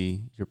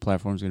likely your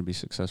platform is going to be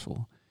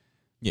successful.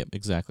 Yep,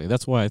 exactly.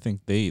 That's why I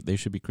think they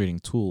should be creating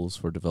tools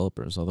for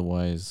developers.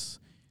 Otherwise,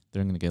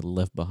 they're going to get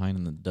left behind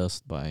in the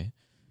dust by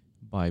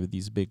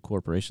these big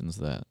corporations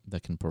that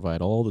can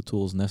provide all the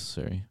tools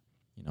necessary,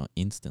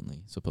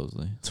 instantly,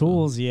 supposedly.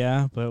 Tools,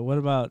 yeah, but what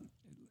about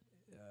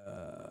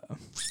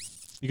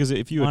because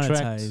if you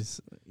attract, monetize?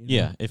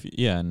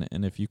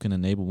 and if you can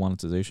enable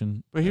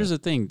monetization. But here's the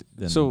thing.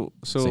 then So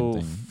same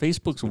thing.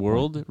 Facebook's Good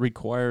world point.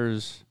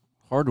 requires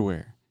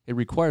hardware. It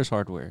requires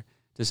hardware.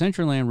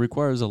 Decentraland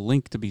requires a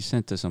link to be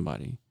sent to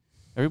somebody.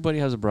 Everybody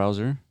has a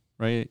browser,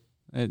 right?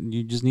 And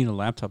you just need a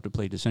laptop to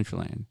play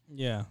Decentraland.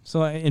 Yeah.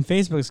 So in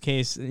Facebook's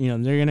case, they're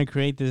going to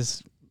create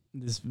this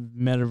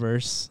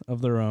metaverse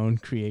of their own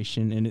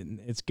creation, and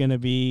it's going to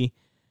be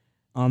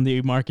on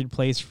the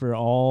marketplace for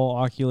all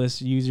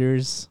Oculus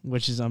users,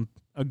 which is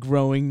a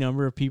growing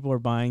number of people are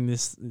buying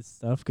this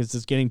stuff because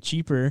it's getting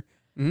cheaper,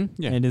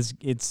 Mm-hmm. Yeah. and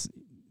it's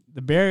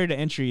the barrier to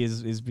entry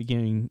is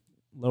beginning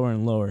lower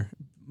and lower,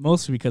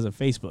 mostly because of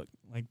Facebook.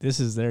 Like, this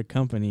is their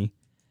company,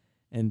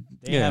 and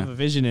they have a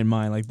vision in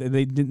mind. Like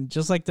they didn't,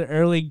 just like the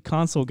early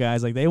console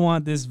guys, like they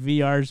want this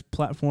VR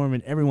platform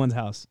in everyone's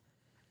house.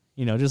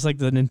 Just like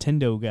the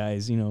Nintendo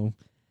guys. A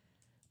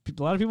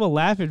lot of people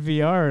laugh at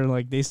VR,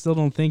 like they still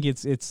don't think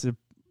it's a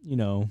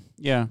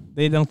Yeah.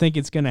 they don't think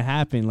it's gonna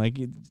happen. Like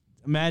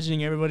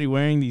imagining everybody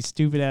wearing these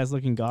stupid ass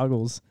looking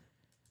goggles,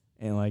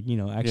 and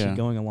actually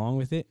going along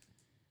with it.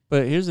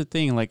 But here's the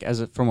thing, like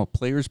from a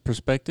player's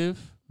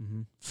perspective,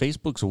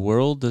 Facebook's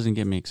world doesn't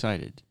get me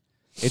excited.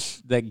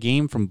 It's that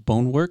game from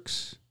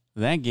Boneworks.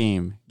 That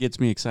game gets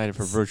me excited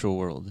for virtual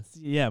world.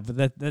 Yeah, but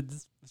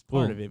that's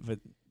part of it. But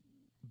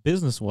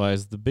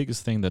Business-wise, the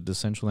biggest thing that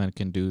Decentraland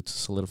can do to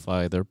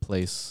solidify their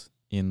place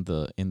in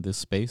this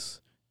space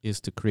is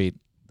to create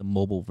the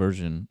mobile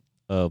version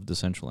of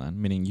Decentraland.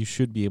 Meaning, you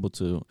should be able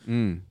to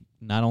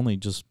not only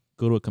just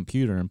go to a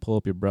computer and pull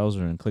up your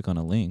browser and click on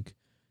a link,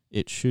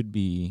 it should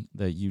be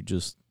that you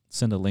just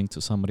send a link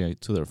to somebody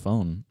to their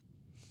phone,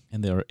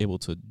 and they are able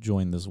to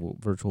join this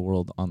virtual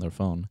world on their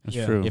phone. That's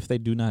Yeah. true. If they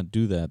do not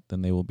do that,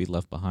 then they will be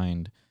left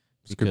behind.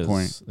 That's a good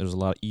point. There's a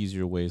lot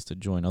easier ways to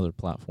join other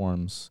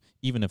platforms,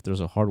 even if there's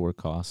a hardware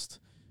cost.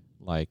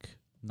 Like,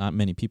 not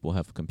many people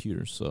have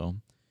computers, so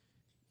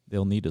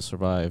they'll need to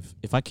survive.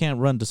 If I can't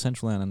run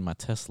Decentraland on my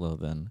Tesla,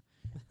 then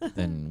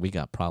we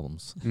got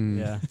problems.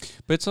 Yeah.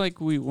 But it's like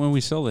when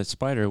we sell that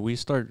spider, we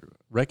start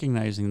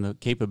recognizing the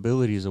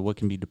capabilities of what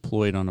can be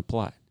deployed on a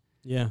plot.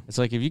 Yeah. It's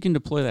like if you can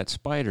deploy that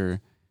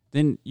spider,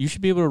 then you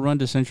should be able to run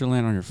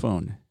Decentraland on your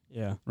phone,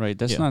 Yeah. right?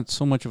 That's Yeah. not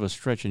so much of a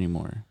stretch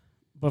anymore.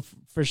 But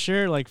for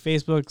sure, like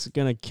Facebook's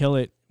gonna kill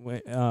it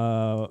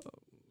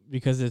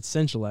because it's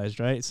centralized,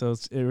 right? So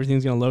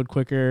everything's gonna load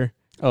quicker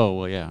Oh,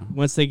 well, yeah.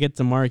 once they get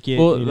to market.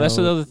 Well, you that's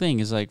know. the other thing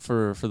is like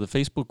for the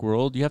Facebook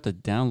world, you have to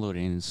download it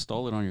and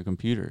install it on your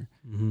computer.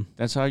 Mhm.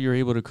 That's how you're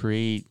able to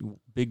create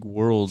big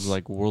worlds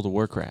like World of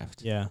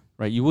Warcraft, Yeah.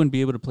 right? You wouldn't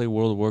be able to play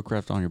World of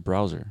Warcraft on your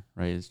browser,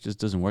 right? It just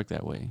doesn't work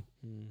that way.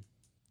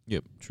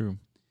 Yep, true.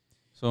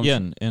 So I'm Yeah,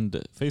 and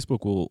Facebook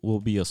will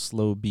be a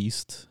slow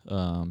beast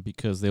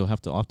because they'll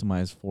have to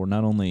optimize for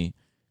not only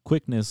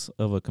quickness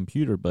of a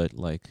computer, but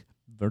like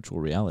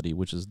virtual reality,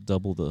 which is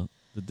double the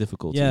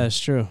difficulty. Yeah, it's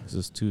true. Because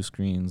it's 2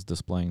 screens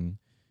displaying,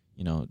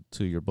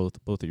 to your both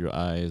of your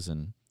eyes,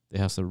 and it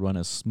has to run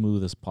as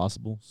smooth as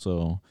possible.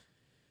 So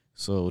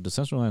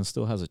Decentraland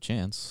still has a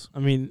chance. I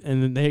mean,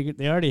 and they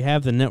already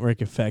have the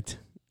network effect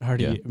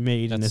already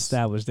made and That's-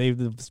 established.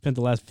 They've spent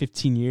the last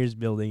 15 years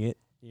building it.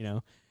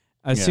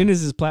 As Yeah. soon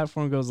as this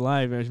platform goes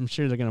live, I'm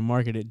sure they're gonna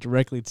market it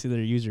directly to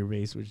their user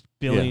base, which is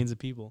billions of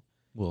people,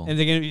 Well, and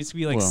they're gonna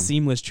be like Well,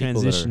 seamless people that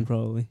transition are-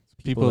 probably.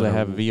 people that are-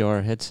 have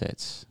VR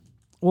headsets.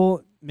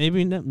 Well,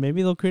 maybe not,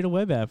 maybe they'll create a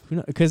web app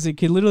because it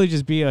could literally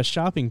just be a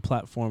shopping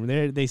platform.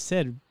 They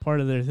said part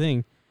of their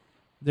thing,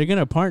 they're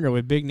gonna partner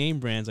with big name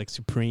brands like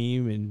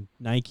Supreme and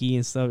Nike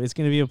and stuff. It's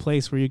gonna be a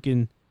place where you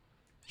can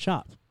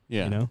shop.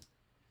 Yeah.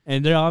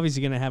 And they're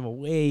obviously gonna have a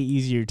way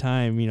easier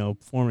time,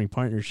 forming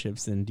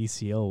partnerships than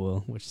DCL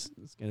will, which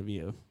is gonna be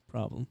a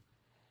problem.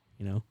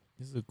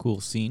 this is a cool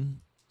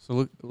scene. So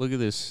look at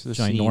this. This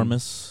scene.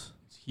 Ginormous,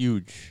 It's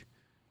huge.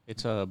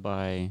 It's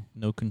by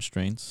no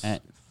constraints.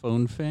 at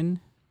PhoneFin.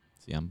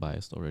 See, I'm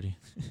biased already.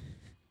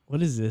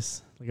 What is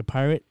this? Like a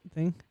pirate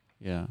thing?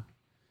 Yeah.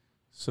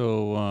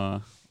 So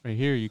right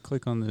here, you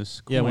click on this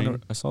coin. Yeah,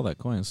 when I saw that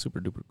coin, it's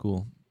super duper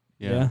cool.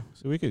 Yeah.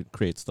 So we could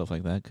create stuff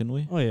like that, couldn't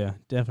we? Oh yeah,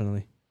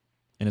 definitely.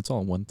 And it's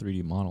all one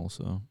 3D model,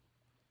 so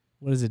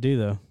What does it do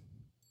though?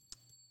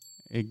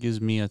 It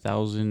gives me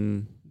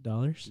 $1,000,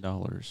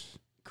 $?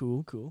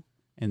 Cool.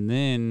 and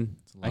then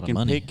it's a lot I of can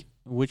money. pick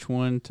which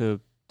one to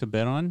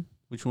bet on.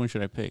 Which one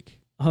should I pick?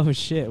 Oh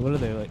shit! What are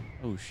they like?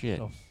 Oh shit!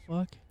 The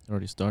fuck? It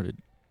already started.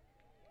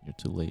 You're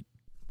too late.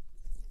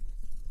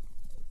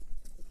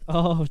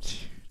 Oh,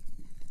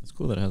 It's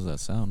cool that it has that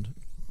sound.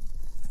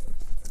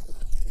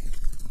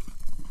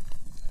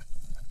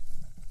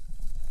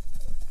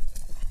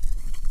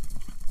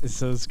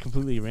 so it's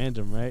completely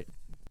random, right?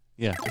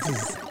 Yeah. This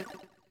is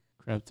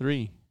Crab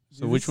 3.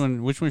 So Dude,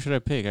 which one should I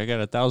pick? I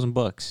got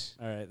 $1,000.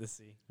 all right. Let's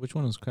see. Which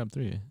one is Crab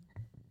 3? I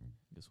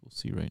guess we'll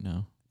see right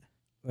now.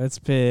 Let's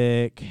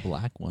pick.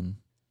 Black one.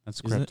 That's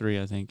Isn't Crab it?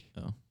 3, I think.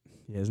 Oh.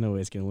 Yeah, there's no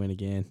way it's gonna win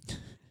again.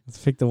 Let's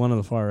pick the one on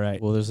the far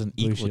right. Well, there's an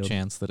Blue equal shield.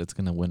 chance that it's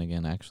going to win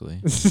again, actually.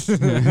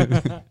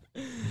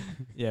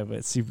 Yeah, but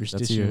That's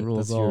superstition your,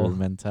 rules that's all. your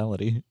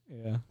mentality.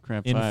 Yeah.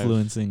 Crab 5.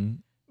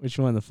 Influencing Which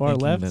one? The far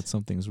thinking left? that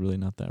something's really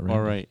not that random.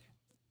 All right.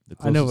 The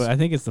I know, closest, but I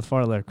think it's the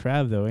far left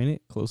crab, though, ain't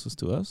it? closest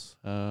to us.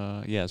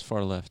 Yeah, it's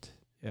far left.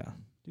 Yeah.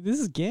 Dude, this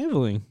is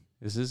gambling.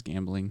 This is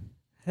gambling.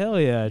 Hell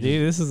yeah,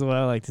 dude. This is what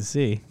I like to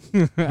see.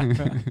 This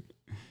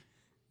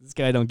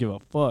guy don't give a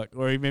fuck,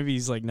 or maybe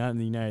he's like not in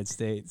the United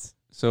States.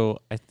 So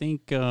I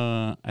think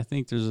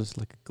there's this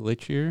like a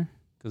glitch here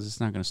because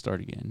it's not going to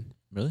start again.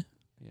 Really?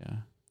 Yeah,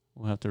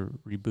 we'll have to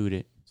reboot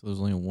it. So there's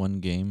only one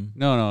game.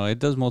 No, it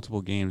does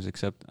multiple games.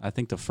 Except I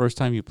think the first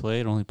time you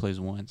play it only plays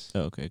once.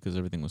 Oh, okay, because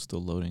everything was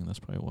still loading. That's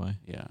probably why.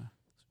 Yeah.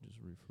 So just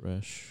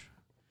refresh.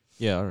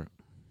 Yeah.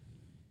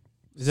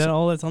 Is that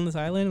all that's on this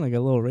island? Like a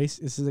little race?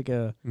 This is like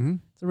Mm-hmm.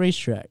 it's a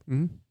racetrack.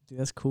 Mm-hmm. Dude,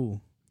 that's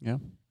cool. Yeah.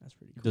 That's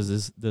pretty cool.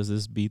 Does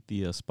this beat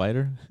the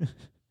spider?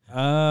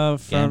 From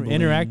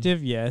Gambling. interactive,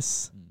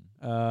 yes.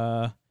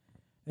 Mm.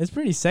 It's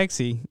pretty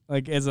sexy.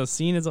 Like as a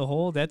scene as a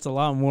whole, that's a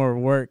lot more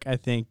work, I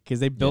think, because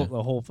they built Yeah.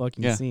 the whole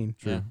fucking Yeah. scene.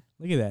 True. Yeah.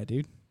 Look at that,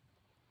 dude.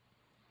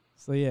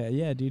 So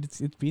yeah, dude,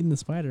 it's beating the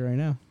spider right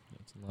now.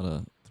 That's a lot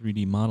of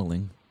 3D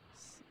modeling.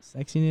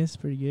 Sexiness,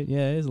 pretty good.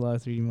 Yeah, it is a lot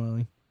of 3D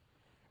modeling.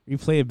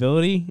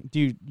 Replayability,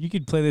 dude, you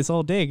could play this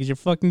all day because you're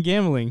fucking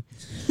gambling.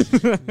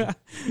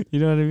 You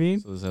know what I mean?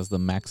 So this has the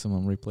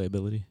maximum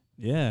replayability.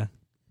 Yeah.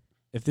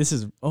 If this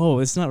is,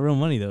 it's not real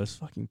money though. It's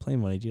fucking play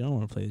money, dude. I don't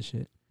want to play this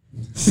shit.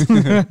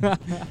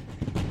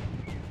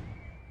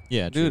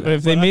 Yeah, Dude, But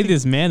if they made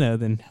this mana,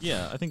 then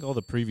Yeah, I think all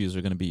the previews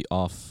are going to be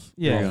off.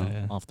 yeah, There you off, go.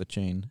 yeah. off the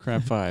chain.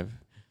 Crab 5.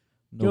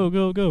 No,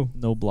 Go.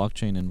 no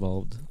blockchain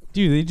involved.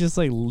 Dude, they just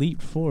like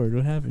leaped forward.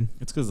 What happened?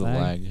 It's because of the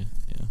lag. Yeah.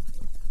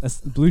 That's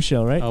the blue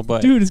shell, right? Oh,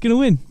 but Dude, it's gonna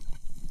win.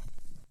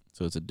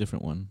 So it's a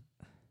different one.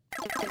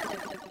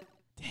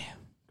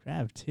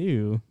 Crab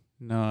 2.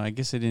 no, I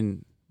guess I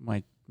didn't.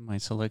 My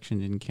selection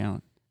didn't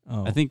count.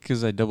 Oh, I think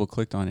because I double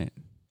clicked on it.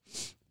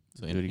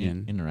 So Do it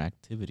again.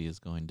 Interactivity is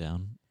going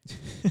down.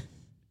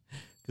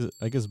 Because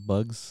I guess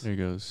bugs There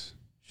goes.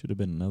 should have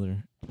been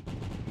another.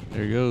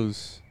 There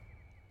goes.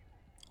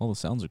 All the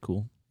sounds are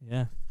cool.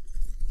 yeah.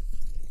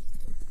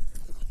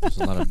 There's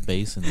a lot of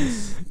bass in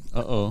this.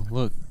 Uh-oh,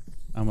 look.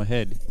 I'm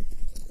ahead.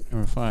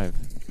 Number 5.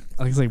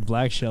 Looks like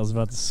Black Shell's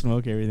about to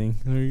smoke everything.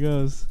 There he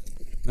goes.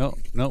 No,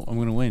 I'm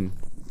going to win.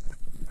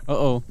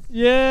 Uh-oh.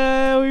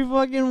 Yeah, we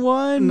fucking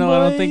won. No,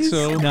 I don't think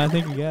so. No, I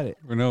think we got it.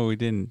 Or no, we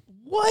didn't.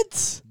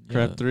 What?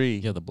 Crab Yeah, 3.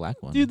 Yeah, the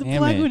black one. Dude, the Damn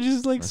black it. one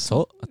just like.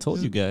 I told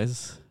you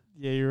guys.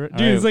 Yeah, you're right. All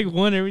Dude, right. it's like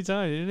one every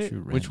time, isn't it?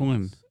 True Which randoms.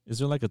 one? Is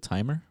there like a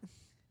timer?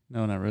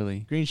 No, not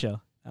really. Green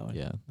shell. That one.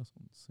 Yeah, this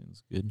one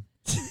seems good.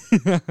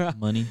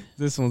 Money.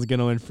 This one's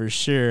gonna win for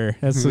sure.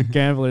 That's what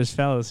gambler's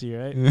fallacy,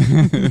 right?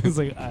 It's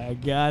like I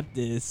got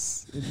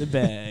this in the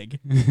bag.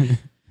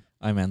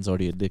 Man's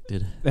already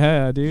addicted.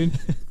 Yeah, dude.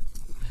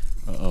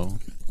 Uh-oh.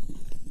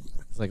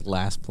 It's like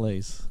last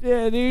place.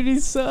 Yeah, dude, he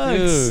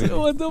sucks. Dude.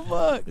 What the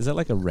fuck? Is that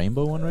like a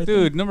rainbow one right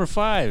Dude, number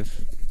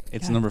 5.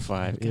 It's God. number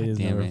 5. It God is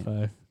damn number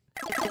it.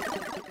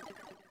 5.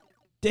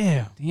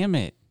 Damn. Damn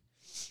it.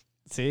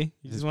 See, you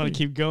It's just want to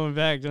pretty- keep going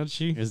back, don't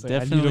you? It's like, I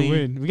need definitely- to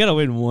win. We gotta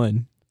win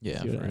one. there?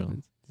 Yeah, See what for real.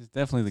 happens. It's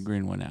definitely the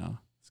green one now.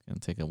 It's gonna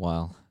take a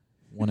while.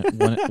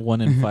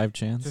 One in 5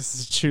 chance. This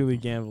is truly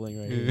gambling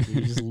right here.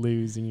 You're just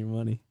losing your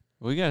money.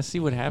 We got to see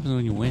what happens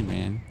when you win,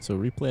 man. So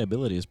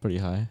replayability is pretty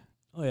high.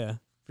 Oh yeah,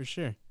 for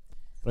sure.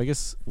 But I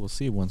guess we'll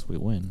see once we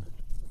win.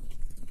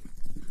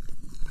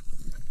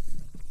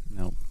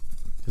 Nope.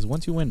 Because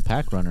once you win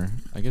Pack Runner,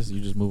 I guess you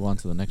just move on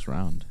to the next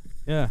round.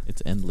 Yeah,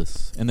 It's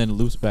endless. And then it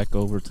loops back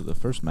over to the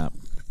first map.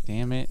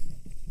 Damn it.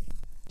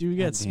 dude, we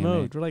God got damn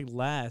smoked. it. We're like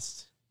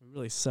last. We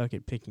really suck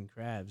at picking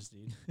crabs,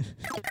 dude.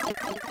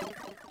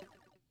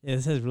 Yeah,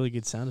 this has really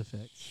good sound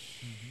effects.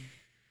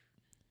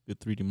 Good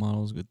 3D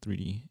models,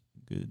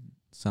 good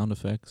sound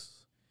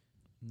effects.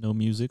 No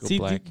music. See,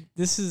 black.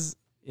 this is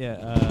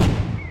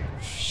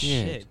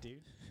Shit.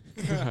 dude.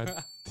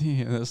 God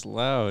damn, that's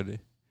loud.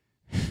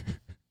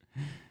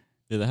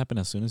 Did that happen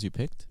as soon as you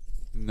picked?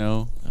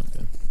 No.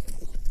 Okay.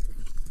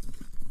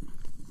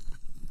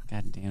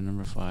 God damn,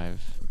 number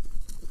 5.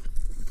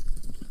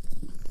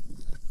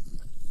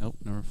 Nope,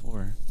 number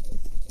 4.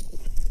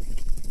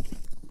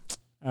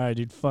 All right,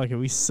 dude. Fuck it,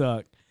 we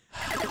suck.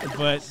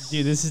 But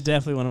dude, this is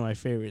definitely one of my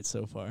favorites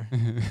so far.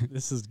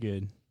 This is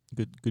good.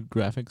 Good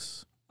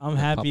graphics. I'm That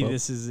happy pop up.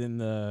 this is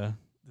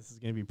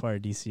gonna be part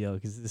of DCL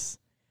because this,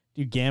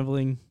 dude,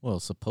 gambling. Well,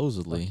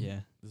 supposedly Fuck yeah.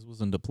 this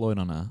wasn't deployed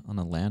on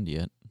a land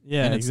yet.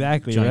 Yeah, And it's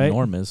exactly. Right.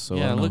 ginormous. So I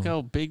yeah, don't look know.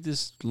 how big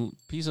this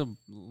piece of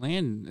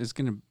land is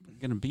gonna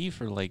be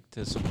for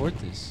to support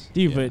this.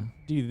 Dude, Yeah. but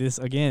dude, this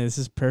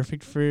is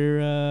perfect for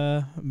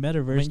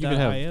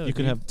Metaverse. You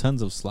could have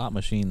tons of slot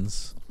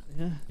machines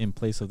yeah, in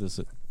place of this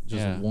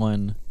just Yeah.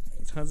 one.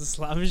 tons of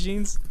slot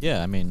machines.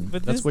 Yeah, I mean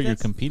But that's what you're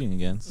that's- competing It's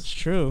against.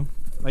 true.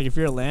 Like if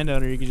you're a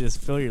landowner, you could just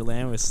fill your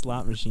land with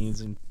slot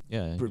machines and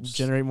Yeah,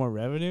 generate more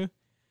revenue.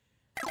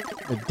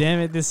 But damn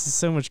it, this is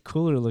so much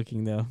cooler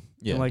looking though.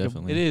 yeah, like a-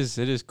 definitely. It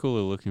is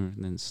cooler looking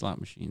than slot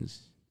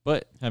machines.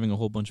 But Having a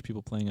whole bunch of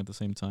people playing at the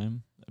same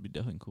time, that'd be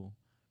definitely cool.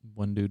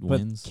 One dude But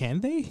wins.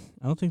 can they?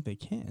 I don't think they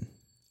can.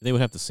 They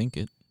would have to sync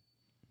it.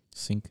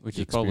 Sync, which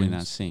the is probably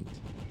not experience.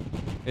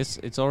 synced.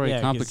 It's already Yeah,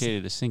 'cause-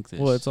 complicated to sync this.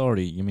 Well, it's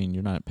already. I mean,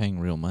 you're not paying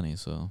real money,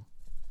 so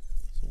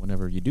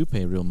whenever you do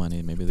pay real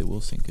money, maybe they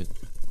will sync it.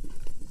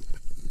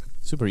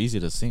 Super easy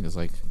to sync. It's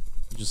like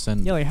you just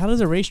send. Yeah, like how does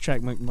a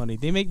racetrack make money?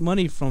 They make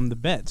money from the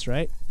bets,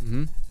 right?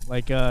 Mm-hmm.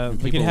 Like we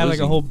people could have like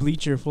a losing. whole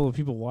bleacher full of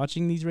people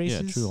watching these yeah,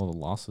 races. true. All the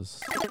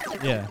losses.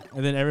 Yeah,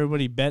 and then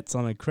everybody bets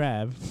on a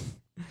crab.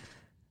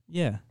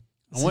 Yeah.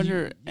 I So wonder.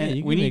 you- yeah, and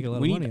you can we make need a lot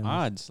of we money need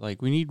on this. odds.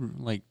 Like we need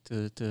like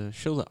to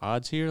show the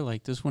odds here.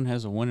 Like this one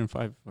has a 1 in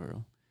 5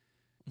 for,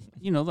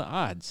 you know, the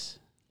odds.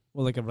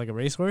 Well, like a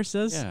racehorse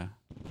does. Yeah.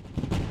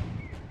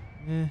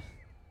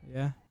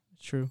 Yeah,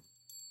 true.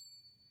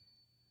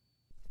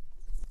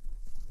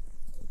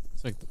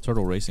 It's like the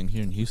turtle racing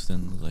here in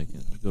Houston. It's like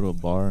you go to a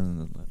bar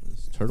and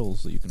there's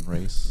turtles that you can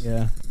race.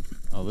 Yeah.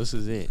 Oh, this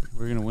is it.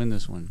 We're gonna win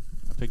this one.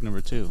 I picked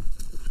number 2.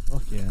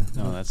 Fuck yeah.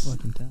 No, All that's-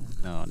 fucking time.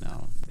 No,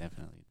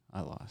 definitely.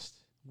 I lost.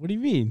 What do you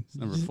mean? It's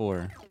number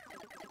 4.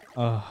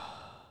 Oh.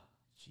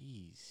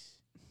 Jeez.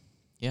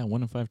 Yeah,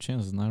 1 in 5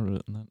 chance is not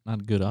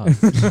good odds.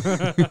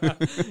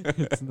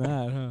 It's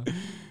not, huh?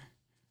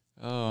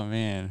 Oh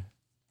man,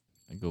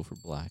 I go for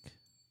black.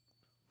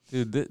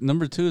 dude.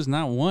 Number 2 is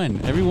not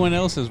 1. Everyone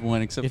else has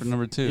 1 except If- for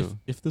number 2.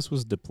 If this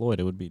was deployed,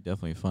 it would be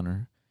definitely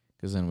funner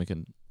because then we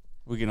can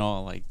We can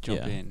all like jump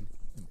Yeah. in.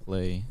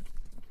 play.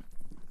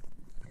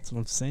 That's what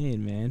I'm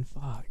saying, man.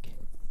 Fuck.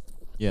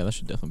 Yeah, that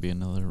should definitely be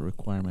another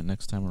requirement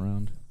next time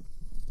around.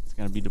 It's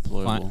gotta be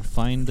deployable.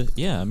 Find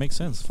yeah, it makes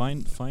sense.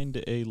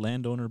 Find a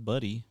landowner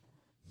buddy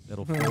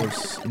that'll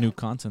force new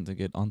content to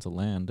get onto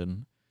land,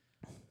 and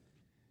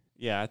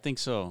Yeah, I think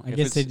so. I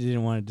guess they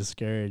didn't want to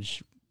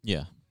discourage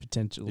yeah,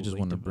 potential. they just like,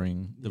 want to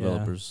bring yeah.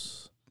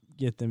 developers.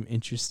 get them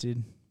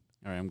interested.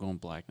 All right, I'm going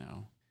black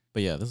now.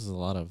 But yeah, this is a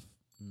lot of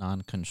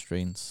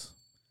non-constraints.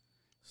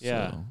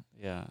 Yeah, So,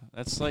 yeah.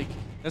 That's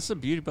the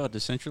beauty about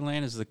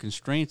Decentraland is the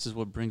constraints is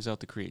what brings out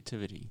the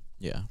creativity.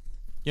 yeah.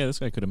 Yeah, this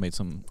guy could have made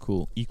something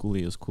cool,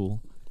 equally as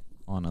cool,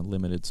 on a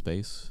limited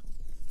space.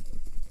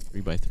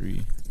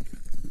 3x3,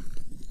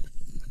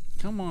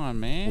 Come on,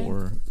 man.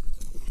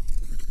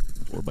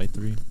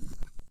 4x3.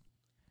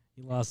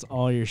 You lost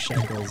all your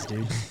shekels,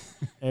 dude.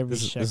 Every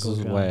This shekel is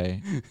gone.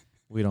 why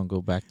we don't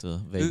go back to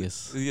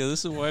Vegas, Yeah,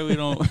 this is why we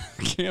don't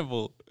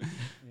gamble.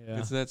 Yeah.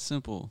 It's that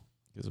simple.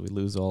 because we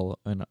lose all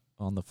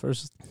on the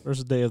first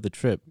day of the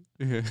trip.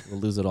 Do We'll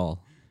lose it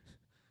all.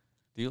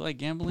 you like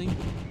gambling?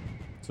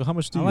 So how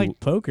much do I you like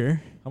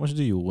poker. how much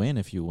do you win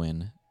if you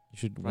win? You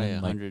should Probably win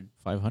like 100.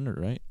 500,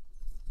 right?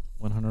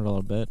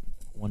 $100 bet,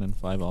 1 in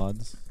 5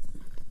 odds.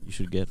 You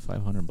should get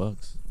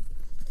 $500.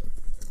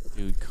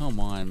 Dude, come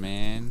on,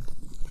 man.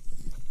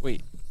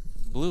 Wait,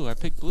 blue. I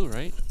picked blue,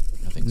 right?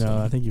 I think No, so.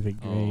 I think you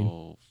picked green.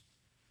 Oh,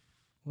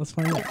 Let's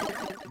find out.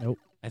 Nope.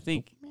 I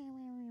think.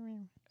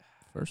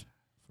 First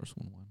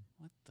one won.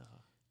 What the?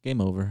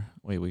 Game over.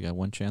 Wait, we got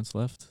one chance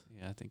left.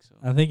 Yeah, I think so.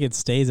 I think it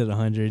stays at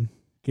 100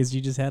 because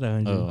you just had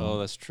 100. Oh,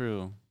 that's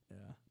true. Yeah.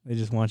 They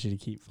just want you to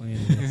keep playing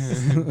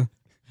this.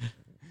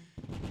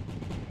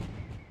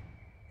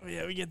 Oh,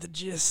 yeah, we get the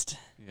gist.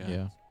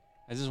 Yeah.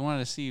 I just wanted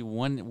to see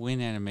one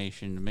win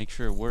animation to make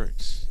sure it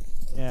works.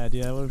 Yeah,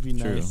 dude, that would be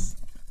True. nice.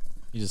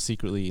 You just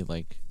secretly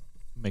like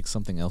make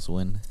something else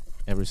win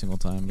every single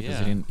time because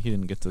Yeah. he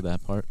didn't get to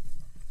that part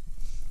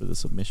for the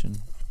submission.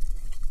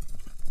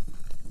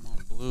 Come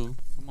on, blue.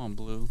 Come on,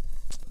 blue.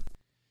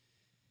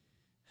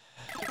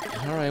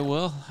 All right,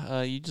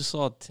 well, you just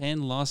saw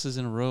 10 losses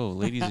in a row,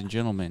 ladies and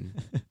gentlemen.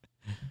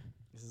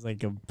 This is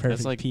like a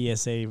perfect like-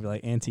 PSA for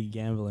like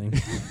anti-gambling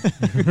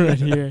right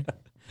here.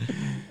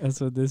 That's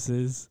what this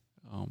is.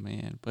 Oh,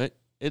 man. But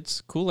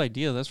it's a cool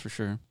idea, that's for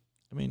sure.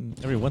 I mean,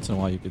 every once in a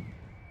while you could.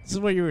 This is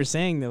what you were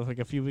saying though, like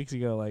a few weeks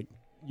ago. Like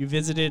you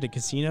visited a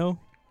casino,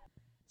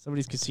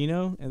 somebody's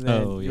casino, and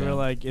then Oh, you yeah. were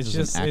like, "It's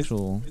just an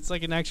actual. it's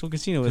like an actual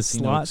casino with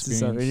Casino slots and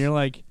stuff." And experience. you're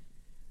like,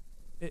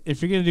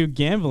 "If you're gonna do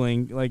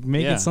gambling, like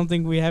make Yeah. it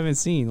something we haven't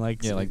seen."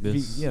 Like Yeah, like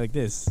this. Yeah, like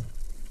this.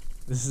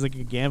 This is like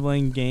a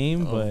gambling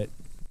game, Oh. but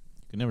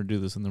You could never do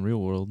this in the real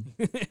world.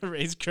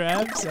 raise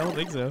crabs. I don't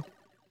think so.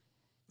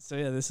 So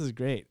yeah, this is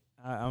great.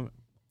 I'm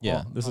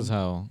Yeah, Oh, this is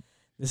how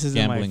this is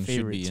in my gambling should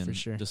favorites be in for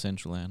sure.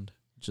 Decentraland.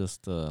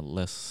 Just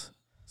less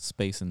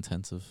space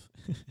intensive.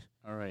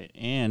 All right.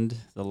 And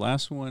the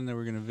last one that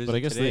we're going to visit But I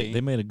guess today.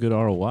 they made a good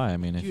ROI. I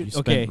mean, if Dude, you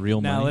spend okay,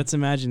 real now money. let's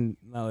imagine.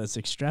 Now let's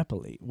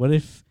extrapolate. What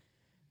if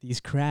these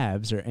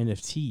crabs are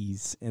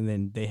NFTs, and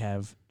then they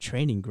have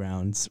training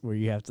grounds where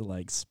you have to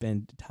like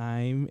spend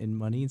time and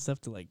money and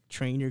stuff to like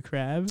train your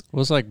crab?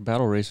 well, it's like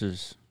Battle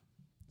Racers.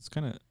 It's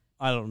kind of.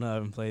 I don't know. I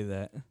haven't played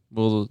that.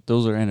 Well,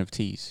 those are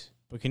NFTs.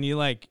 But can you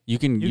like? You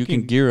can You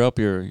can can- gear up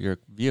your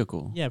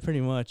vehicle. Yeah, pretty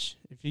much.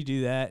 If you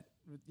do that,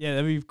 yeah,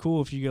 that'd be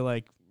cool. If you go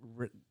like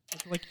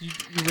you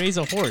raise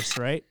a horse,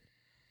 right?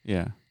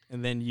 Yeah.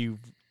 And then you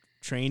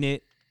train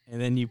it,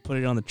 and then you put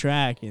it on the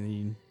track, and then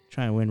you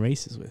try and win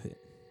races with it.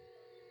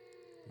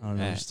 I don't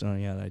know. I'm That- just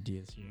throwing out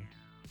ideas here.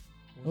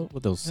 What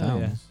with those Hell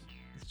yeah. sounds?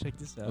 Let's check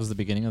this That out. was the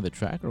beginning of the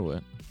track or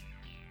what?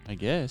 I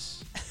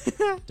guess.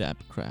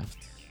 Dapcraft.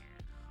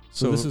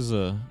 So- So this is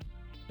a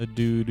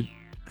dude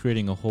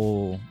creating a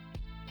whole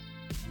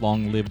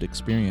long-lived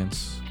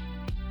experience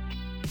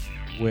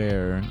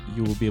where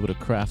you will be able to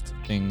craft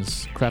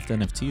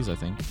NFTs, I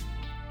think.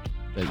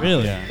 That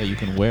Really? that you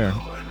can wear,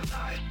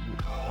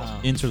 Wow.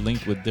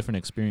 interlinked with different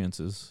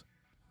experiences.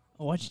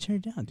 Oh, why'd you turn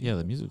it down, dude? Yeah,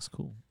 the music's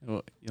cool.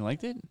 Well, you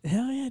liked it?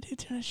 Hell yeah, dude.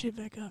 Turn that shit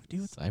back up,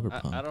 dude.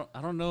 Cyberpunk.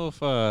 I don't know if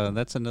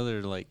that's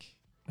another like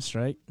That's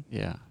right.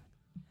 yeah.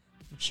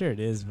 I'm sure it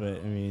is, but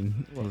I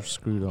mean, We're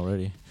screwed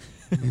already.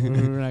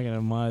 we're not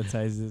gonna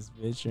monetize this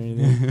bitch or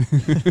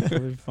anything. It'll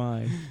be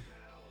fine.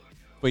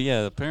 But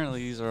yeah, apparently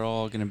these are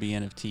all gonna be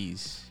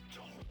NFTs.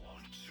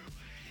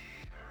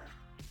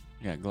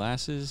 You got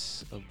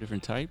glasses of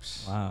different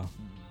types. Wow.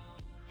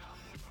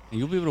 And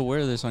you'll be able to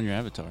wear this on your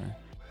avatar.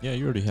 Yeah,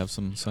 you already have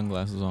some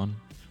sunglasses on.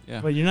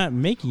 Yeah. But you're not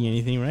making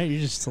anything, right? You're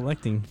just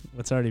selecting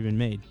what's already been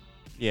made.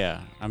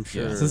 Yeah, I'm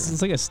sure. So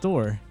it's like a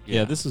store.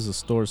 Yeah, this is a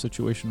store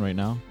situation right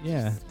now.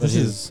 Yeah. But This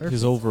is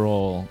his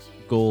overall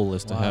goal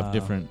is to Wow. have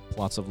different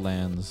plots of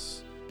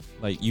lands.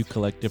 Like you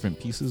collect different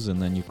pieces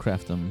and then you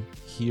craft them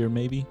here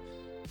maybe.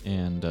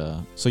 And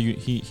so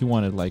he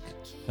wanted like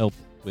help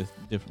with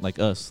different, like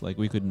us, like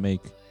we could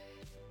make,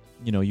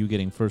 you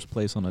getting first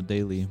place on a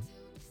daily,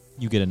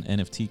 you get an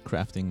NFT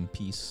crafting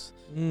piece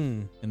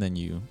Mm. and then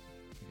you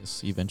I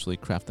guess eventually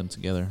craft them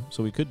together.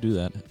 So we could do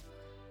that,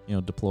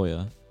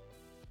 deploy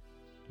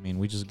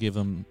we just give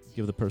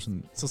the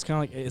person, So it's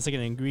kind of like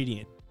an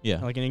ingredient.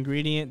 yeah. Like an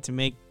ingredient to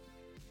make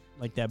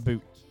like that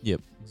boot. Yep,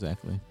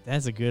 exactly.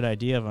 That's a good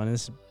idea on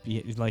this.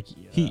 Like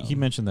He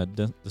mentioned that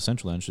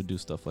Decentraland should do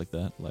stuff like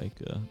that, like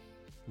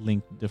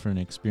link different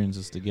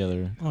experiences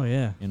together Oh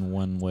yeah, in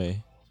one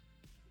way.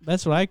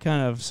 that's what I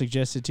kind of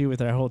suggested too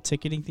with our whole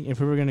ticketing thing. If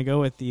we were gonna go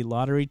with the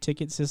lottery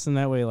ticket system,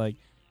 that way like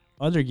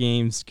other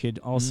games could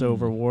also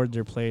reward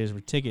their players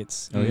with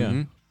tickets. Oh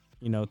yeah,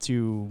 You know,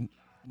 to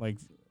like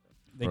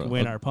they Or can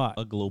win our pot,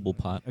 a global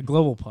pot. a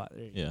global pot.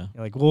 There you Yeah.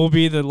 go. Like we'll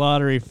be the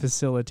lottery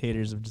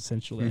facilitators of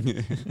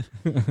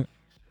Decentraland.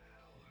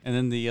 And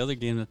then the other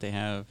game that they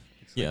have,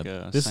 it's Yeah,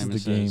 like, this Simon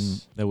is the game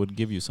Says. that would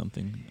give you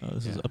something.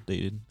 This is Yeah.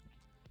 updated.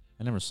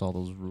 I never saw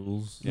those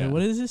rules. Yeah.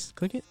 What is this?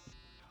 Click it.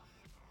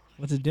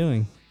 What's it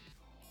doing?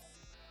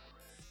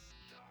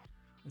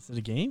 Is it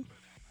a game?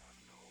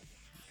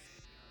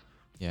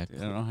 Yeah, I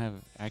don't have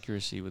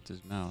accuracy with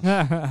this mouse.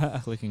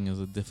 It clicking is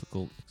a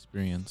difficult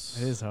experience.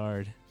 is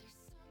hard.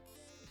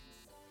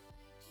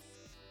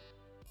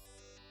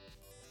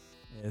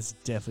 Yeah, it's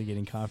definitely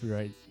getting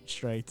copyright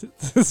striked.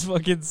 This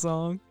fucking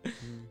song.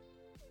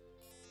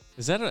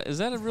 Is that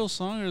a real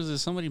song, or is it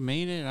somebody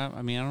made it?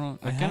 I mean, I don't.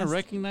 I It kind of has-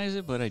 recognize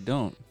it, but I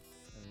don't.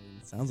 I mean,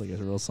 it sounds like it's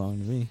a real song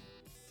to me.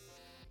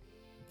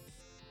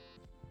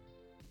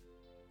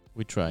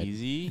 We tried.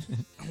 Easy.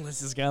 Unless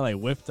this guy like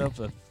whipped up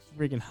a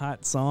freaking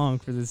hot song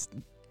for this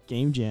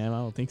game jam, I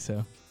don't think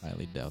so.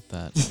 Highly doubt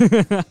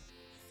that.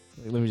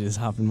 Like, let me just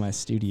hop in my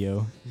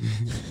studio.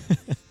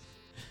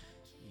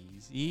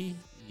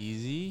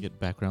 Easy. Get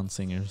background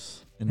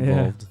singers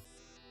involved.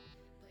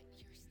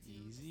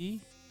 Easy.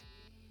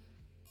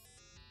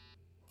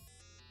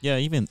 Yeah,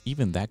 even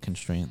that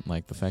constraint,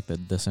 like the fact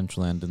that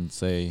Decentraland didn't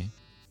say,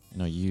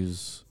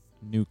 use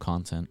new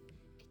content.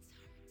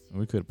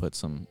 We could put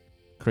some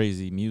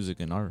crazy music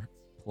in our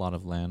plot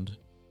of land.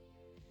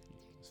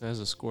 So it has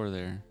a score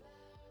there.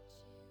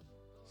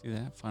 See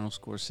that? Final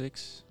score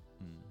 6.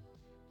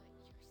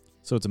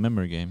 So it's a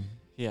memory game.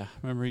 Yeah,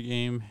 memory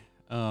game.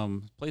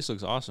 Place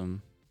looks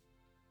awesome.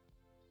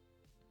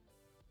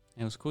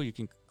 And it was cool. You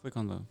can click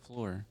on the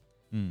floor.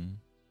 Mm.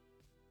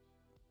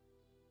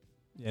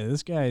 Yeah,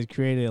 this guy has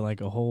created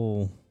like a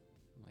whole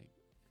Like,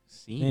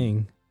 scene.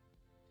 thing.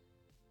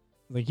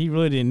 Like he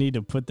really didn't need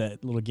to put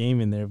that little game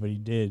in there, but he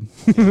did.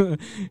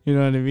 You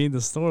know what I mean?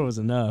 The store was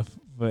enough,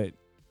 but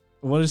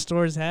what do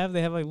stores have?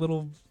 They have like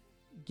little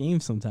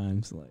games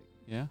sometimes. Like,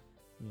 Yeah.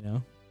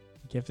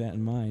 kept that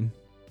in mind.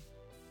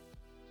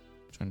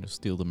 Trying to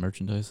steal the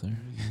merchandise there.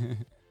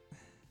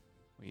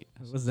 Wait.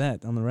 What's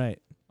that on the right?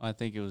 I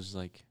think it was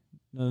like.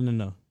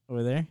 No.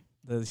 Over there?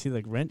 See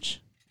like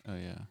wrench? Oh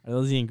yeah. Are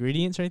those the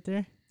ingredients right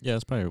there? Yeah,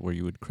 that's probably where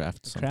you would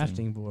craft The something.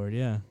 crafting board,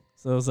 yeah.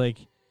 So it was like,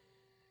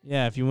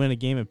 yeah, if you win a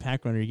game of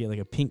Pack Runner, you get like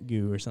a pink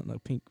goo or something,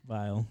 like pink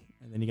vial,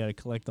 and then you got to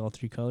collect all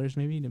 3 colors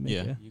maybe to make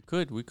Yeah. We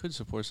could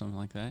support something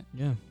like that.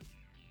 Yeah.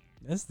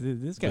 This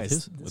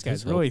guy's with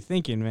his really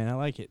thinking, man. I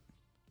like it.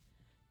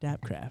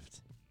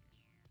 Dapcraft.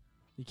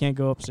 You can't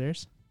go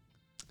upstairs?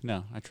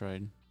 No, I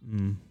tried.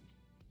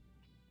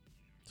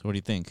 So what do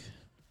you think?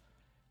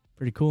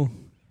 Pretty cool.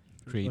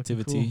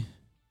 Creativity.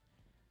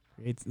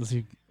 Let's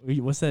see.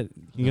 What's that?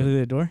 Can you go through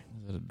the door?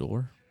 Is that a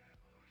door?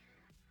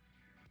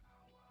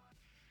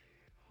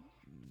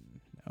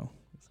 No.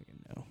 Looks like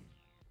a no.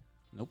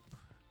 Nope.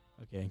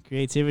 Okay.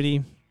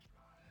 Creativity.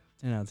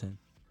 10 out of 10.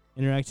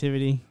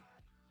 Interactivity.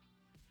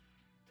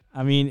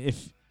 I mean,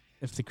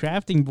 if the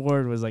crafting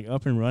board was like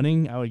up and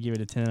running, I would give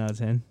it a 10 out of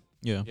 10.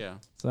 Yeah. Yeah.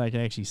 So I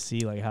can actually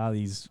see like how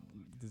this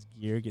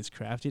gear gets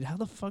crafted. How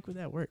the fuck would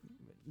that work?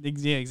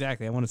 Yeah,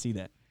 exactly. I want to see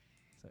that.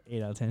 So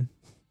 8 out of 10.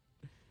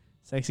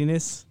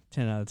 Sexiness,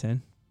 10 out of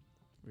 10.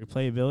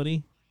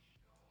 Replayability.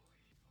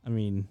 I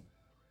mean,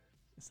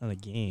 it's not a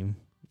game.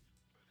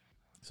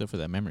 Except for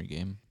that memory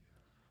game.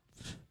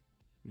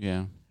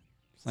 Yeah.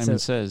 Simon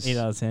Says. 8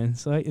 out of 10.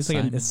 So it's like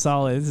Simon a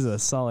solid. This is a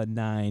solid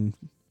 9.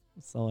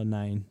 Solid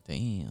 9.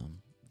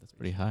 Damn. That's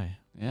pretty high.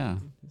 Yeah.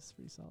 It's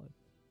pretty solid.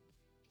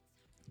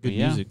 Good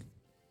Yeah. music.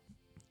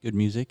 Good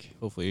music.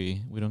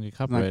 Hopefully we don't get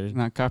copyrighted.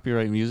 Not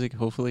copyright music,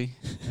 hopefully.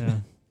 Yeah.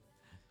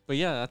 But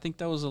yeah, I think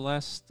that was the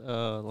last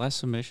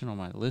submission on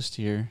my list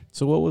here.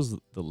 So what was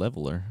the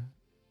leveler?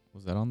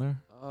 Was that on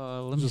there?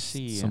 Let me Just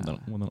see. Something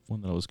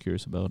one that I was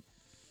curious about.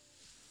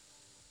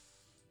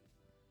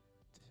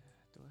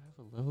 Do I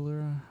have a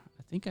leveler?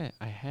 I think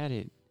I had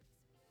it.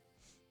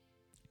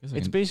 Guess I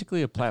It's can-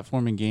 basically a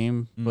platforming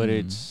game, but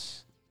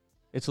Mm.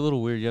 it's a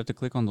little weird. You have to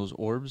click on those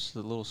orbs,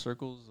 the little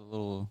circles, the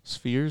little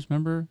spheres.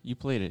 Remember? You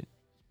played it.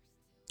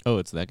 Oh,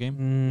 it's that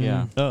game?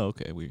 Yeah. Oh,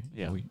 okay. We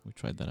Yeah. we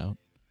tried that out.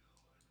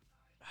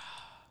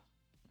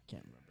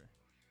 Can't remember.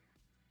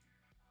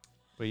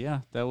 But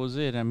yeah, that was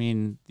it. I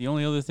mean, the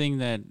only other thing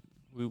that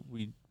we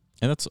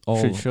And that's all.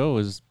 should show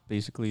is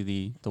basically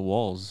the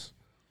walls.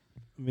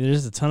 I mean,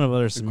 there's a ton of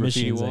other The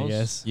graffiti submissions, I walls?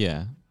 guess.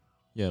 Yeah.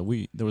 Yeah,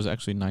 there was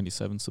actually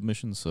 97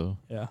 submissions, so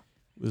Yeah.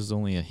 this is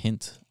only a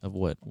hint of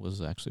what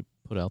was actually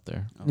put out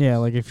there. Yeah,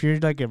 like if you're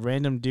like a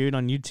random dude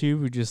on YouTube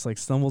who just like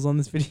stumbles on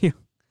this video,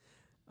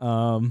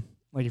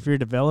 like if you're a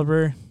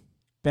developer,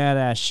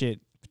 badass shit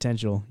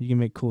potential. You can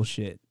make cool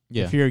shit.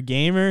 Yeah. If you're a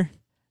gamer,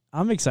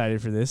 I'm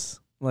excited for this.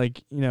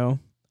 Like,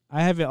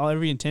 I have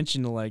every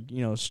intention to, like,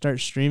 start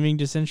streaming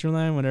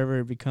Decentraland whenever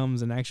it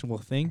becomes an actual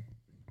thing.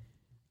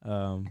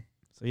 So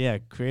yeah,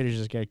 creators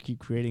just gotta keep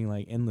creating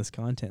like endless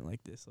content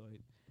like this. So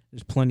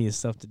there's plenty of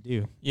stuff to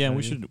do. Yeah, and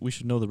we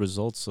should know the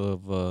results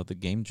of the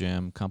Game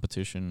Jam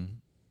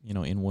competition,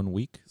 in 1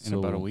 week. In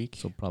about a week.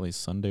 So probably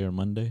Sunday or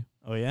Monday.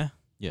 Oh yeah?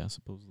 Yeah,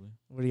 supposedly.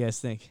 What do you guys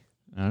think?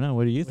 I don't know.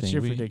 What do you What's think?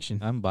 your prediction?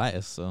 I'm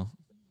biased, so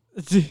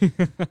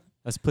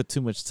let's put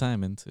too much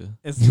time into.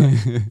 It's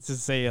like, to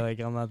say like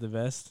I'm not the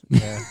best.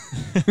 Yeah.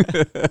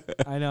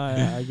 I know.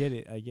 I get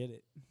it.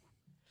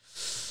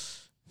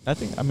 I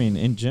think. I mean,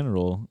 in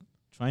general,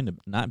 trying to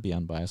not be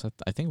unbiased.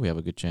 I think we have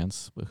a good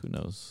chance, but who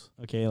knows?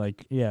 Okay.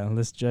 Like, yeah.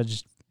 Let's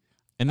judge.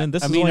 And then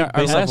this I is mean, only our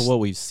based off last- of what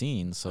we've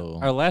seen. So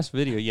Our last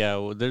video, yeah,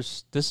 well,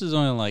 this is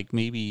only like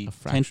maybe A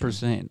fraction.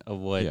 10% of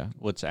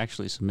what's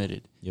actually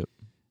submitted. Yep.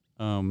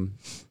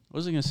 What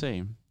was I gonna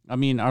say? I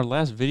mean, our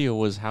last video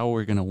was how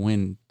we're gonna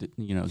win,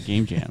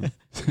 Game Jam.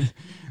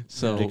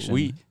 So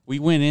Prediction. we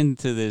went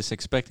into this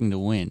expecting to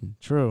win,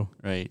 True.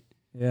 right?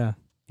 Yeah.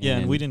 yeah,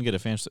 and we didn't get a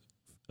chance.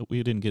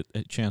 We didn't get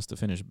a chance to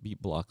finish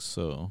Beat Blocks.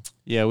 So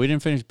Yeah, we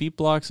didn't finish Beat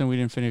Blocks, and we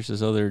didn't finish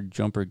this other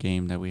jumper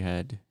game that we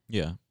had.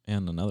 yeah,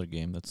 and another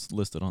game that's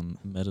listed on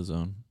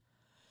MetaZone.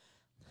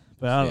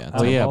 But out, Yeah,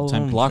 out of all of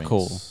Time them, Block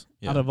Hole.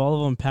 Yeah, out of all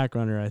of them, Pack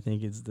Runner I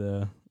think is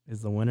the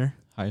winner.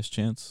 highest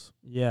chance.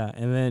 Yeah,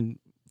 and then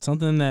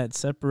something that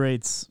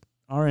separates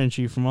our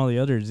entry from all the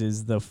others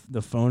is the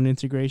phone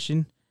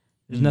integration.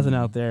 There's nothing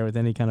out there with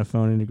any kind of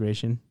phone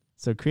integration.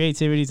 So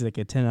creativity is like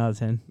a 10 out of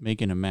 10.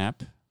 Making a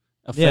map,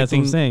 Yeah, that's what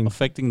I'm saying.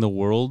 affecting the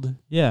world.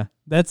 Yeah,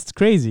 that's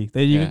crazy.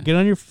 That you Yeah. get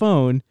on your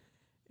phone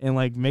and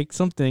like make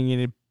something,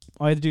 and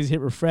all you have to do is hit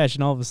refresh,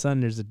 and all of a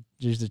sudden there's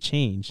a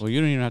change. Well, you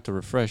don't even have to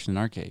refresh in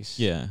our case.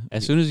 Yeah,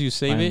 As soon as you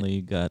save it,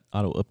 finally got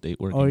auto update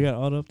working. Oh, you got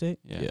auto update?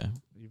 yeah.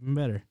 Even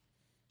better.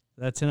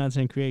 That 10 out of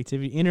 10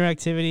 creativity.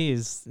 Interactivity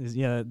is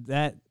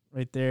that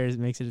right there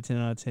makes it a 10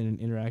 out of 10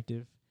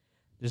 interactive.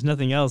 There's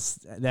nothing else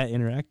that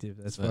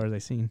interactive as far as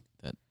I've seen.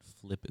 That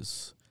flip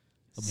is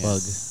a Yeah. bug.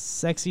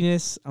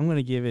 Sexiness, I'm going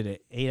to give it an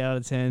 8 out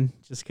of 10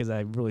 just because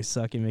I really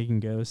suck at making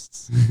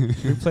ghosts.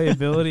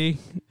 Replayability,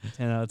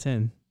 10 out of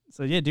 10.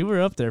 So, yeah, dude,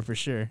 we're up there for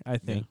sure, I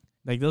think.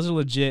 Like, those are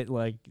legit.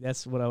 Like,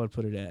 that's what I would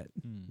put it at.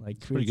 Like,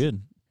 It's pretty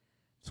good.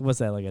 So, what's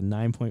that, like a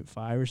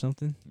 9.5 or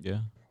something? Yeah,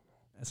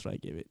 That's what I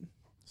give it.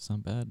 it's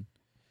not bad.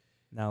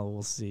 Now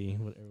we'll see.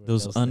 What everyone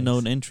Those else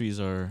unknown thinks. entries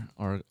are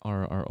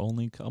our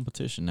only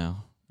competition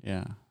now.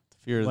 Yeah. The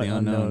fear of What the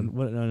unknown.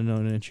 What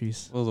unknown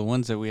entries? Well, the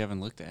ones that we haven't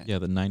looked at. Yeah,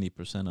 the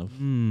 90% of.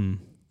 Hmm.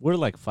 We're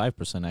like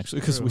 5% actually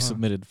because True, we huh?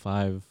 submitted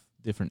 5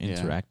 different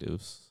Yeah.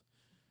 interactives.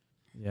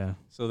 Yeah.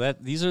 So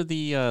these are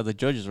the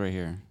judges right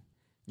here.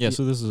 Yeah,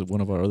 so this is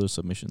one of our other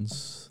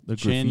submissions. The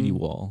Chin. graffiti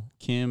wall.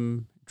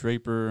 Kim,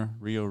 Draper,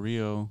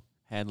 Rio,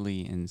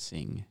 Hadley, and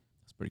Singh.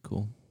 That's pretty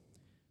cool.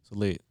 So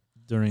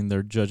during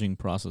their judging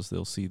process,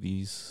 they'll see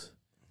these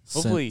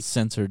Hopefully-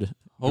 censored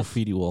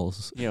graffiti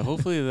walls. Yeah,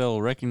 hopefully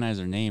they'll recognize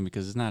their name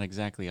because it's not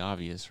exactly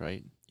obvious,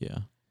 right? Yeah.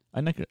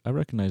 I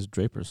recognize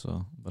Draper,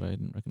 but I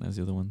didn't recognize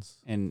the other ones.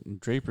 And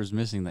Draper's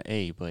missing the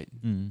A, but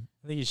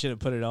I think you should have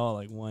put it all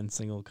like one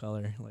single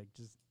color, like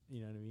just you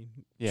know what I mean.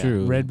 yeah.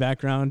 True. Red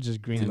background,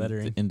 just green To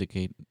lettering.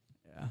 indicate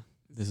Yeah.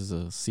 this is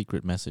a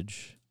secret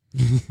message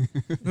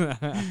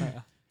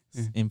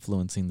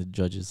influencing the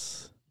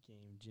judges.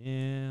 Game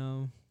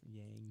Jam,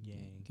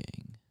 Yang.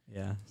 Gang.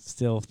 Yeah.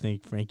 Still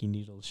think Frankie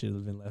Needles should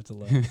have been left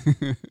alone.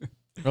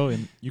 Oh,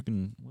 and you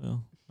can,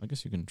 I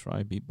guess you can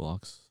try beat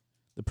blocks.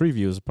 The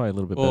preview is probably a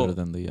little bit Well- better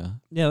than the.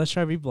 Yeah, let's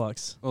try beat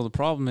blocks. Well, the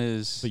problem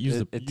is But use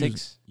it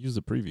takes. use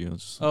the preview.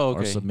 It's Oh,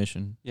 our okay.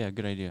 submission. Yeah,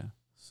 good idea.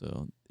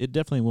 So it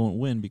definitely won't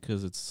win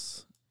because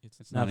it's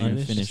not an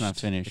finished. It's unfinished not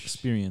finished.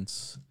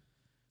 experience.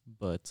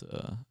 But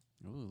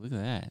Ooh, look at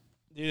that.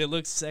 Dude, it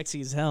looks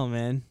sexy as hell,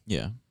 man.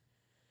 yeah.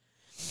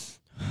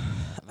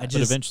 I But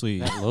just eventually,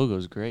 That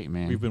logo's great,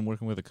 man. we've been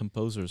working with a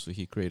composer, so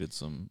he created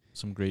some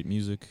great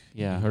music.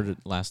 Yeah. you heard it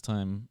last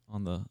time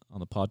on the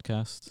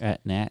podcast.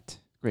 at Nat.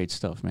 Great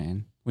stuff,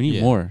 man. We need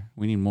Yeah. more.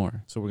 We need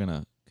more. So we're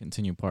gonna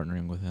continue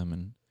partnering with him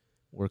and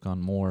work on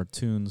more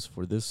tunes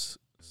for this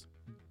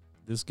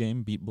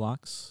game, Beat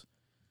Blocks,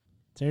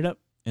 turn it up.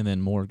 and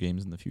then more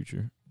games in the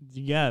future.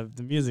 You got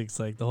the music's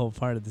like the whole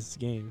part of this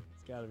game.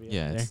 It's got to be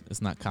Yeah, up there.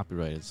 it's not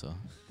copyrighted, so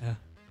Yeah.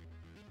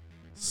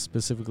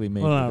 specifically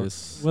made Well, for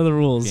this What are the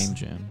rules? game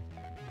jam.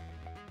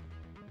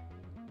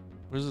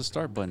 Where's the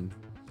start button?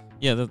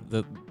 Yeah,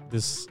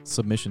 this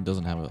submission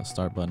doesn't have a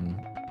start button,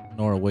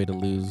 nor a way to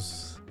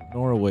lose,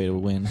 nor a way to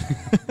win.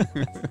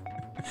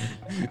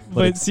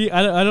 But it's- see,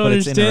 I don't but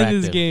it's understand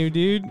this interactive. game,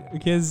 dude,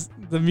 because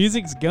the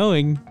music's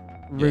going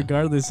Yeah.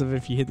 regardless of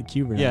if you hit the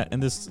cube or Yeah, not.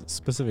 and this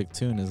specific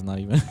tune is not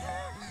even.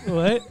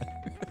 What?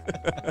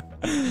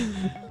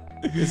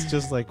 It's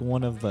just like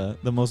one of the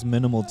most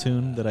minimal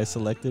tune that I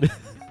selected.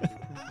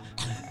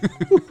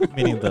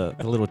 Meaning the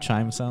little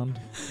chime sound.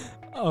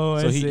 Oh,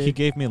 So I see. he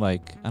gave me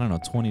like, I don't know,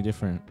 20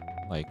 different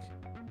like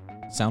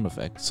sound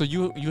effects. So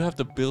you have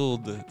to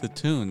build the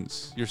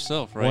tunes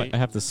yourself, Well, right? I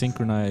have to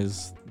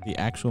synchronize the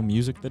actual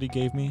music that he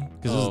gave me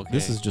because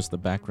this is just the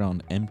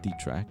background empty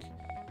track.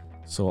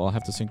 So I'll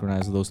have to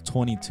synchronize those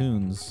 20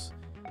 tunes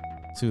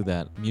to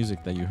that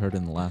music that you heard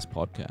in the last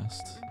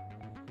podcast,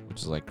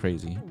 which is like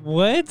crazy.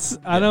 What?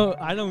 I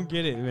Yeah. don't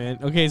get it, man.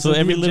 Okay, So so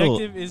every the little-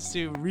 objective is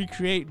to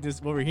recreate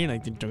this what we're hearing,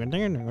 like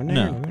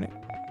No.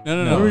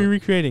 No. What are we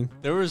recreating?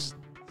 There's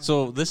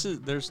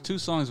two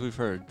songs we've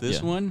heard. This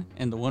Yeah. one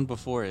and the one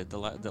before it,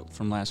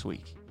 from last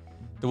week.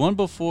 The one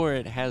before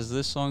it has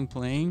this song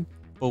playing,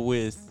 but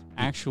with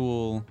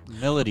actual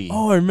melody.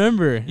 Oh, I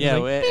remember. Yeah,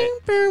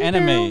 It's like,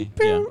 anime.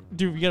 Yeah.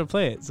 Dude, we gotta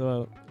play it.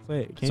 So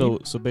play it. Can So you?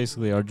 so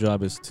basically our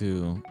job is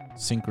to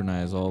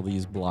synchronize all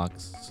these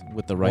blocks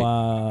with the right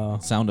Wow.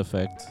 sound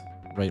effect,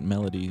 right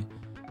melody,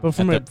 But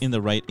from a in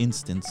the right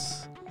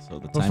instance. So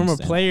the But from a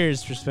timestamp.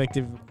 player's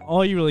perspective,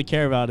 all you really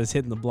care about is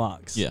hitting the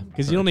blocks. Yeah,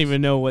 Because you don't correct.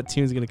 even know what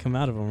tune's going to come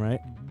out of them, right?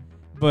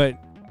 But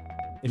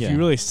if Yeah. you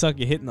really suck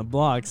at hitting the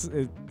blocks,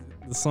 the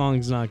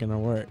song's not going to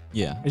work.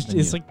 Yeah. It's then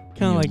you- like kind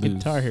then of you like lose.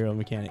 Guitar Hero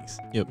mechanics,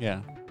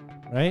 Yeah,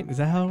 right? Is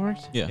that how it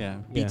works? Yeah. yeah. Yeah.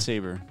 Beat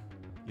Saber,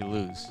 you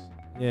lose.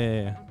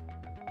 Yeah.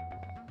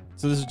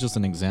 So this is just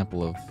an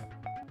example of.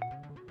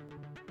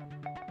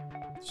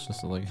 It's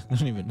just like I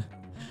don't even.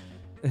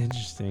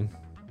 Interesting.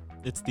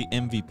 It's the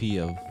MVP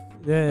of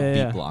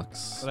Yeah. beat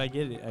blocks. But I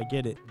get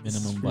it. This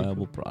is Minimum pretty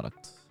viable cool.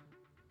 product.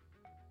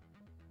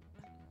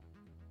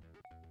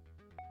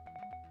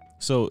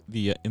 So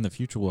the in the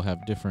future we'll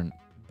have different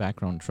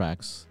background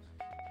tracks,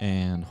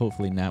 and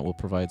hopefully Nat will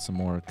provide some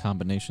more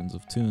combinations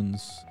of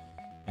tunes,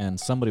 and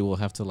somebody will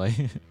have to like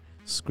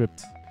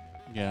script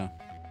Yeah.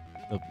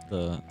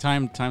 the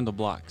Time the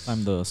blocks.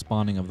 time the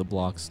spawning of the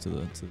blocks to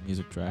the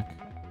music track.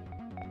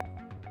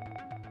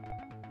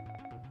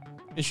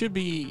 It shouldn't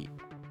be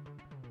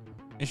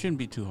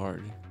too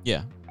hard.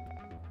 Yeah.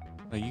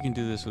 Like you can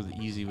do this with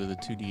easy with a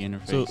 2D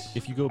interface. So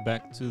if you go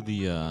back to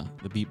the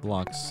beat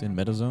blocks in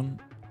MetaZone,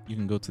 you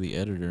can go to the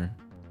editor.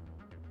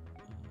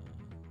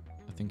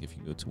 I think if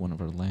you go to one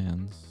of our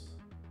lands,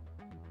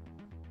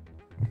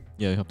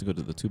 yeah, you have to go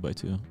to the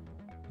 2x2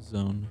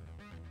 zone,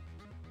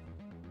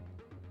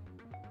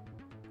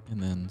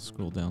 and then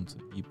scroll down to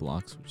beat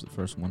blocks, which is the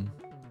first one.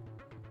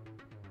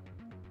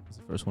 It's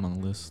the first one on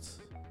the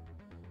list.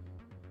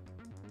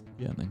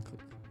 Yeah, and then click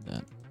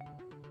that.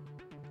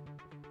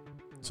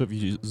 So if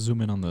you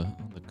zoom in on the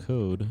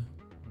code,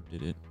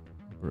 did it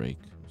break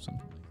or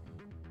something like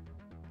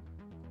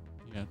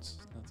that? yeah, it's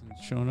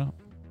nothing's showing up.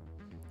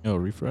 Oh,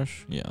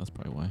 refresh? Yeah, that's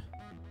probably why.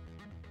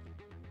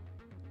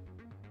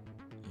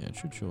 Yeah, it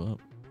should show up.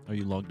 Are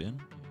you logged in?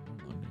 Yeah,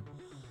 you're logged in.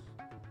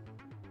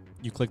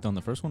 You clicked on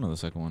the first one or the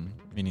second one?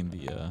 Meaning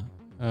the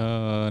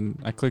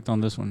I clicked on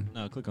this one.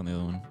 no, click on the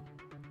other one.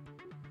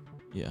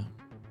 Yeah.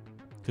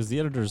 Because the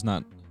editor's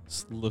not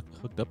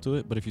hooked up to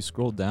it, but if you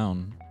scroll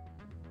down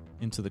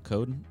into the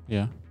code,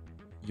 Yeah.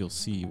 you'll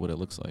see what it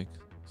looks like.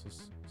 So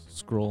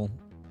scroll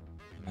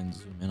and then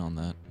zoom in on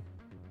that.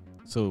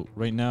 So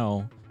right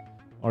now,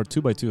 our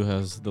 2x2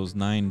 has those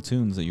 9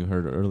 tunes that you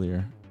heard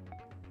earlier,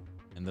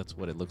 and that's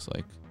what it looks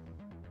like.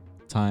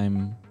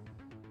 Time,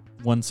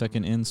 1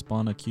 second in,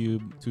 spawn a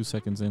cube, 2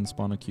 seconds in,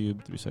 spawn a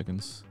cube, 3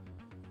 seconds.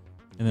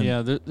 And then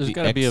Yeah, there's the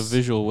got to be a X-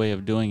 visual way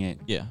of doing it.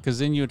 yeah, Because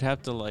then you'd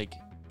have to like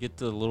get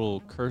the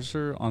little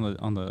cursor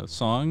on the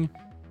song,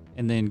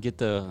 and then get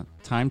the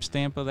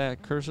timestamp of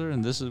that cursor,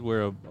 and this is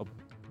where a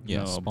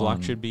block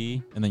spawn. should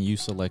be, And then you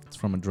select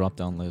from a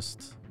drop-down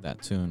list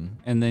that tune.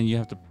 and then you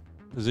have to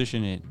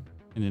position it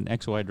in an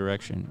XY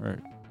direction or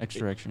X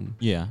direction.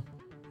 Yeah,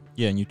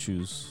 yeah, and you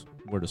choose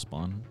where to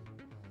spawn.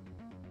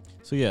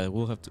 So yeah,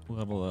 we'll have to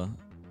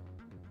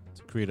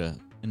create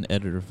an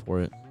editor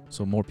for it,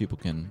 so more people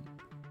can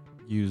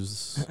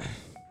use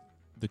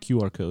the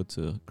QR code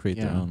to create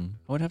their Yeah. own.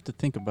 I would have to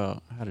think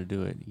about how to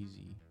do it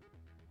easy.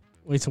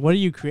 Wait, so what are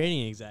you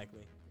creating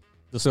exactly?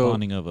 The So-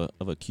 spawning of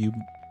a cube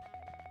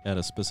at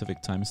a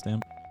specific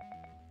timestamp.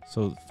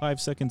 So 5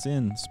 seconds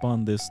in,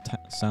 spawn this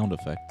sound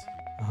effect,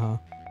 Uh-huh.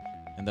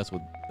 and that's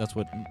what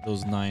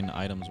those 9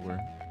 items were.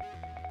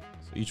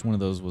 So each one of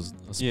those was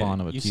a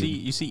spawn of a you cube.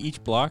 you see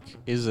each block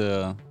is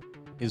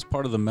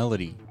part of the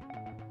melody.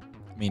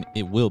 I mean,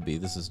 it will be.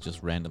 This is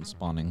just random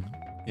spawning.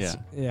 Yeah.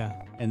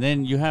 Yeah. And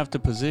then you have to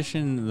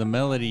position the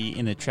melody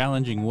in a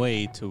challenging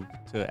way to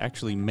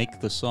actually make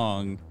the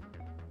song,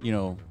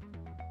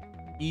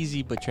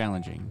 easy but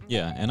challenging.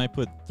 Yeah, and I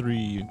put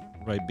 3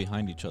 right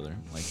behind each other,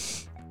 like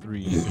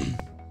 3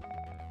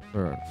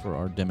 for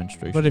our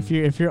demonstration. But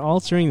if you're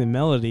altering the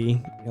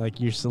melody, like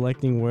you're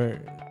selecting where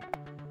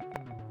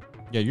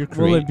you're will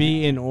creating. it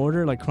be in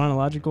order, like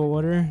chronological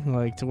order,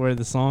 like to where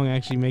the song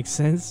actually makes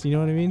sense? You know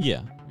what I mean?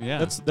 Yeah, Yeah.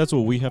 that's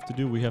what we have to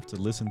do. We have to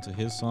listen to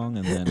his song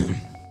and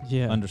then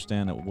Yeah.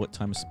 understand at what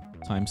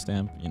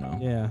timestamp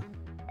Yeah.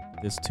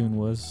 this tune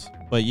was.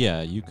 But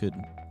yeah, you could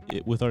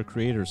with our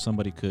creator,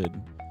 somebody could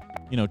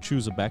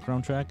choose a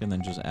background track and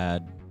then just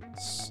add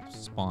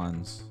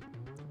spawns,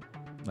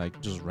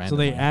 like just So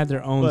randomly. they add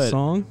their own But-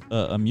 song.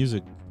 a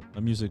music.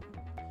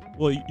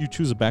 Well, you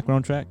choose a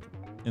background track,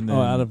 and then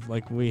out of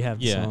like we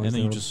have yeah, songs, and then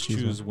you we'll just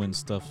choose one. when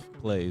stuff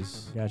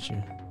plays.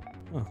 Gotcha.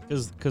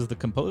 Because the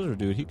composer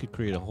dude, he could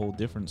create a whole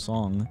different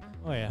song.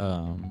 Oh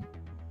yeah.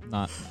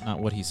 Not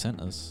what he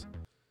sent us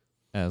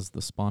as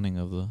the spawning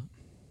of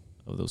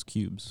those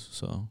cubes.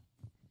 So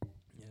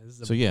Yeah, this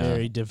is a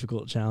very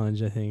difficult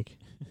challenge, I think.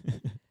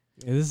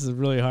 Yeah, this is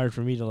really hard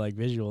for me to like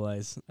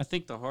visualize. I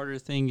think the harder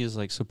thing is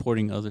like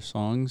supporting other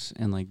songs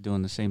and like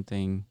doing the same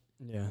thing.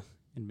 Yeah.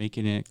 And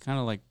making it kind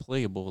of like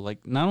playable,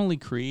 like not only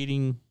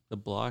creating the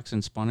blocks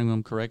and spawning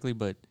them correctly,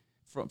 but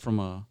from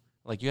a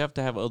like you have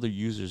to have other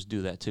users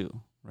do that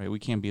too, right? We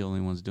can't be the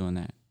only ones doing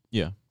that.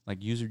 Yeah,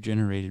 like user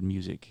generated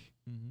music,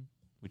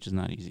 which is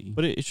not easy.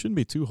 But it shouldn't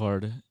be too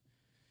hard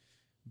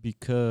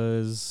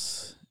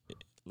because,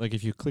 like,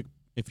 if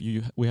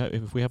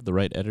we have the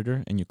right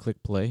editor and you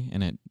click play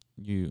and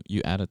you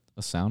add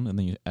a sound and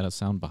then you add a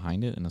sound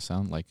behind it and a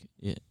sound like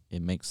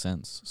it makes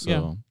sense.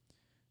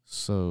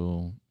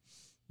 So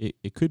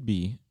it could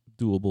be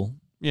doable.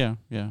 Yeah.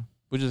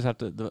 We just have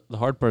to. The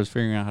hard part is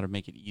figuring out how to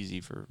make it easy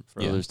for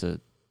others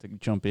to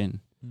jump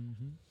in.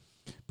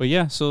 But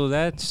yeah, so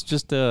that's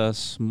just a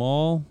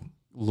small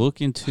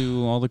look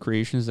into all the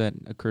creations that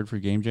occurred for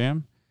Game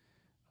Jam.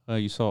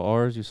 You saw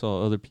ours, you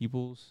saw other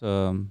people's.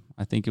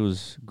 I think it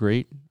was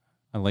great.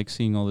 I like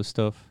seeing all this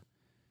stuff.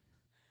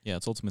 Yeah,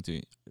 it's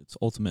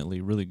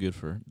ultimately really good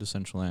for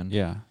Decentraland.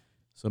 Yeah.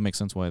 So it makes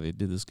sense why they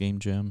did this Game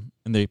Jam,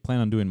 and they plan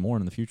on doing more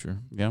in the future.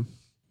 Yeah.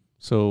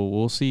 So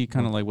we'll see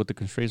kind of like what the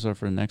constraints are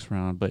for the next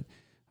round. But,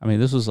 I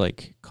mean, this was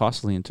like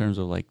costly in terms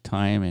of like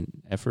time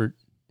and effort.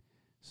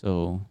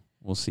 So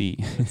we'll see.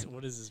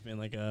 What has this been,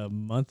 like a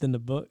month in the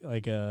book?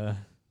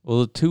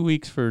 Well, 2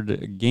 weeks for the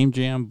Game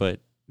Jam, but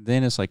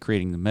then it's like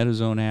creating the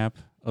MetaZone app.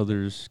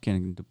 Others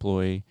can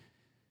deploy.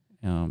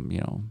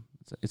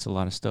 It's a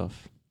lot of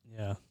stuff.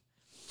 Yeah.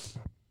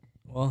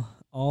 Well,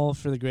 all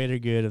for the greater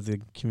good of the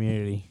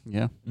community.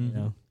 Yeah. You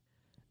know.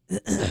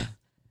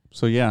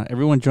 So, yeah,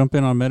 everyone jump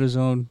in on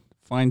MetaZone.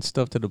 Find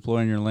stuff to deploy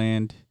on your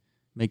land,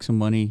 make some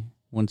money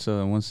once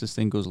this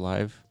thing goes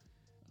live,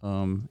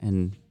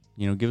 and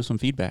give us some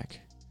feedback.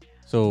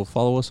 So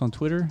follow us on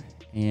Twitter,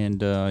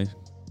 and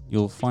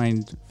you'll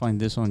find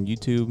this on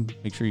YouTube.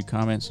 Make sure you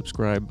comment,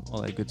 subscribe,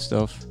 all that good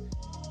stuff,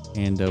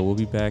 and we'll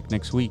be back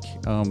next week.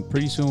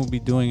 Pretty soon we'll be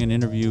doing an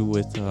interview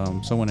with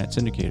someone at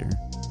Syndicator.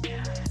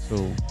 So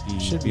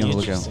be on the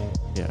lookout.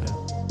 Yeah,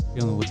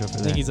 be on the lookout for that.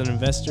 I think he's an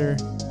investor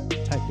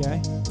type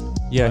guy.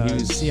 Yeah, he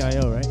was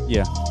CIO, right?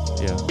 Yeah.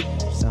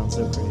 Sounds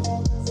so crazy.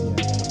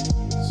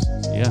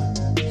 CIO. Yeah.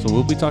 So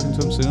we'll be talking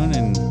to him soon,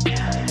 and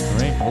all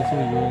right,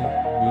 hopefully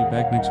we'll be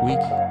back next week.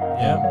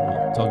 Yeah,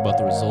 we'll talk about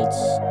the results.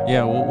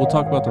 Yeah, we'll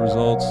talk about the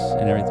results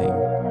and everything.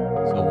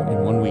 So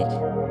in 1 week.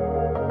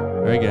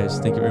 All right, guys.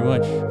 Thank you very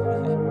much.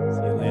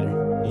 See you later.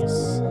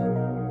 Peace.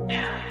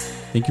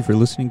 Thank you for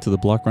listening to the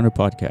Block Runner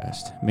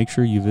podcast. Make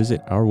sure you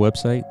visit our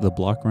website,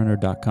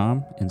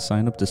 theblockrunner.com, and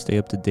sign up to stay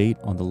up to date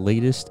on the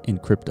latest in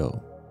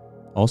crypto.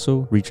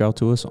 Also, reach out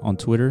to us on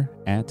Twitter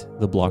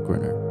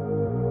 @theblockrunner.